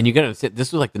phenomenal. Yeah, and you gotta say,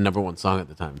 this was like the #1 song at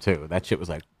the time, too. That shit was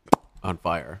like, on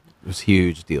fire. It was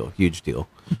huge deal.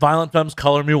 Violent Femmes'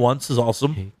 Color Me Once is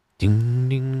awesome. Ding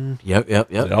ding. Yep.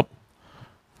 Yep.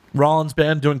 Rollins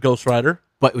Band doing Ghost Rider.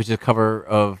 But it was a cover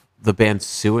of the band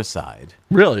Suicide.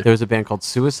 Really? There was a band called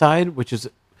Suicide, which is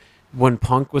when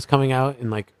punk was coming out in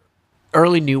like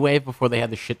early new wave before they had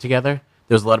the shit together.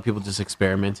 There was a lot of people just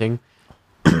experimenting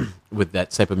with that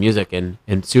type of music, and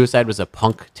Suicide was a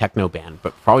punk techno band,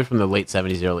 but probably from the late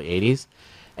 70s, early 80s.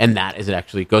 And that is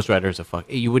actually Ghost Rider is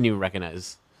you wouldn't even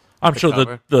recognize. I'm the sure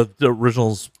cover. the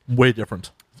original's way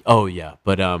different. Oh yeah,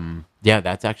 but yeah,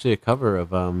 that's actually a cover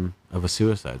of a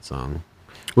Suicide song,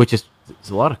 which is there's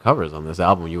a lot of covers on this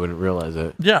album. You wouldn't realize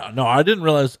it. Yeah, no, I didn't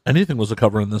realize anything was a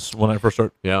cover in this when I first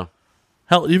started. Yeah.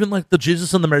 Hell, even like the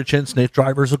Jesus and the Mary Chain Snake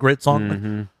Driver is a great song.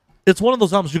 Like, it's one of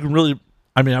those albums you can really.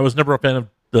 I mean, I was never a fan of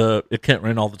the It Can't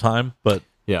Rain All the Time, but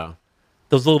Yeah.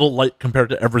 there's a little light compared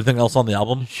to everything else on the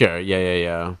album. Sure.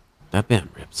 Yeah. That band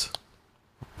rips.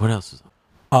 What else is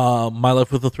on? My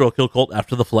Life with a Thrill Kill Cult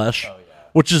After the Flesh,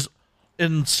 which is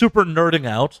in super nerding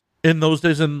out. In those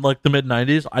days, in like the mid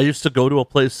 90s, I used to go to a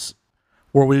place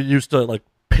where we used to like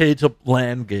pay to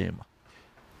LAN game,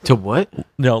 To what?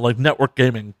 like network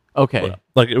gaming. Okay.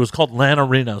 Like it was called LAN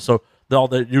Arena. So all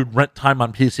that you'd rent time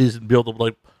on PCs and be able to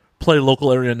like play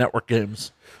local area network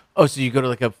games. Oh, so you go to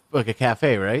like a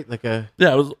cafe, right? Like a.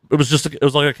 Yeah, it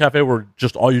was like a cafe where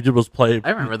just all you did was play.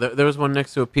 I remember there was one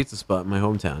next to a pizza spot in my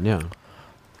hometown. Yeah.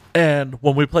 And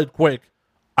when we played Quake,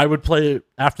 I would play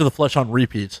After the Flesh on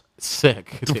repeat.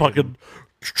 Sick. To dude. fucking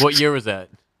What year was that?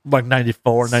 like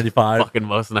 94, 95. Fucking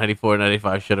most 94,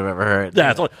 95 should have ever heard. Yeah,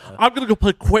 it's like, I'm gonna go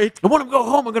play Quake. And when I go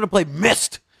home, I'm gonna play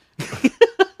Myst.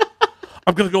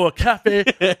 I'm gonna go to a cafe,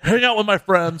 hang out with my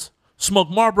friends, smoke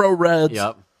Marlboro Reds,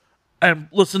 Yep. and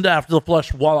listen to After the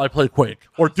Flesh while I play Quake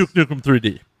or Duke Nukem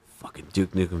 3D. Fucking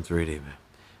Duke Nukem 3D, man.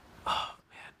 Oh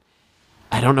man,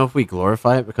 I don't know if we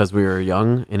glorify it because we were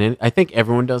young, and I think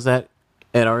everyone does that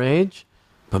at our age.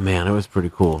 But man, it was pretty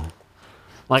cool.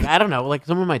 Like I don't know, like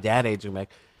some of my dad age, I'm like,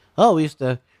 oh, we used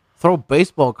to throw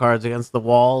baseball cards against the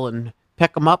wall and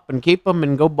pick them up and keep them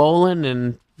and go bowling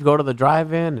and go to the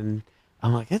drive-in, and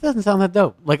I'm like, it doesn't sound that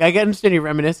dope. Like I understand you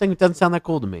reminiscing, it doesn't sound that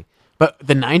cool to me. But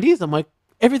the '90s, I'm like,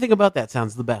 everything about that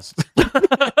sounds the best.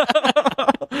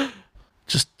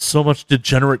 Just so much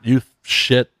degenerate youth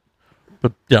shit.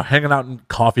 But yeah, hanging out in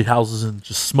coffee houses and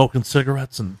just smoking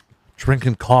cigarettes and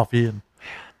drinking coffee and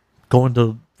going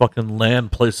to fucking LAN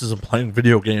places and playing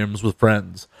video games with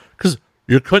friends. Because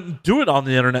you couldn't do it on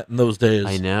the internet in those days.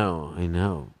 I know.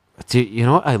 Dude, you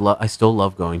know what? I still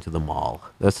love going to the mall.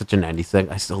 That's such a '90s thing.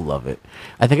 I still love it.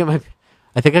 I think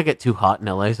I get too hot in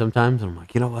LA sometimes, and I'm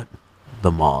like, you know what? The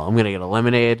mall. I'm gonna get a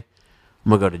lemonade. I'm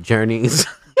gonna go to Journeys.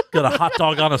 Got a hot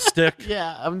dog on a stick.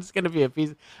 Yeah, I'm just gonna be a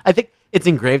piece. I think it's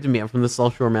engraved in me. I'm from the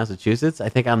South Shore, Massachusetts. I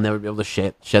think I'll never be able to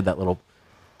shed that little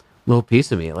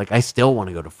piece of me. Like I still want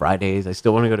to go to Fridays. I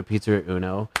still want to go to Pizzeria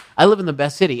Uno. I live in the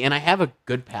best city, and I have a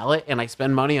good palate, and I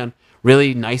spend money on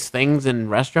really nice things in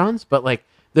restaurants. But like,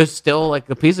 there's still like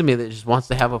a piece of me that just wants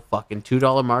to have a fucking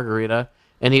 $2 margarita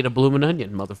and eat a bloomin'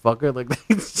 onion, motherfucker. Like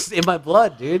it's just in my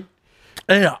blood, dude.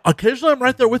 And yeah, occasionally I'm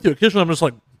right there with you. Occasionally I'm just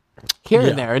like, Here Yeah.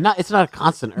 and there, it's not a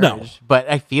constant urge, No. but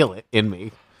I feel it in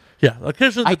me. yeah.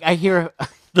 Occasionally I hear.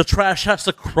 the trash has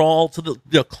to crawl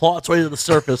to claw its way to the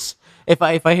surface. If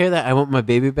I hear that I Want My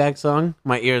Baby Back song,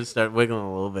 my ears start wiggling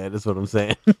a little bit, is what I'm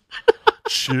saying.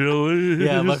 Chili.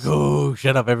 Yeah, I'm like, oh,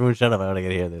 shut up. Everyone shut up. I want to get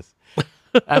to hear this.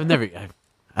 I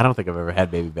don't think I've ever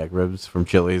had baby back ribs from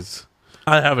Chili's.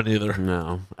 I haven't either.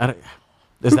 No. I don't.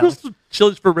 Is Who that goes to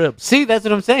Chili's for ribs? See, that's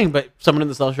what I'm saying, but someone in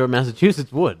the South Shore of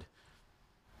Massachusetts would.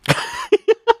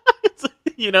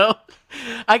 You know?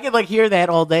 I could like hear that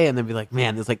all day and then be like,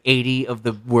 man, there's like 80 of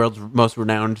the world's most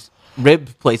renowned rib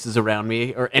places around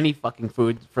me, or any fucking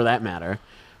food for that matter.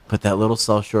 But that little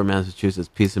South Shore, Massachusetts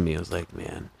piece of me was like,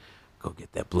 man, go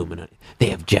get that bloomin' onion. They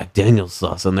have Jack Daniels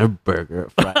sauce on their burger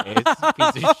at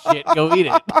Fridays. Piece of shit, go eat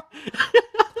it.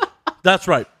 That's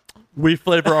right. We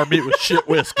flavor our meat with shit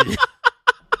whiskey.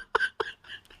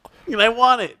 And I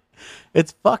want it.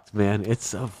 It's fucked, man. It's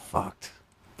so fucked.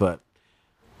 But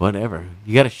whatever.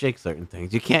 You got to shake certain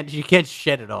things. You can't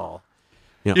shed it all.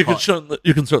 You know,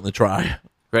 You can certainly try.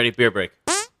 ready, beer break.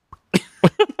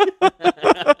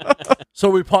 So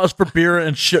we paused for beer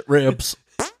and shit ribs.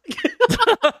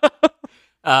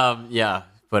 Yeah,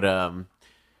 but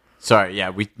sorry,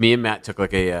 yeah, me and Matt took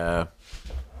like a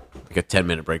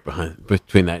 10-minute break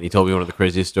between that, and he told me one of the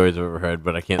craziest stories I've ever heard,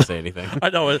 but I can't say anything. I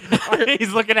know it.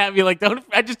 He's looking at me like, "Don't!"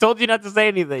 I just told you not to say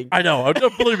anything. I know. I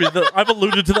don't believe me. I've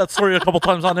alluded to that story a couple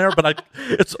times on air, but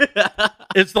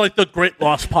it's like the Great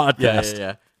Lost podcast.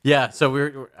 Yeah. Yeah, so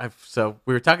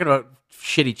we were talking about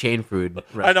shitty chain food.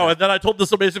 I know, and then I told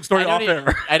this amazing story off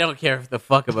air. I don't care the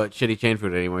fuck about shitty chain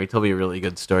food anymore. He told me a really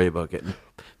good story about getting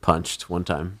punched one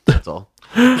time. That's all.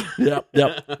 Yep.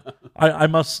 I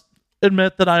must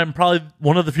admit that I am probably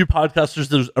one of the few podcasters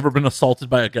that has ever been assaulted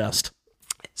by a guest.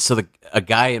 So a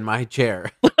guy in my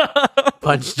chair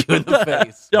punched you in the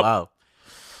face. Yep. Wow.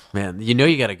 Man, you know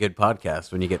you got a good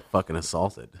podcast when you get fucking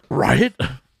assaulted. Right?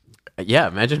 Yeah,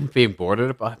 imagine being bored at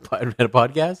a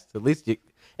podcast.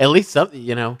 At least something,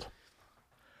 you know.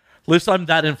 At least I'm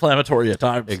that inflammatory at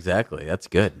times. Exactly. That's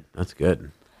good. That's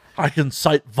good. I can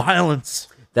cite violence.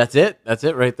 That's it. That's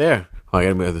it right there. Oh, I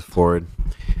gotta move this forward.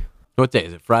 What day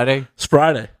is it? Friday? It's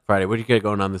Friday. Friday. What do you got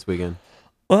going on this weekend?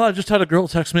 Well, I just had a girl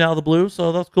text me out of the blue,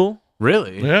 so that's cool.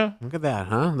 Really? Yeah. Look at that,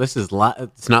 huh? This is live.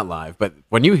 It's not live, but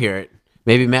when you hear it,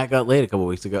 maybe Matt got laid a couple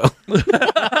weeks ago.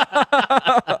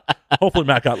 Hopefully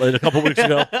Matt got laid a couple weeks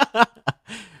ago.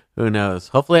 Who knows?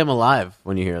 Hopefully I'm alive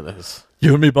when you hear this.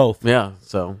 You and me both. Yeah,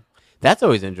 so that's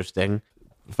always interesting.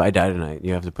 If I die tonight,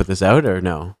 you have to put this out or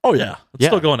no? Oh, yeah. It's Yeah.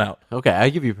 still going out. Okay, I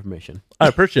give you permission. I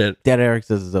appreciate it. Dad Eric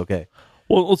says it's okay.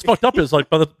 Well, what's fucked up is, like,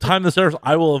 by the time this airs,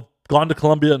 I will have gone to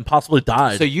Colombia and possibly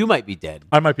died. So you might be dead.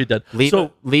 I might be dead.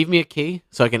 Leave me a key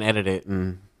so I can edit it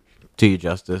and do you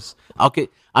justice.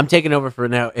 I'm taking over for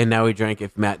now. And Now We Drank.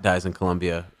 If Matt dies in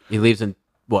Colombia, he leaves in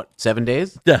what 7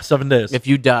 days? Yeah, 7 days. If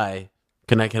you die,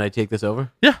 can I take this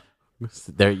over? Yeah.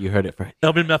 There, you heard it first.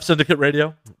 It'll be Meth Syndicate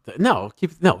Radio. No,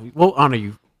 we'll honor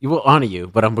you. We will honor you,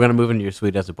 but I'm gonna move into your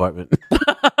sweet ass apartment.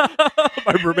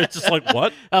 My roommate's just like,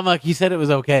 what? I'm like, he said it was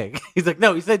okay. He's like,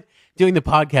 no, he said doing the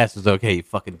podcast was okay. You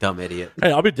fucking dumb idiot.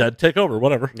 Hey, I'll be dead. Take over.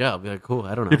 Whatever. Yeah, I'll be like, cool.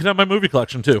 I don't You know. can have my movie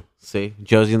collection, too. See,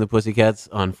 Josie and the Pussycats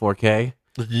on 4K.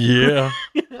 Yeah.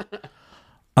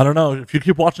 I don't know. If you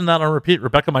keep watching that on repeat,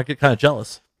 Rebecca might get kind of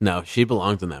jealous. No, she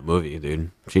belongs in that movie,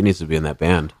 dude. She needs to be in that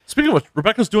band. Speaking of which,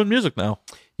 Rebecca's doing music now.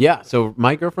 Yeah, so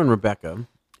my girlfriend Rebecca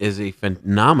is a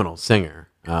phenomenal singer.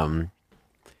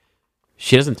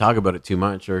 She doesn't talk about it too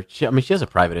much, she has a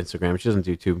private Instagram. She doesn't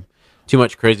do too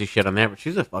much crazy shit on there, but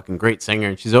she's a fucking great singer,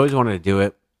 and she's always wanted to do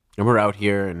it. And we're out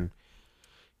here, and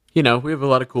you know, we have a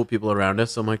lot of cool people around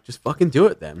us. So I'm like, just fucking do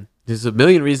it then. There's a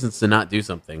million reasons to not do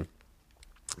something,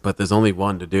 but there's only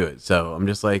one to do it. So I'm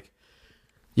just like,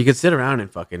 you can sit around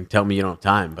and fucking tell me you don't have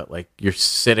time, but like you're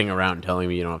sitting around telling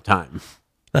me you don't have time.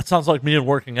 That sounds like me and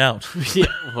working out. Yeah,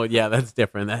 well, yeah, that's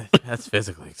different. That's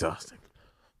physically exhausting.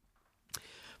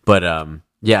 But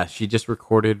yeah, she just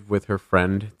recorded with her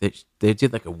friend. They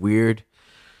did like a weird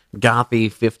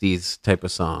gothy 50s type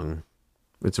of song.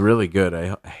 It's really good. I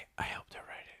helped her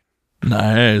write it.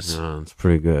 Nice. It's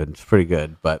pretty good. It's pretty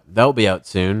good. But that'll be out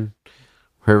soon.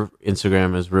 Her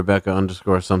Instagram is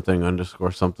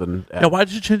Rebecca_something_something. Yeah, why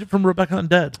did you change it from Rebecca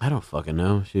Undead? I don't fucking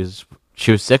know. She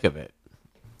was sick of it.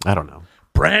 I don't know.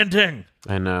 Branding.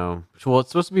 I know. Well, it's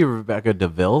supposed to be Rebecca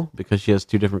DeVille because she has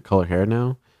 2 different color hair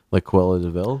now, like Cruella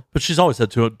DeVille. But she's always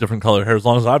had 2 different color hair as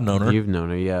long as I've known her. You've known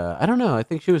her, yeah. I don't know. I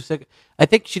think she was sick. I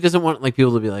think she doesn't want like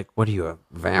people to be like, "What are you, a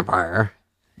vampire?"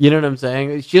 You know what I'm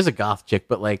saying? She is a goth chick,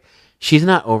 but like she's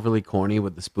not overly corny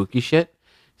with the spooky shit.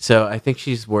 So I think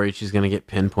she's worried she's gonna get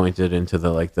pinpointed into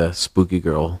the spooky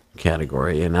girl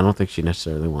category, and I don't think she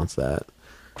necessarily wants that.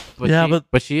 But Yeah,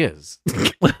 but she is.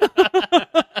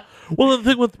 Well, the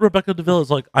thing with Rebecca DeVille is,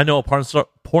 like, I know a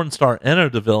porn star Anna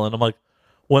DeVille, and I'm like,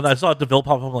 when I saw DeVille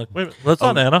pop up, I'm like, wait a minute, that's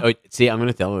not Anna. Oh, see, I'm going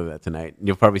to tell her that tonight.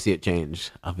 You'll probably see it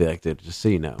change. I'll be like, dude, just so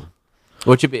you know.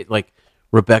 What should be, like,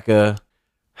 Rebecca,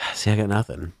 see, I got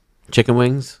nothing. Chicken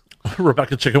wings?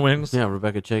 Rebecca Chicken Wings. Yeah,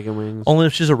 Rebecca Chicken Wings. Only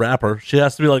if she's a rapper. She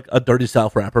has to be like a Dirty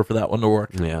South rapper for that one to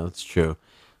work. Yeah, that's true.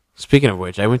 Speaking of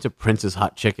which, I went to Prince's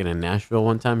Hot Chicken in Nashville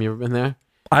one time. You ever been there?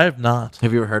 I have not.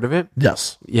 Have you ever heard of it?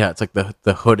 Yes. Yeah, it's like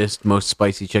the hoodest, most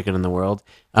spicy chicken in the world.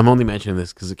 I'm only mentioning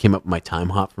this because it came up in my time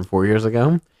hop from 4 years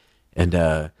ago. And,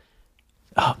 oh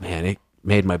man, it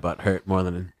made my butt hurt more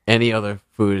than any other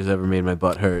food has ever made my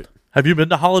butt hurt. Have you been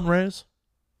to Holland Rays?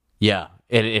 Yeah,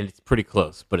 and it's pretty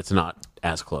close, but it's not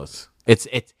as close.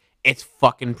 It's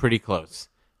fucking pretty close.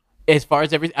 As far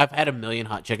as everything, I've had a million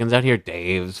hot chickens out here.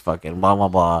 Dave's, fucking blah blah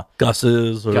blah.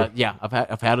 Gus's, or Yeah,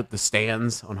 I've had at the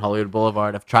stands on Hollywood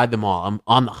Boulevard. I've tried them all. I'm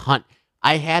on the hunt.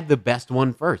 I had the best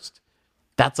one first.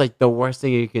 That's like the worst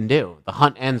thing you can do. The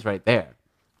hunt ends right there.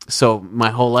 So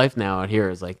my whole life now out here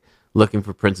is like looking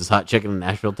for Prince's Hot Chicken in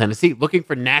Nashville, Tennessee. Looking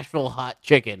for Nashville Hot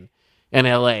Chicken in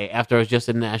LA after I was just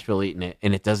in Nashville eating it,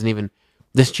 and it doesn't even.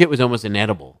 This shit was almost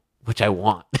inedible, which I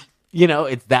want. You know,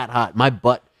 it's that hot. My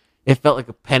butt. It felt like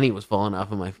a penny was falling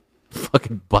off of my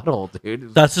fucking butthole,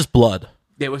 dude. that's just blood.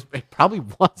 It probably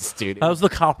was, dude. That was the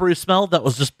coppery smell. That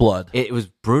was just blood. It was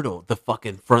brutal. The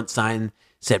fucking front sign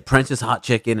said Princess Hot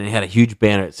Chicken, and it had a huge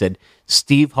banner. It said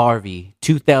Steve Harvey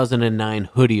 2009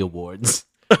 Hoodie Awards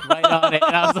right on it.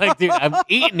 And I was like, dude, I'm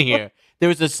eating here. There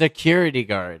was a security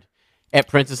guard at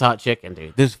Princess Hot Chicken,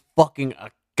 dude. There's fucking a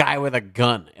guy with a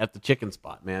gun at the chicken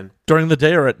spot, man. During the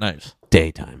day or at night?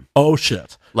 Daytime. Oh,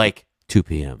 shit. Like 2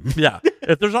 p.m. Yeah.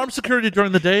 If there's armed security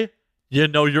during the day, you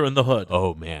know you're in the hood.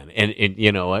 Oh, man. And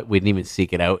you know what? We didn't even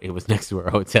seek it out. It was next to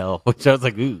our hotel, which I was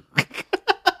like, ooh.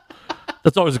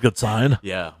 That's always a good sign.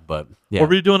 Yeah, but yeah. What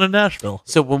were you doing in Nashville?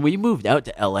 So when we moved out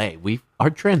to LA,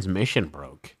 our transmission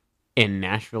broke in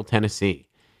Nashville, Tennessee.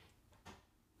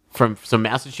 From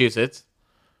Massachusetts,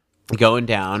 going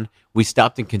down, we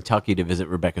stopped in Kentucky to visit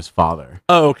Rebecca's father.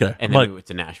 Oh, okay. And then we went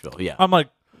to Nashville, yeah. I'm like,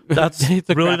 that's It's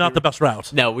a really crappy not the best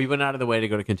route. No, we went out of the way to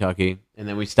go to Kentucky, and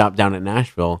then we stopped down at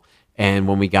Nashville. And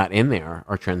when we got in there,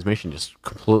 our transmission just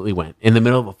completely went in the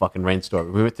middle of a fucking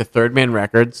rainstorm. We went to Third Man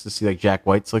Records to see like Jack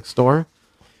White's like store,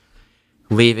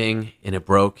 leaving, and it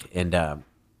broke. And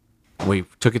we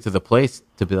took it to the place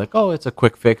to be like, oh, it's a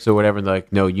quick fix or whatever. And they're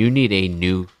like, no, you need a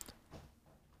new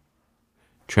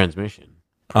transmission.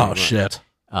 Oh, shit.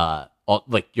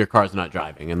 Like your car's not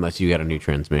driving unless you get a new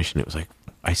transmission. It was like,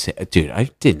 I said, dude,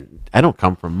 I don't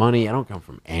come from money. I don't come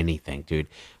from anything, dude.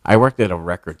 I worked at a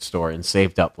record store and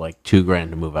saved up like $2,000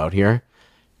 to move out here.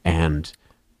 And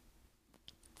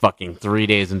fucking 3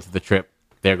 days into the trip,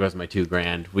 there goes my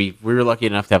 $2,000. We were lucky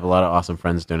enough to have a lot of awesome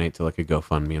friends donate to like a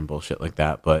GoFundMe and bullshit like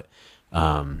that. But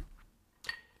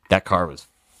that car was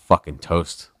fucking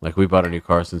toast. Like we bought a new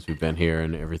car since we've been here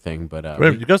and everything. But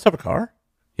Wait, you guys have a car?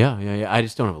 yeah. I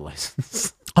just don't have a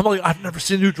license. I'm like, I've never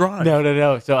seen you drive.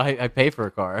 No. So I pay for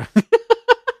a car.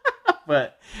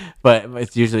 but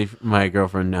it's usually my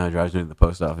girlfriend drives me to the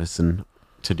post office and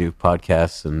to do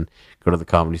podcasts and go to the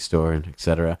comedy store and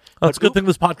etc. Oh, it's a good thing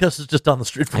this podcast is just down the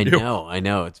street from I you.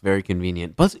 know. It's very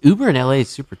convenient. Plus, Uber in LA is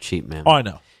super cheap, man. Oh, I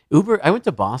know. Uber, I went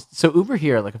to Boston. So Uber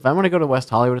here, like if I want to go to West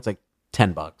Hollywood, it's like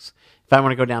 $10. If I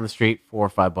want to go down the street, $4 or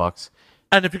 $5.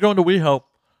 And if you're going to WeHo,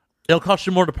 it'll cost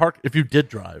you more to park if you did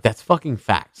drive. That's fucking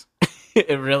facts.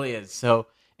 It really is. So,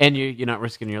 and you're not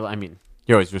risking your life. I mean,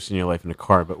 you're always risking your life in a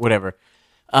car, but whatever.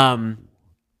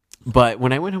 But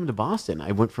when I went home to Boston,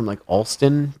 I went from like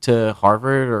Alston to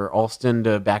Harvard or Alston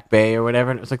to Back Bay or whatever,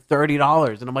 and it was like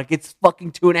 $30. And I'm like, it's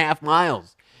fucking 2.5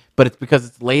 miles. But it's because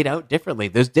it's laid out differently.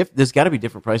 There's got to be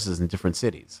different prices in different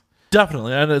cities.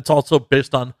 Definitely. And it's also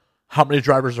based on how many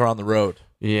drivers are on the road.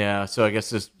 Yeah, so I guess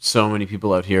there's so many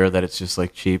people out here that it's just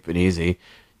like cheap and easy.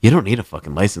 You don't need a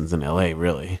fucking license in LA,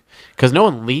 really, because no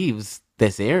one leaves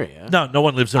this area. No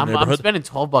one lives in the I'm neighborhood. spending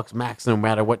 $12 max no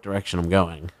matter what direction I'm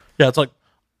going. Yeah, it's like,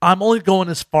 I'm only going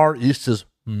as far east as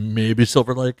maybe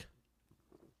Silver Lake.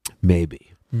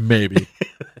 Maybe.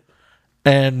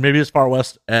 And maybe as far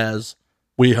west as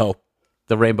WeHo.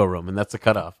 The Rainbow Room, and that's the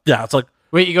cutoff. Yeah, it's like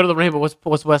Wait, you go to the Rainbow.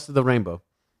 What's west of the Rainbow?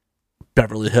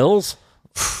 Beverly Hills.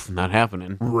 Not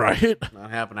happening. Right?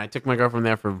 Not happening. I took my girlfriend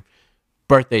there for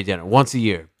birthday dinner. Once a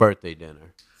year, birthday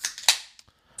dinner.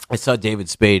 I saw David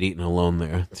Spade eating alone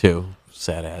there, too.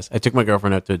 Sad ass. I took my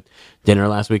girlfriend out to dinner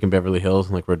last week in Beverly Hills,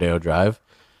 like Rodeo Drive.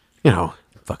 You know,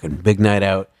 fucking big night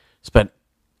out. Spent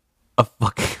a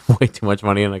fucking way too much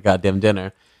money on a goddamn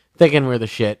dinner. Thinking we're the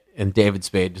shit, and David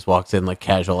Spade just walks in like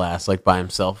casual ass, like by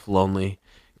himself, lonely,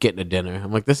 getting a dinner.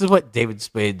 I'm like, this is what David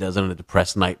Spade does on a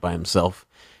depressed night by himself.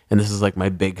 And this is like my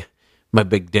big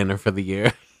dinner for the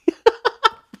year.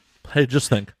 Hey, just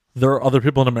think. There are other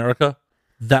people in America.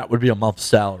 That would be a month's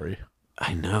salary.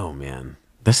 I know, man.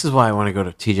 This is why I want to go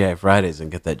to TGI Fridays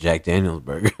and get that Jack Daniels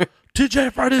burger.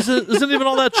 TJ Fridays isn't even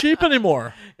all that cheap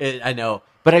anymore. I know.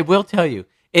 But I will tell you,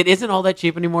 it isn't all that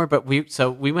cheap anymore. But we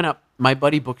went up. My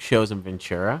buddy booked shows in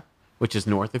Ventura, which is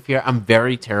north of here. I'm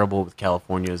very terrible with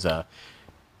California's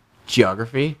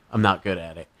geography. I'm not good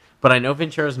at it. But I know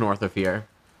Ventura's north of here.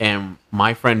 And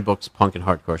my friend books punk and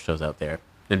hardcore shows out there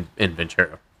in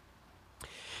Ventura.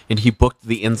 And he booked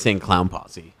the Insane Clown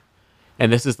Posse.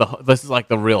 And this is like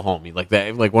the real homie,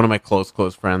 like one of my close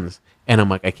friends. And I'm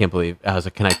like, I can't believe. I was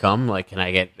like, can I come? Like, can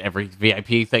I get every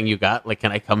VIP thing you got? Like,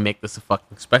 can I come make this a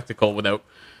fucking spectacle without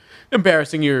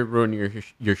embarrassing you or ruining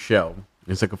your show? And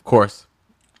it's like, of course.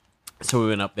 So we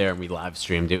went up there and we live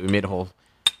streamed it. We made a whole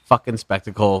fucking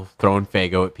spectacle, throwing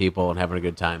Faygo at people and having a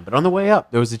good time. But on the way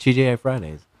up, there was the TGI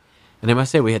Fridays. And I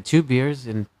must say, we had 2 beers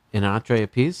and an entree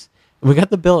apiece. And we got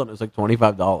the bill and it was like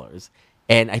 $25.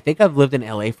 And I think I've lived in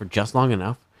LA for just long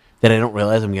enough that I don't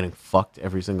realize I'm getting fucked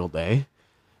every single day.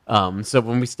 So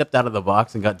when we stepped out of the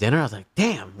box and got dinner, I was like,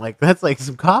 damn, like that's like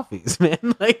some coffees,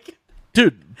 man. Like,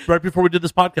 dude, right before we did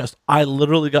this podcast, I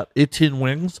literally got 18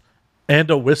 wings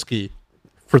and a whiskey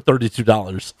for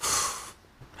 $32.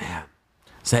 Man,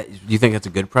 do you think that's a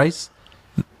good price?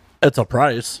 It's a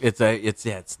price.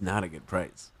 It's not a good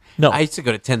price. No. I used to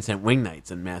go to 10-cent wing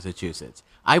nights in Massachusetts.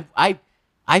 I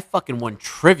fucking won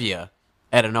trivia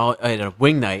at a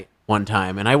wing night one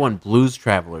time, and I won Blues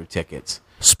Traveler tickets.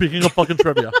 Speaking of fucking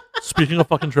trivia.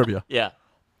 Yeah.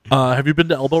 Have you been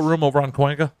to Elbow Room over on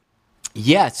Coinga?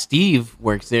 Yeah, Steve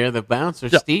works there. The bouncer,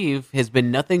 Yeah. Steve, has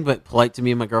been nothing but polite to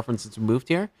me and my girlfriend since we moved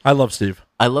here. I love Steve.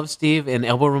 I love Steve and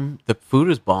Elbow Room. The food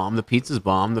is bomb. The pizza's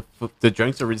bomb. The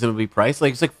drinks are reasonably priced.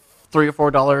 Like it's like $3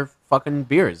 or $4 fucking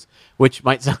beers, which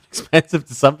might sound expensive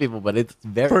to some people, but it's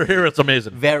For here, it's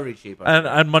amazing. very cheap. And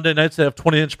on Monday nights, they have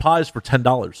 20-inch pies for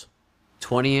 $10.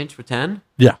 20-inch for 10.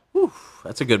 Yeah.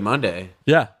 That's a good Monday.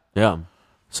 Yeah. Yeah.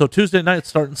 So Tuesday night,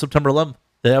 starting September 11th,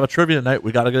 they have a trivia night.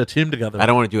 We got to get a team together. I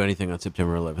don't want to do anything on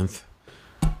September 11th.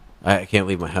 I can't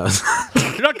leave my house.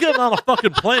 You're not getting on a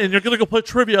fucking plane. You're going to go play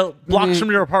trivia blocks from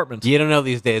your apartment. You don't know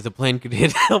these days. A plane could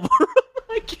hit Elbow Room.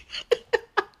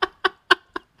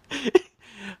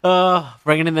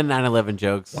 Bringing in the 9/11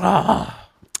 jokes.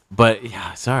 But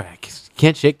yeah, sorry, I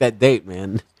can't shake that date,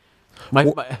 man. My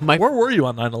Where were you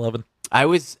on 9/11? I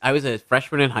was a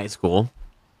freshman in high school,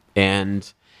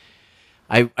 and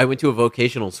I went to a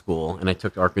vocational school, and I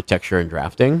took architecture and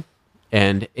drafting,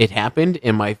 and it happened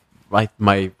in my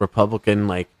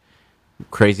Republican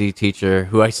crazy teacher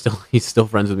who he's still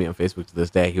friends with me on Facebook to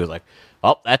this day. He was like,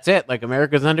 "Oh, that's it. Like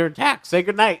America's under attack. Say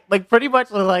goodnight." Like pretty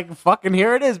much like fucking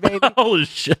here it is, baby. Holy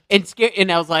shit.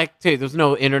 And I was like, dude, there was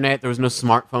no internet, there was no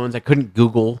smartphones, I couldn't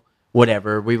Google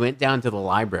whatever. We went down to the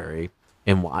library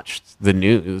and watched the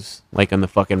news, like on the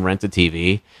fucking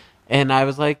Rent-A-TV. And I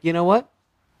was like, you know what?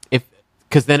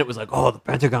 Because then it was like, oh, the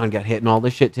Pentagon got hit and all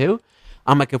this shit too.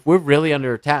 I'm like, if we're really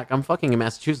under attack, I'm fucking in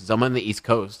Massachusetts. I'm on the East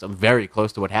Coast. I'm very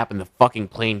close to what happened. The fucking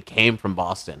plane came from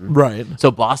Boston. Right.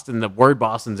 So Boston, the word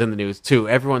Boston's in the news too.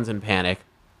 Everyone's in panic.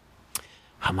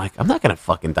 I'm like, I'm not going to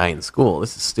fucking die in school.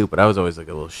 This is stupid. I was always like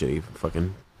a little shitty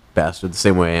fucking bastard, the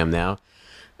same way I am now.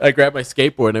 I grabbed my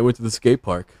skateboard and I went to the skate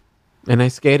park. And I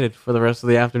skated for the rest of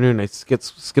the afternoon. I skipped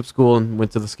school and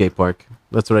went to the skate park.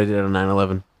 That's what I did on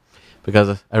 9/11.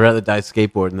 Because I'd rather die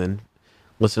skateboarding than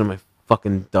listen to my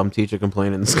fucking dumb teacher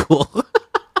complaining in school.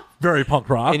 Very punk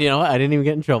rock. And you know what? I didn't even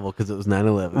get in trouble because it was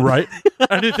 9/11. Right?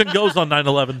 Anything goes on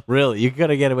 9/11. Really? You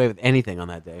gotta get away with anything on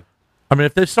that day. I mean,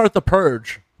 if they start the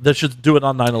Purge, they should do it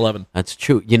on 9/11. That's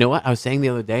true. You know what? I was saying the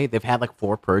other day, they've had like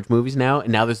 4 Purge movies now,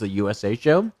 and now there's the USA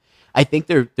show. I think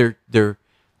they're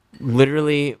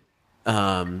literally,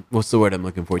 what's the word I'm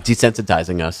looking for?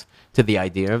 Desensitizing us to the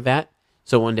idea of that.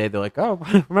 So one day they're like, oh,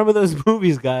 remember those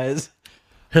movies, guys?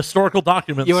 Historical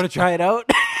documents. You want to try it out?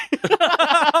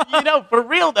 For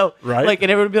real though. Right. Like,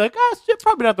 and everyone would be like, oh, shit,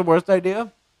 probably not the worst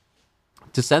idea.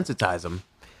 Desensitize them.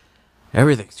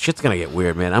 Shit's gonna get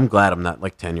weird, man. I'm glad I'm not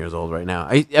like 10 years old right now.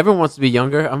 Everyone wants to be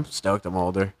younger. I'm stoked I'm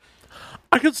older.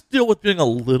 I could deal with being a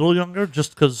little younger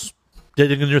just because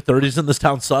dating in your 30s in this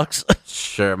town sucks.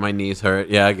 Sure, my knees hurt.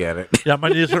 Yeah, I get it. Yeah, my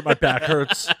knees hurt, my back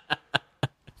hurts.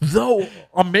 Though,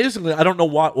 amazingly, I don't know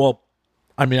why. Well,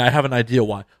 I mean, I have an idea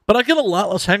why. But I get a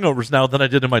lot less hangovers now than I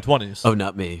did in my 20s. Oh,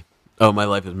 not me. Oh, my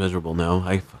life is miserable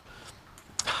now.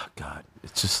 God,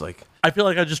 it's just like... I feel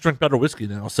like I just drink better whiskey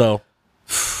now, so...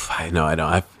 I know, I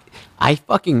don't. I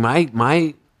fucking, like...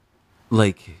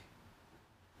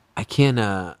 I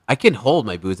can hold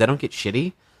my booze. I don't get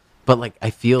shitty. But, like, I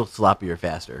feel sloppier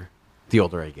faster the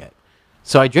older I get.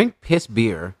 So I drink piss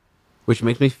beer, which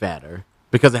makes me fatter,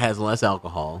 because it has less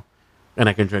alcohol, and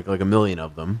I can drink, like, 1 million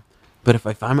of them. But if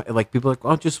I find, like, people are like,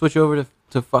 why don't you switch over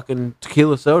to fucking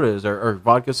tequila sodas or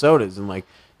vodka sodas, and, like,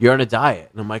 you're on a diet.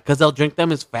 And I'm like, because I'll drink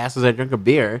them as fast as I drink a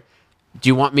beer. Do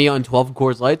you want me on 12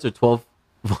 Coors Lights or 12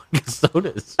 vodka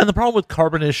sodas? And the problem with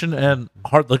carbonation and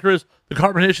hard liquor is the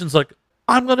carbonation's like,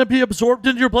 I'm going to be absorbed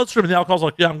into your bloodstream. And the alcohol's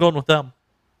like, yeah, I'm going with them.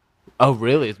 Oh,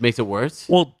 really? It makes it worse?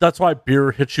 Well, that's why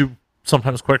beer hits you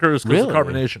sometimes quicker is because of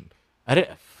Really? carbonation. I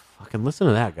didn't fucking listen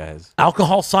to that, guys.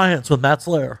 Alcohol Science with Matt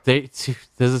Slayer. There's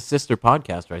a sister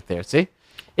podcast right there. See?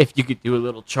 If you could do a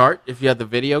little chart, if you had the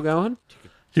video going.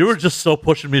 You were just so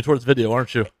pushing me towards video,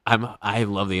 aren't you? I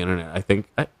love the internet. I think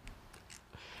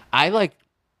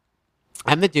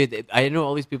I'm the dude that, I know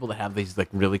all these people that have these like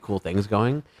really cool things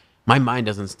going. My mind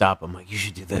doesn't stop. I'm like, you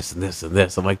should do this and this and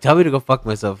this. I'm like, tell me to go fuck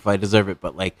myself if I deserve it.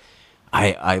 But like,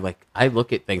 I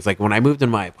look at things like when I moved in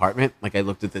my apartment, like I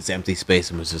looked at this empty space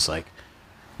and was just like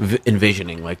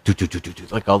envisioning like do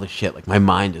like all this shit. Like my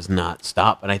mind does not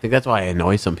stop, and I think that's why I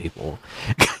annoy some people.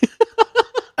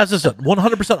 As I said,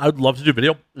 100%, I would love to do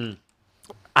video.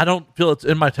 I don't feel it's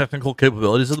in my technical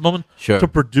capabilities at the moment Sure. to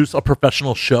produce a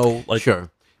professional show. Like, Sure.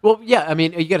 Well, yeah. I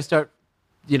mean, you got to start,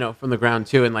 from the ground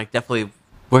too, and like definitely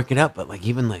work it up. But like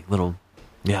even like little,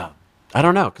 I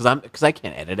don't know, because I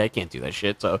can't edit. I can't do that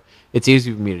shit. So it's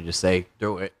easy for me to just say,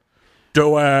 do it.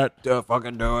 Do it.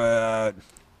 Fucking do it.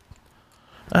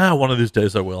 One of these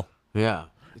days I will. Yeah.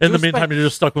 In Do the a meantime, you're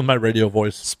just stuck with my radio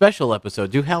voice. special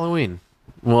episode. Do Halloween.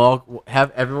 We'll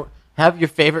have your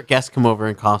favorite guest come over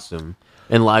in costume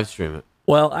and live stream it.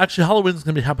 Well, actually, Halloween's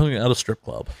going to be happening at a strip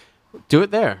club. Do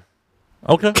it there,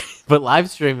 Okay. but live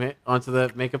stream it onto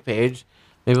the makeup page.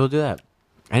 Maybe we'll do that.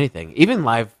 Anything, even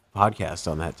live podcast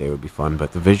on that day would be fun.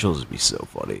 But the visuals would be so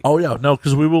funny. Oh, yeah. No,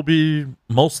 because we will be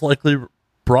most likely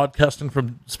broadcasting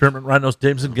from Spearmint Rhino's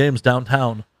Dames and Games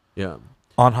downtown Yeah,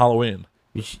 on Halloween.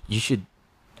 you should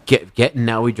get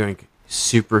Now We Drink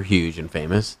super huge and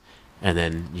famous, and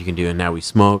then you can do a Now We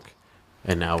Smoke,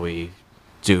 and now we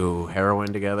do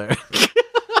heroin together.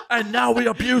 And now we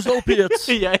abuse opiates.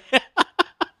 yeah.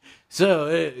 So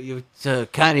it's a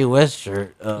Kanye West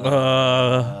shirt.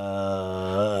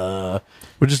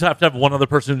 We just have to have one other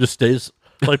person who just stays,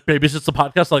 like, babysits the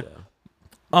podcast. Like,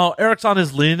 oh, Eric's on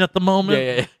his lean at the moment.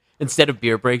 Yeah. Instead of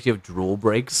beer breaks, you have drool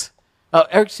breaks. Oh,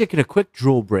 Eric's taking a quick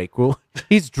drool break.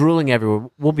 He's drooling everywhere.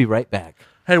 We'll be right back.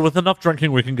 Hey, with enough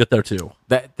drinking, we can get there too.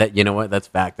 That you know what? That's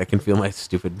fact. I can feel my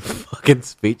stupid fucking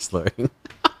speech slurring.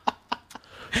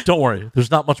 Don't worry,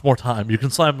 there's not much more time. You can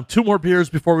slam 2 more beers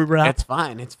before we wrap. It's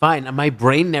fine. It's fine. My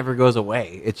brain never goes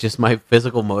away. It's just my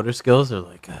physical motor skills are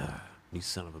like, you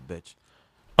son of a bitch.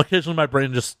 Occasionally, my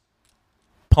brain just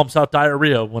pumps out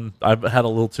diarrhea when I've had a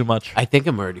little too much. I think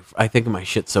my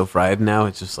shit's so fried now.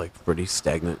 It's just like pretty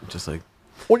stagnant. Just like,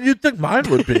 What do you think mine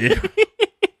would be?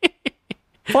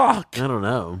 Fuck. I don't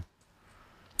know,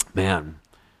 man.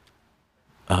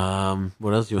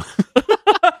 What else you?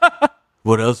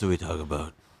 What else do we talk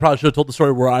about? Probably should have told the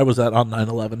story where I was at on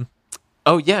 9/11.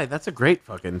 Oh yeah, that's a great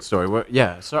fucking story.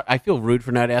 Sorry, I feel rude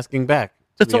for not asking back.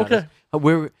 to It's be okay.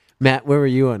 honest. Matt? Where were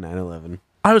you on 9/11?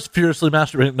 I was furiously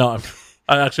masturbating. No,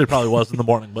 I actually probably was in the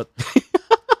morning, but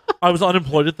I was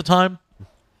unemployed at the time.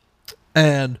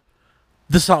 And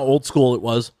this is how old school it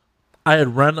was. I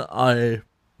had run a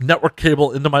network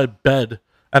cable into my bed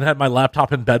and had my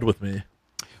laptop in bed with me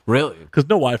Really? because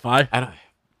no Wi-Fi. I don't.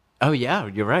 Oh yeah,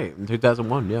 you're right. In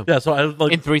 2001, yeah. Yeah, so I had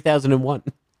In 3001.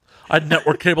 I had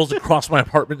network cables across my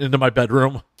apartment into my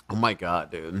bedroom. Oh my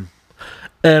god, dude.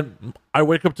 And I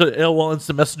wake up to AOL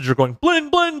Instant Messenger going bling,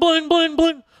 bling, bling, bling,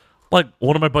 bling. Like,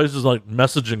 one of my buddies is like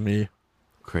messaging me.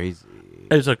 Crazy.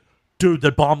 And he's like, dude, they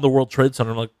bombed the World Trade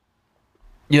Center. I'm like,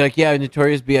 You're like, yeah,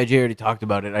 Notorious B.I.G. already talked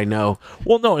about it. I know.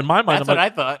 well, no, in my mind, That's I'm what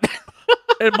like, I thought.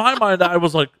 in my mind, I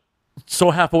was like so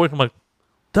half awake. I'm like,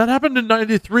 that happened in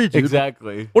 93, dude.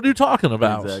 Exactly. What are you talking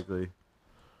about? Exactly.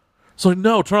 So like,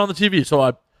 no, turn on the TV. So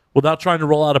I, without trying to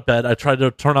roll out of bed, I tried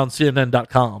to turn on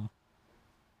CNN.com.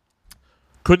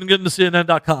 Couldn't get into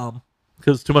CNN.com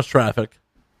because too much traffic.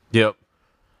 Yep.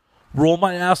 Roll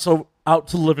my ass out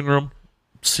to the living room,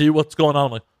 see what's going on.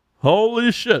 I'm like,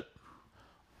 holy shit.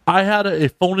 I had a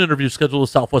phone interview scheduled with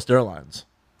Southwest Airlines.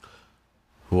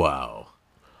 Wow.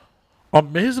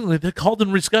 Amazingly, they called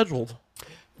and rescheduled.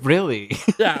 Really?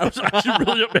 Yeah, I was actually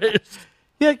really amazed.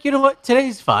 Yeah, you know what?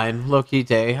 Today's fine. Low key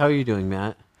day. How are you doing,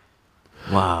 Matt?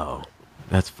 Wow.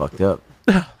 That's fucked up.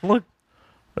 I'm like,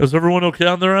 is everyone okay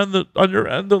on their end? On your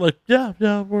end? They're like, yeah,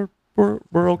 we're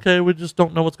okay. We just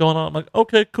don't know what's going on. I'm like,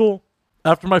 okay, cool.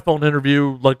 After my phone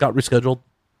interview got rescheduled,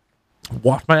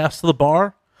 walked my ass to the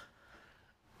bar,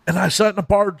 and I sat in a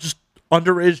bar just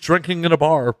underage drinking in a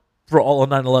bar for all of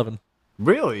 9/11.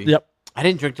 Really? Yep. I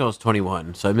didn't drink till I was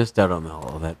 21, so I missed out on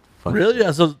all that fun. Really?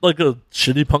 As a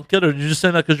shitty punk kid? Or are you just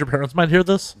saying that because your parents might hear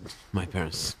this? My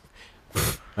parents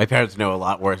know a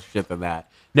lot worse shit than that.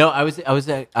 No, I was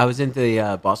into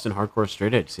the Boston hardcore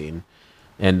straight edge scene,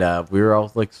 and we were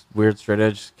all like weird straight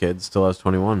edge kids till I was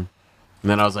 21. And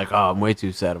then I was like, oh, I'm way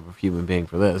too sad of a human being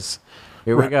for this.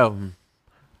 Here we Right. go.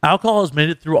 Alcohol has made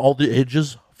it through all the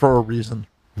ages for a reason.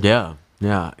 Yeah.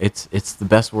 It's the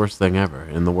best worst thing ever,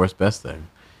 and the worst best thing.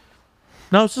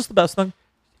 No, it's just the best thing.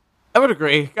 I would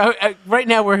agree. Right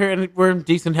now we're in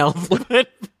decent health. But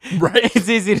Right. It's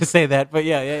easy to say that, but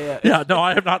yeah. Yeah, no,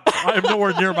 I am not. I am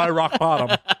nowhere near my rock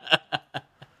bottom.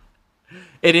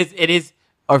 It is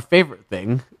our favorite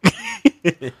thing.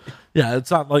 Yeah,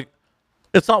 it's not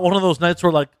one of those nights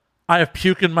where I have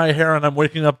puke in my hair and I'm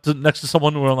waking up next to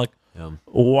someone where I'm like,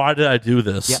 why did I do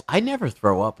this? Yeah, I never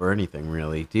throw up or anything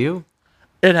really. Do you?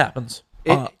 It happens.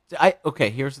 Okay,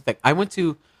 here's the thing. I went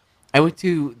to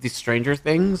the Stranger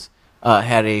Things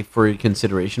had a free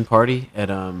consideration party at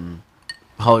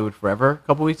Hollywood Forever a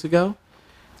couple weeks ago,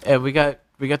 and we got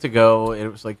to go. And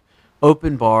it was like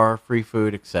open bar, free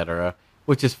food, etc.,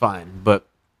 which is fine. But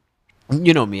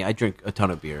you know me, I drink a ton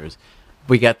of beers.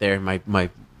 We got there, and my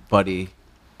buddy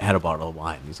had a bottle of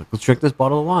wine. He's like, let's drink this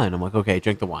bottle of wine. I'm like, okay,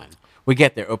 drink the wine. We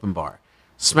get there, open bar,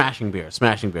 smashing beers.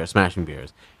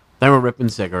 Then we're ripping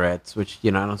cigarettes, which, I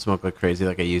don't smoke like crazy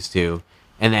like I used to.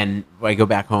 And then I go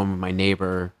back home with my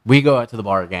neighbor. We go out to the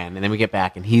bar again, and then we get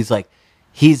back, and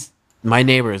my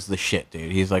neighbor is the shit,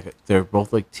 dude. He's like, they're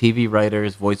both like TV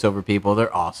writers, voiceover people.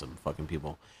 They're awesome fucking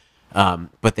people.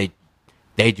 But they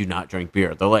do not drink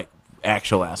beer. They're like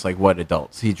actual ass, like what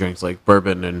adults. He drinks like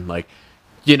bourbon and like,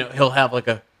 he'll have like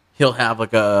a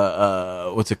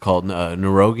what's it called?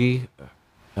 Pierogi. Is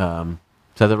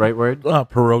that the right word?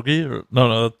 Pierogi?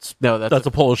 That's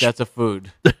a Polish. That's a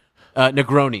food.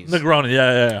 Negronis. Negroni,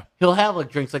 yeah. He'll have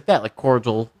like drinks like that, like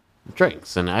cordial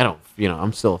drinks, and I don't,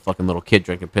 I'm still a fucking little kid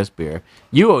drinking piss beer.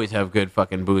 You always have good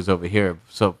fucking booze over here,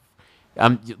 so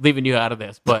I'm leaving you out of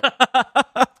this. But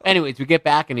anyways, we get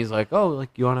back and he's like, "Oh, like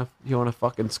you wanna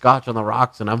fucking scotch on the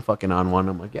rocks?" And I'm fucking on one.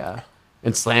 I'm like, "Yeah,"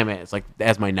 and slam it. It's like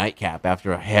as my nightcap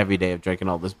after a heavy day of drinking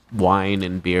all this wine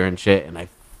and beer and shit. And I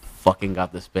fucking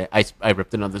got this bit. I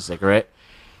ripped another cigarette,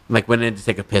 and like went in to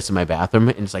take a piss in my bathroom,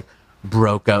 and just like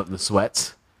broke out in the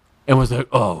sweats, and was like,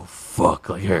 "Oh fuck!"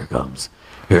 Like here it comes.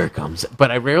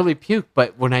 But I rarely puke.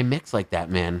 But when I mix like that,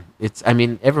 man,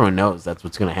 everyone knows that's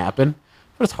what's gonna happen.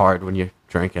 But it's hard when you're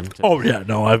drinking. Oh yeah,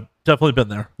 no, I've definitely been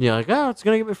there. You're like, oh, it's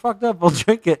gonna get me fucked up. I'll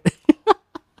drink it.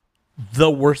 The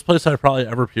worst place I probably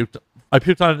ever puked. I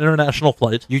puked on an international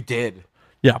flight. You did.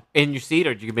 Yeah. In your seat,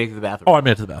 or did you make it to the bathroom? Oh, I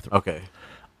made it to the bathroom. Okay.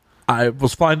 I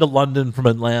was flying to London from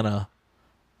Atlanta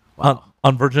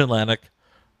on Virgin Atlantic.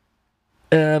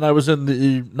 And I was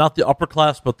in not the upper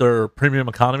class, but their premium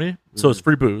economy. So it's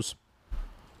free booze.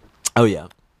 Oh, yeah.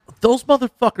 Those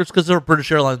motherfuckers, because they're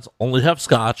British Airlines, only have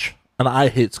scotch. And I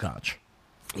hate scotch.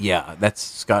 Yeah, that's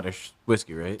Scottish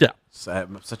whiskey, right? Yeah. So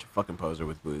I'm such a fucking poser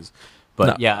with booze. But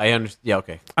No. yeah, I understand. Yeah,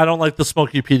 okay. I don't like the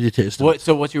smoky, peaty taste of it.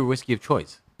 So what's your whiskey of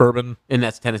choice? Bourbon. And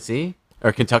that's Tennessee?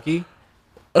 Or Kentucky?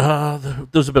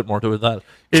 There's a bit more to it than that.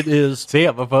 It is See,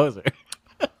 I'm a poser.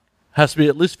 has to be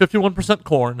at least 51%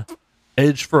 corn,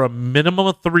 aged for a minimum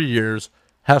of 3 years,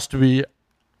 has to be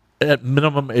at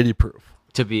minimum 80 proof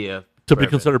to be be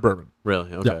considered bourbon.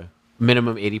 Really? Okay. Yeah.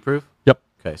 Minimum 80 proof? Yep.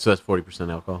 Okay, so that's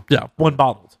 40% alcohol. Yeah, one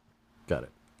bottled. Got it.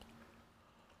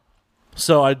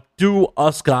 So I do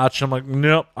a scotch. I'm like,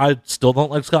 nope, I still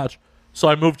don't like scotch. So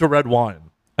I moved to red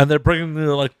wine. And they're bringing me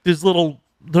like these little,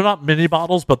 they're not mini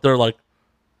bottles, but they're like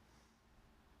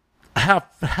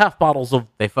half bottles of.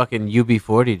 They fucking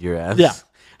UB40'd your ass. Yeah.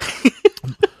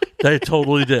 They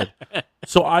totally did.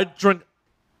 So I drink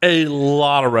a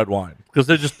lot of red wine because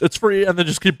it's free and they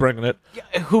just keep bringing it.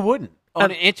 Yeah, who wouldn't? On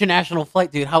an international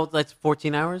flight, dude. That's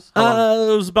 14 hours? How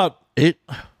long? It was about 8.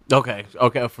 Okay,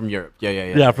 from Europe. Yeah.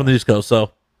 Yeah, from the East Coast.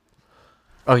 So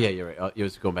Oh, yeah, you're right. Oh, you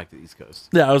was going back to the East Coast.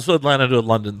 yeah, I was from Atlanta to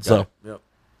London. So Yep.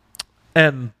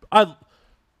 and I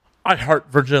heart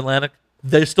Virgin Atlantic.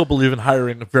 They still believe in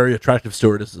hiring very attractive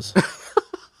stewardesses.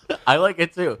 I like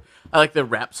it too. I like the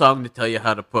rap song to tell you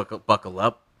how to buckle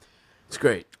up. It's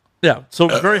great. Yeah, so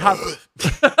it's very hot.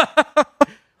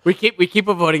 We keep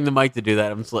avoiding the mic to do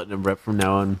that. I'm just letting him rip from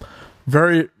now on.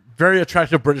 Very, very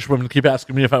attractive British women keep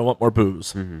asking me if I want more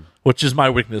booze, which is my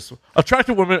weakness.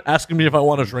 Attractive women asking me if I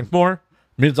want to drink more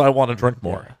means I want to drink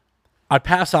more. Yeah. I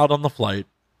pass out on the flight.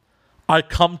 I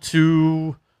come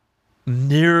to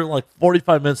near like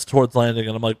 45 minutes towards landing,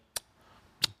 and I'm like,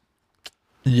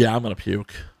 yeah, I'm going to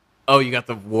puke. Oh, you got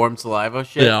the warm saliva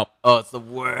shit? Yeah. Oh, it's the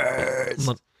worst.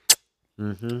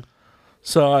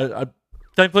 So I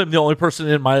thankfully I'm the only person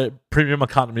in my premium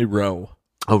economy row.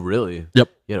 Oh, really? Yep.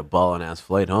 You had a ballin' ass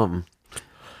flight home.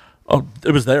 Oh,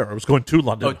 it was there. I was going to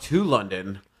London. Oh, to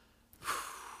London.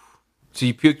 So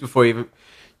you puked before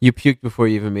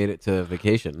you even made it to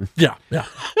vacation. Yeah.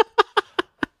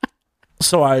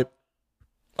 So I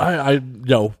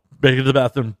make it to the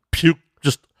bathroom, puke.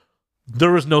 Just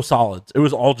there was no solids. It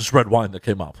was all just red wine that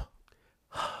came up.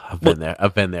 I've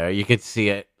been there. You could see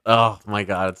it. Oh my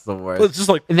god, it's the worst. It's just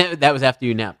like, And that was after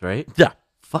you napped, right? yeah.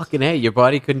 Fucking A, your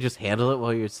body couldn't just handle it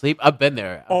while you're asleep. I've been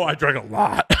there. Oh, I drank a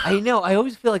lot. I know. I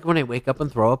always feel like when I wake up and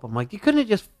throw up, I'm like, you couldn't have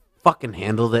just fucking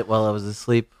handled it while I was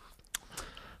asleep.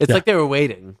 It's Yeah. like they were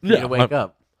waiting for you to wake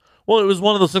up. Well, it was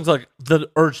one of those things like the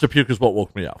urge to puke is what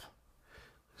woke me up.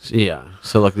 Yeah.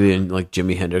 So luckily, they didn't like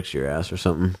Jimi Hendrix your ass or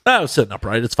something. I was sitting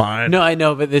upright. It's fine. No, I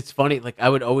know, but it's funny. Like I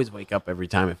would always wake up every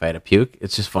time if I had a puke.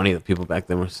 It's just funny that people back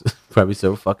then were probably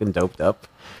so fucking doped up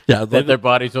Yeah, that their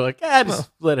bodies were like,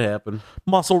 just let it happen.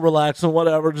 muscle relax and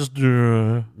whatever. Just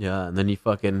Yeah, and then you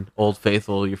fucking Old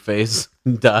Faithful your face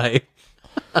and die.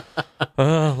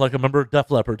 like a member of Def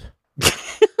Leppard.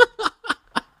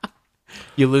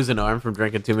 You lose an arm from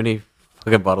drinking too many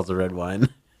fucking bottles of red wine.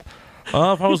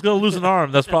 If I was going to lose an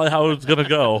arm, that's probably how it was going to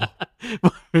go.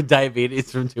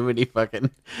 Diabetes from too many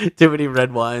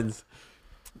red wines.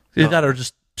 Either that or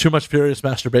just too much furious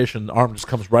masturbation. The arm just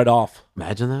comes right off.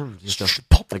 Imagine them.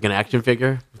 Like an action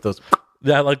figure with those.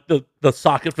 Yeah, like the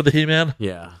socket for the He-Man.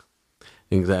 Yeah,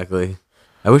 exactly.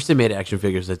 I wish they made action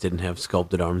figures that didn't have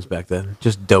sculpted arms back then.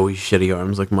 Just doughy, shitty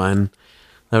arms like mine.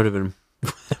 That would have been.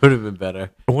 That would have been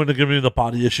better. It wouldn't have given me the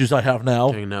body issues I have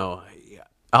now. I know.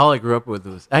 All I grew up with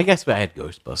was. I guess I had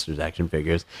Ghostbusters action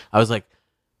figures. I was like,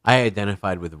 I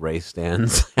identified with Ray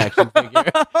Stan's action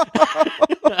figure.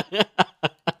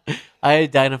 I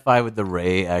identify with the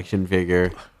Ray action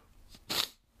figure.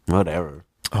 Whatever.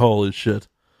 Holy shit.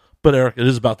 But Eric, it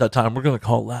is about that time. We're going to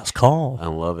call it last call. I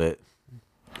love it.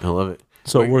 I love it.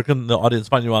 So where can the audience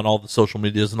find you on all the social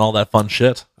medias and all that fun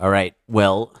shit? All right.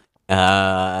 Well,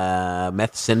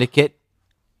 Meth Syndicate,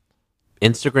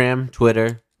 Instagram,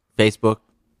 Twitter, Facebook,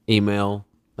 email.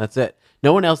 That's it.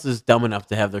 No one else is dumb enough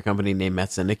to have their company named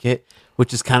Meth Syndicate,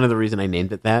 which is kind of the reason I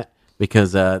named it that.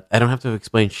 Because I don't have to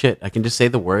explain shit. I can just say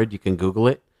the word. You can Google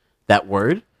it, that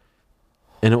word,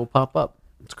 and it will pop up.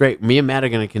 It's great. Me and Matt are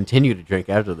going to continue to drink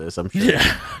after this, I'm sure.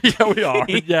 Yeah, we are.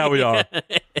 Yeah, we are.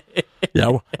 Yeah,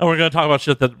 and we're going to talk about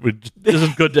shit that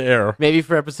isn't good to air. Maybe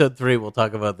for episode 3, we'll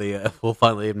talk about we'll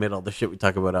finally admit all the shit we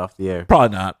talk about off the air.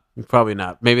 Probably not. Probably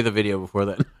not. Maybe the video before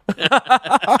then.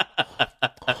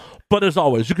 But as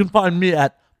always, you can find me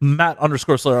at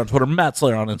Matt_Slayer on Twitter, Matt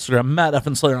Slayer on Instagram, Matt F.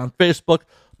 Slayer on Facebook,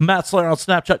 Matt Slayer on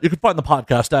Snapchat. You can find the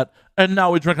podcast at And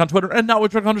Now We Drink on Twitter, and Now We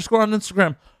Drink _ on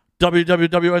Instagram,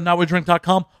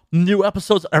 www.andnowwedrink.com. New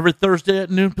episodes every Thursday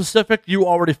at noon Pacific. You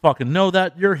already fucking know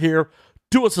that. You're here.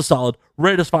 Do us a solid.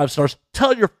 Rate us 5 stars.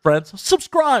 Tell your friends.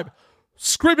 Subscribe.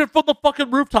 Scream it from the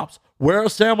fucking rooftops. Wear a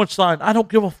sandwich sign. I don't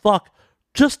give a fuck.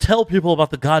 Just tell people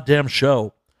about the goddamn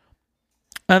show.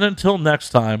 And until next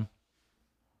time,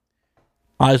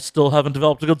 I still haven't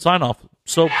developed a good sign off.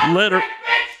 So later.